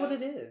 Because that's what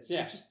it is.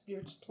 Yeah.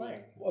 You're just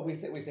playing. Well, we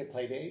say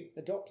play date,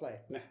 Adult play.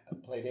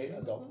 play date,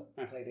 adult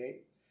Mhm. play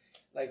date.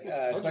 Like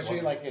was especially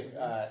like wondering.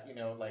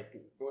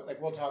 if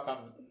like we'll talk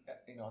on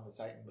on the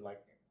site and be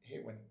like,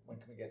 hey, when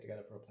can we get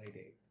together for a play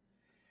date?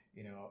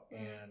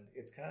 And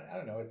it's kind of, I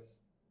don't know, it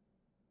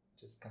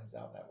just comes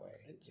out that way.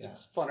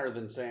 It's funner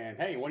than saying,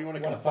 "Hey, when do you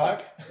want to Want come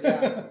to fuck?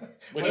 Yeah.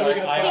 Which When are we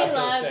gonna I fuck? also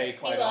loves, say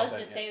quite he loves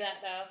often. to say that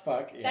though.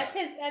 Fuck. Yeah. That's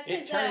It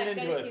his turned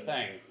into go-to. a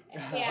thing,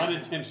 Yeah.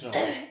 unintentionally.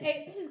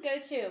 Hey, this is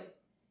go-to.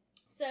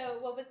 So,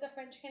 what was the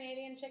French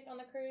Canadian chick on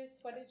the cruise?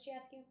 What did she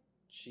ask you?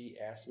 She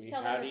asked me,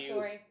 Tell "How them do the you?"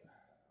 story.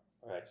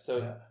 All right, so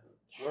Yeah.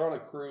 we're on a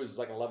cruise. It's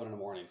like 11 in the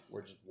morning.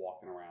 We're just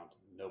walking around.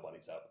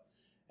 Nobody's up,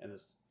 and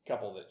this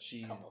couple that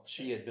she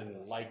had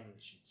been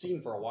she'd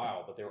seen for a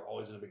while, but they were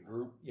always in a big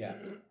group. Yeah.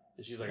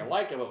 And she's like, "I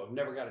like them, but we've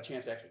never got a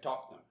chance to actually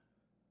talk to them."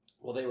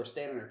 Well, they were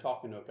standing there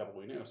talking to a couple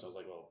we knew, so I was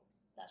like, "Well,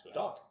 let's go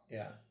talk."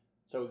 Yeah.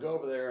 So we go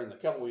over there, and the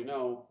couple we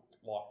know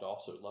walked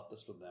off, so it left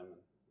us with them. And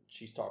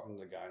she's talking to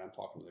the guy, and I'm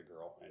talking to the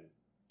girl, and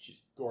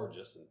she's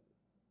gorgeous and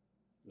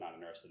not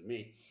interested in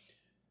me.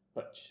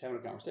 But she's having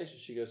a conversation.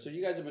 She goes, "So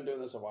you guys have been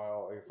doing this a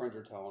while, or your friends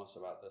are telling us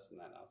about this and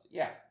that?" And I was like,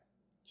 "Yeah."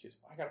 She goes,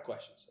 "I got a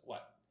question." I said,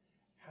 "What?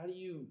 How do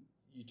you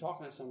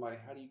talking to somebody,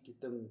 how do you get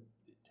them,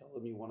 tell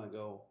them you want to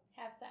go,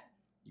 Have sex.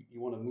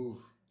 you want to move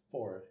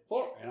Forward.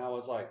 forward?" And I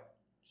was like,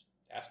 "Just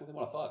ask them if they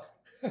want to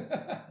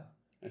fuck."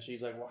 And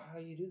she's like, "Well, how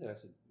do you do that?" I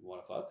said, "You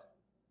want to fuck?"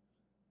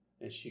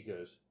 And she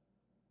goes,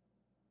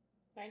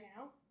 Right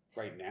now?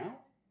 "Right now?"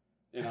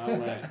 And I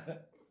went,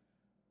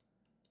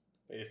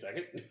 "Wait a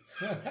second."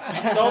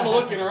 I saw the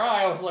look in her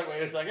eye. I was like,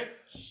 "Wait a second."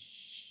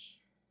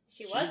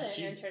 She wasn't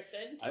she's-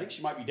 interested. I think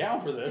she might be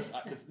down for this.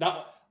 It's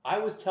not. I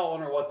was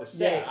telling her what to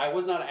say. Yeah. I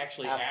was not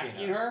actually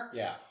asking her.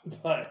 Yeah.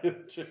 But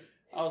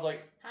I was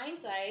like,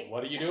 Hindsight.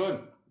 "What are you doing?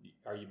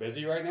 Are you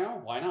busy right now?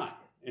 Why not?"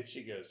 And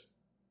she goes,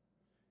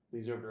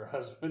 leans over to her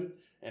husband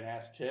and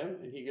asks him,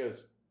 and he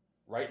goes,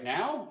 "Right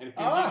now?" And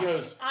she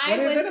goes, I What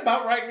is was, it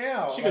about right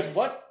now? she goes,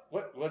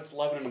 What's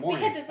 11 in the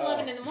morning?" because it's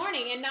 11 Oh. in the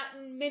morning, and not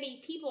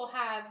many people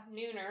have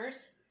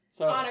nooners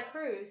So on a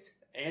cruise.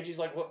 Angie's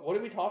like, "What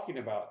are we talking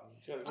about?"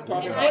 We're And talking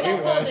And about I got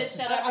anyway. told to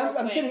shut up real I'm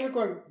quick. sitting here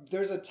going,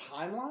 there's a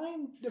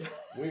timeline?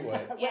 We would.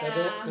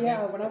 Yeah.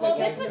 Yeah, when I Well,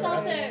 went this was What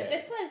also, does her husband say?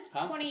 this was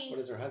Huh? 20, What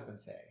does her husband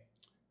say?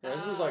 Her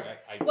husband's like,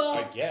 Well,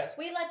 I guess.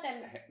 we let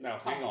them, No,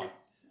 hang on.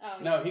 oh,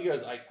 No, he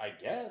goes, I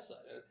guess.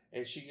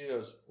 And she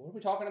goes, "What are we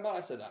talking about?" I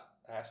said, "I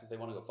asked if they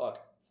want to go fuck."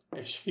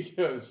 And she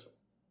goes,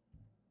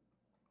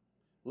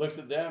 looks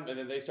at them, and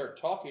then they start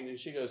talking, and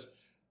she goes,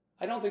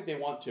 "I don't think they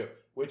want to."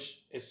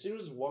 Which, as soon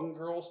as one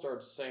girl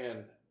starts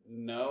saying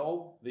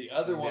no, the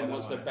other one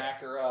wants to back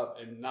her up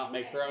and not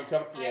make her own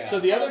cover. I Yeah. got So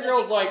the told other to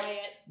girl's be like,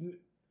 quiet.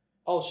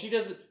 "Oh, she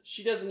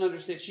doesn't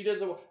understand. She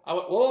doesn't." I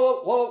went,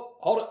 whoa,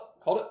 hold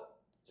it. I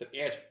said,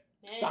 "Angie,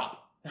 Eh.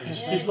 stop." And Eh.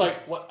 she's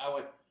like, "What?" I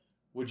went,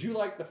 "Would you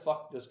like to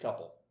fuck this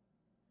couple?"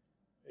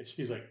 And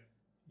she's like,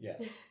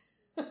 Yes.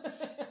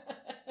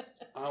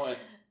 I went,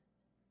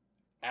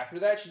 after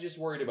that, she's just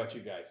worried about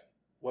you guys.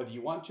 Whether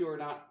you want to or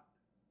not,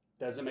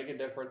 doesn't make a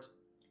difference.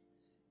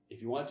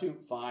 If you want to,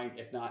 fine.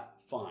 If not,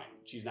 fine.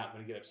 She's not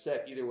going to get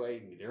upset either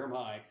way. Neither am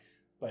I.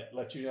 But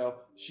let you know,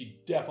 she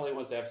definitely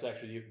wants to have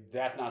sex with you.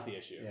 That's not the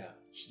issue. Yeah.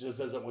 She just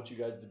doesn't want you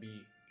guys to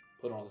be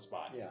put on the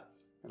spot. Yeah.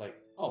 They're like,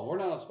 "Oh, we're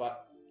not on the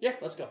spot. Yeah,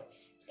 let's go."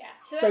 Yeah.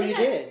 So that was you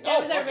our- did. That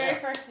Oh, was our fuck very yeah.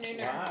 first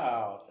nooner.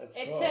 Wow. That's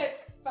It cool.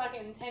 took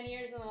fucking 10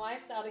 years in the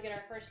lifestyle to get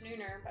our first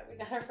nooner, but we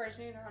got our first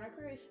nooner on a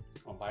cruise.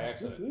 Well, by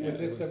accident. Ooh. Yeah,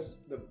 Was it this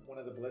the one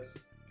of the bliss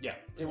Yeah,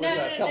 it was No,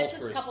 Couples this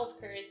Cruise. is Couples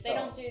Cruise. They Oh.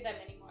 don't do them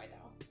anymore,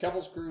 though.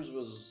 Couples Cruise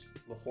was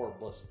before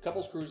Bliss.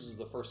 Couples Cruise is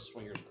the first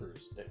swingers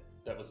cruise.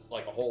 That was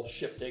like a whole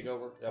ship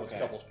takeover. That was Okay.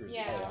 Couples Cruise.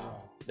 Yeah. Oh,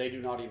 wow. They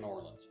do Naughty New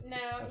Orleans. No,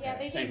 Okay. yeah,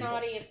 they do Same people.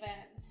 naughty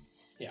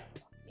events. Yeah.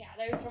 Yeah,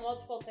 there's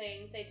multiple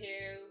things. They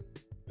do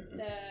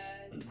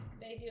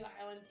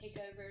island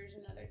takeovers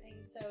and other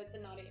things, so it's a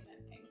naughty event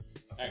thing.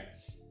 All right.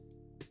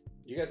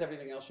 You guys have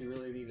anything else you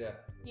really need to?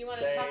 You want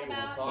to Say, talk you wanna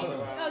about? talk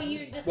about- Oh,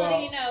 you just Well,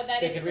 letting you know that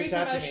They it's can free reach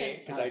out to promotion. me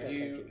because I Okay,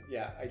 do. thank you.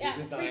 Yeah, I do Yeah,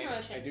 it's free design.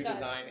 promotion. I do Go ahead.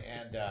 design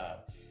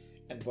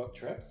and book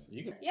trips.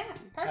 You can. Yeah,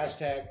 perfect.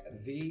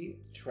 Hashtag the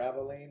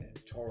traveling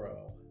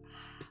Toro.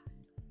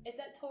 Is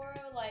that Toro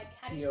like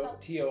how do you spell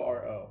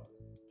Toro.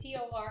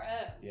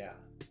 Toro? Yeah.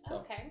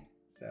 Okay,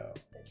 So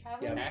the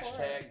traveling Yeah, Toro.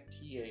 Hashtag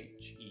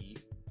THE.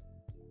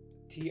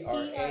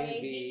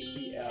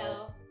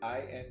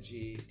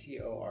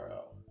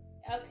 TravelingToro.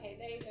 Okay,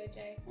 there you go,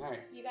 Jay. All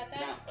right. You got Now,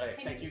 that? all right,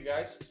 Can thank you- you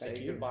guys. Say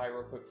you. goodbye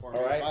real quick for me.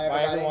 All right. Bye,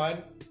 Bye, everybody.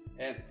 everyone.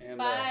 And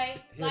Bye.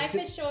 here's Life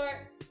to- is short.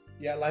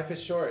 Yeah, life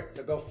is short,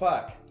 so go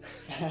fuck.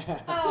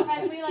 Oh,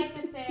 as we like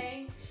to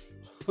say.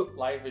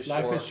 life is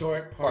Life short. is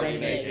short, Party party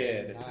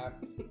naked.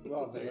 naked.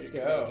 Well, then There let's you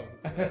get go.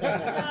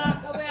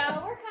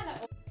 Well, we're kind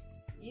of.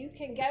 You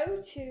can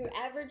go to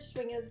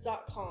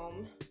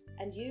averageswingers.com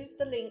and use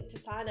the link to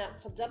sign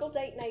up for Double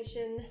Date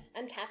Nation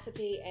and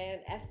Cassidy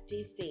and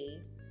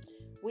SDC.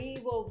 We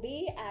will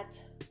be at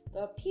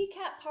the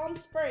PCAT Palm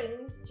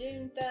Springs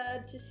June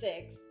 3rd to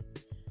 6th,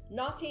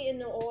 Naughty in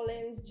New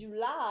Orleans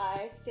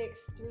July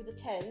 6th through the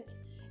 10th,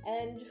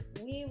 and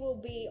we will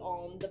be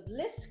on the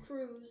Bliss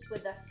Cruise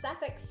with the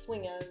Sapphic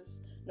Swingers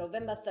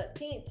November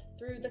 13th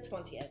through the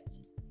 20th.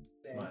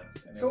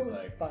 Months, and So it it was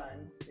was like,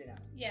 fun, you know.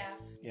 Yeah.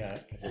 yeah,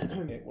 because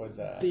it was.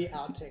 The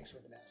outtakes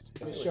were the best.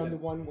 It I was shown a- the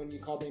one when you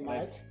called me Mike.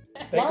 nice.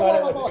 Thank Blah,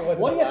 God blah, blah, it wasn't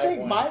what do you a live think,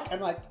 one. Mike?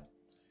 I'm like,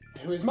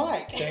 who's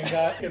Mike? Thank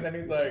God. And then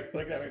he's like,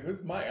 looking at me,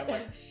 who's Mike? I'm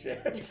like,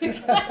 shit.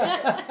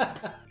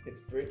 It's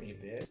Brittany,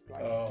 bitch.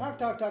 Like, Oh.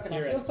 talk, and I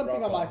You're feel in something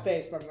on my trouble.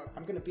 face, but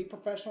I'm going to be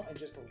professional and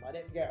just let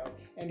it go.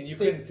 And you Steve-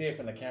 couldn't see it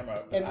from the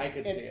camera, but and, I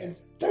could and- see it.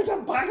 and there's a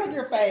bug on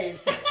your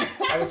face.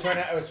 I was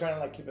trying to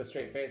like keep a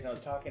straight face, and I was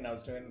talking, I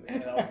was doing,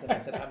 and all of a sudden I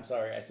said, "I'm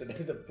sorry." I said,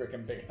 "There's a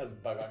freaking big ass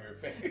bug on your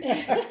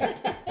face."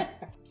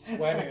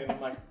 Sweating,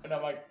 and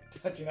I'm like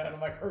touching it, and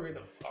I'm like, "Hurry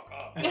the fuck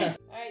up!" All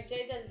right,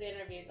 Jay does the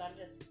interviews. I'm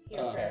just here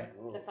Okay.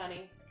 for the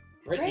funny.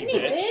 Brittany,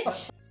 Brittany,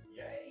 bitch.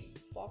 Yay!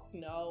 Fuck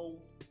no.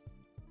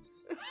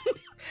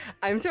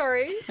 I'm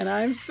Tori, And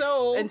I'm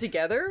Soul. and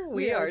together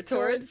we are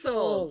Torrid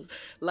Souls.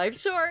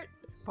 Life's short,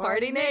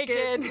 party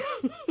naked.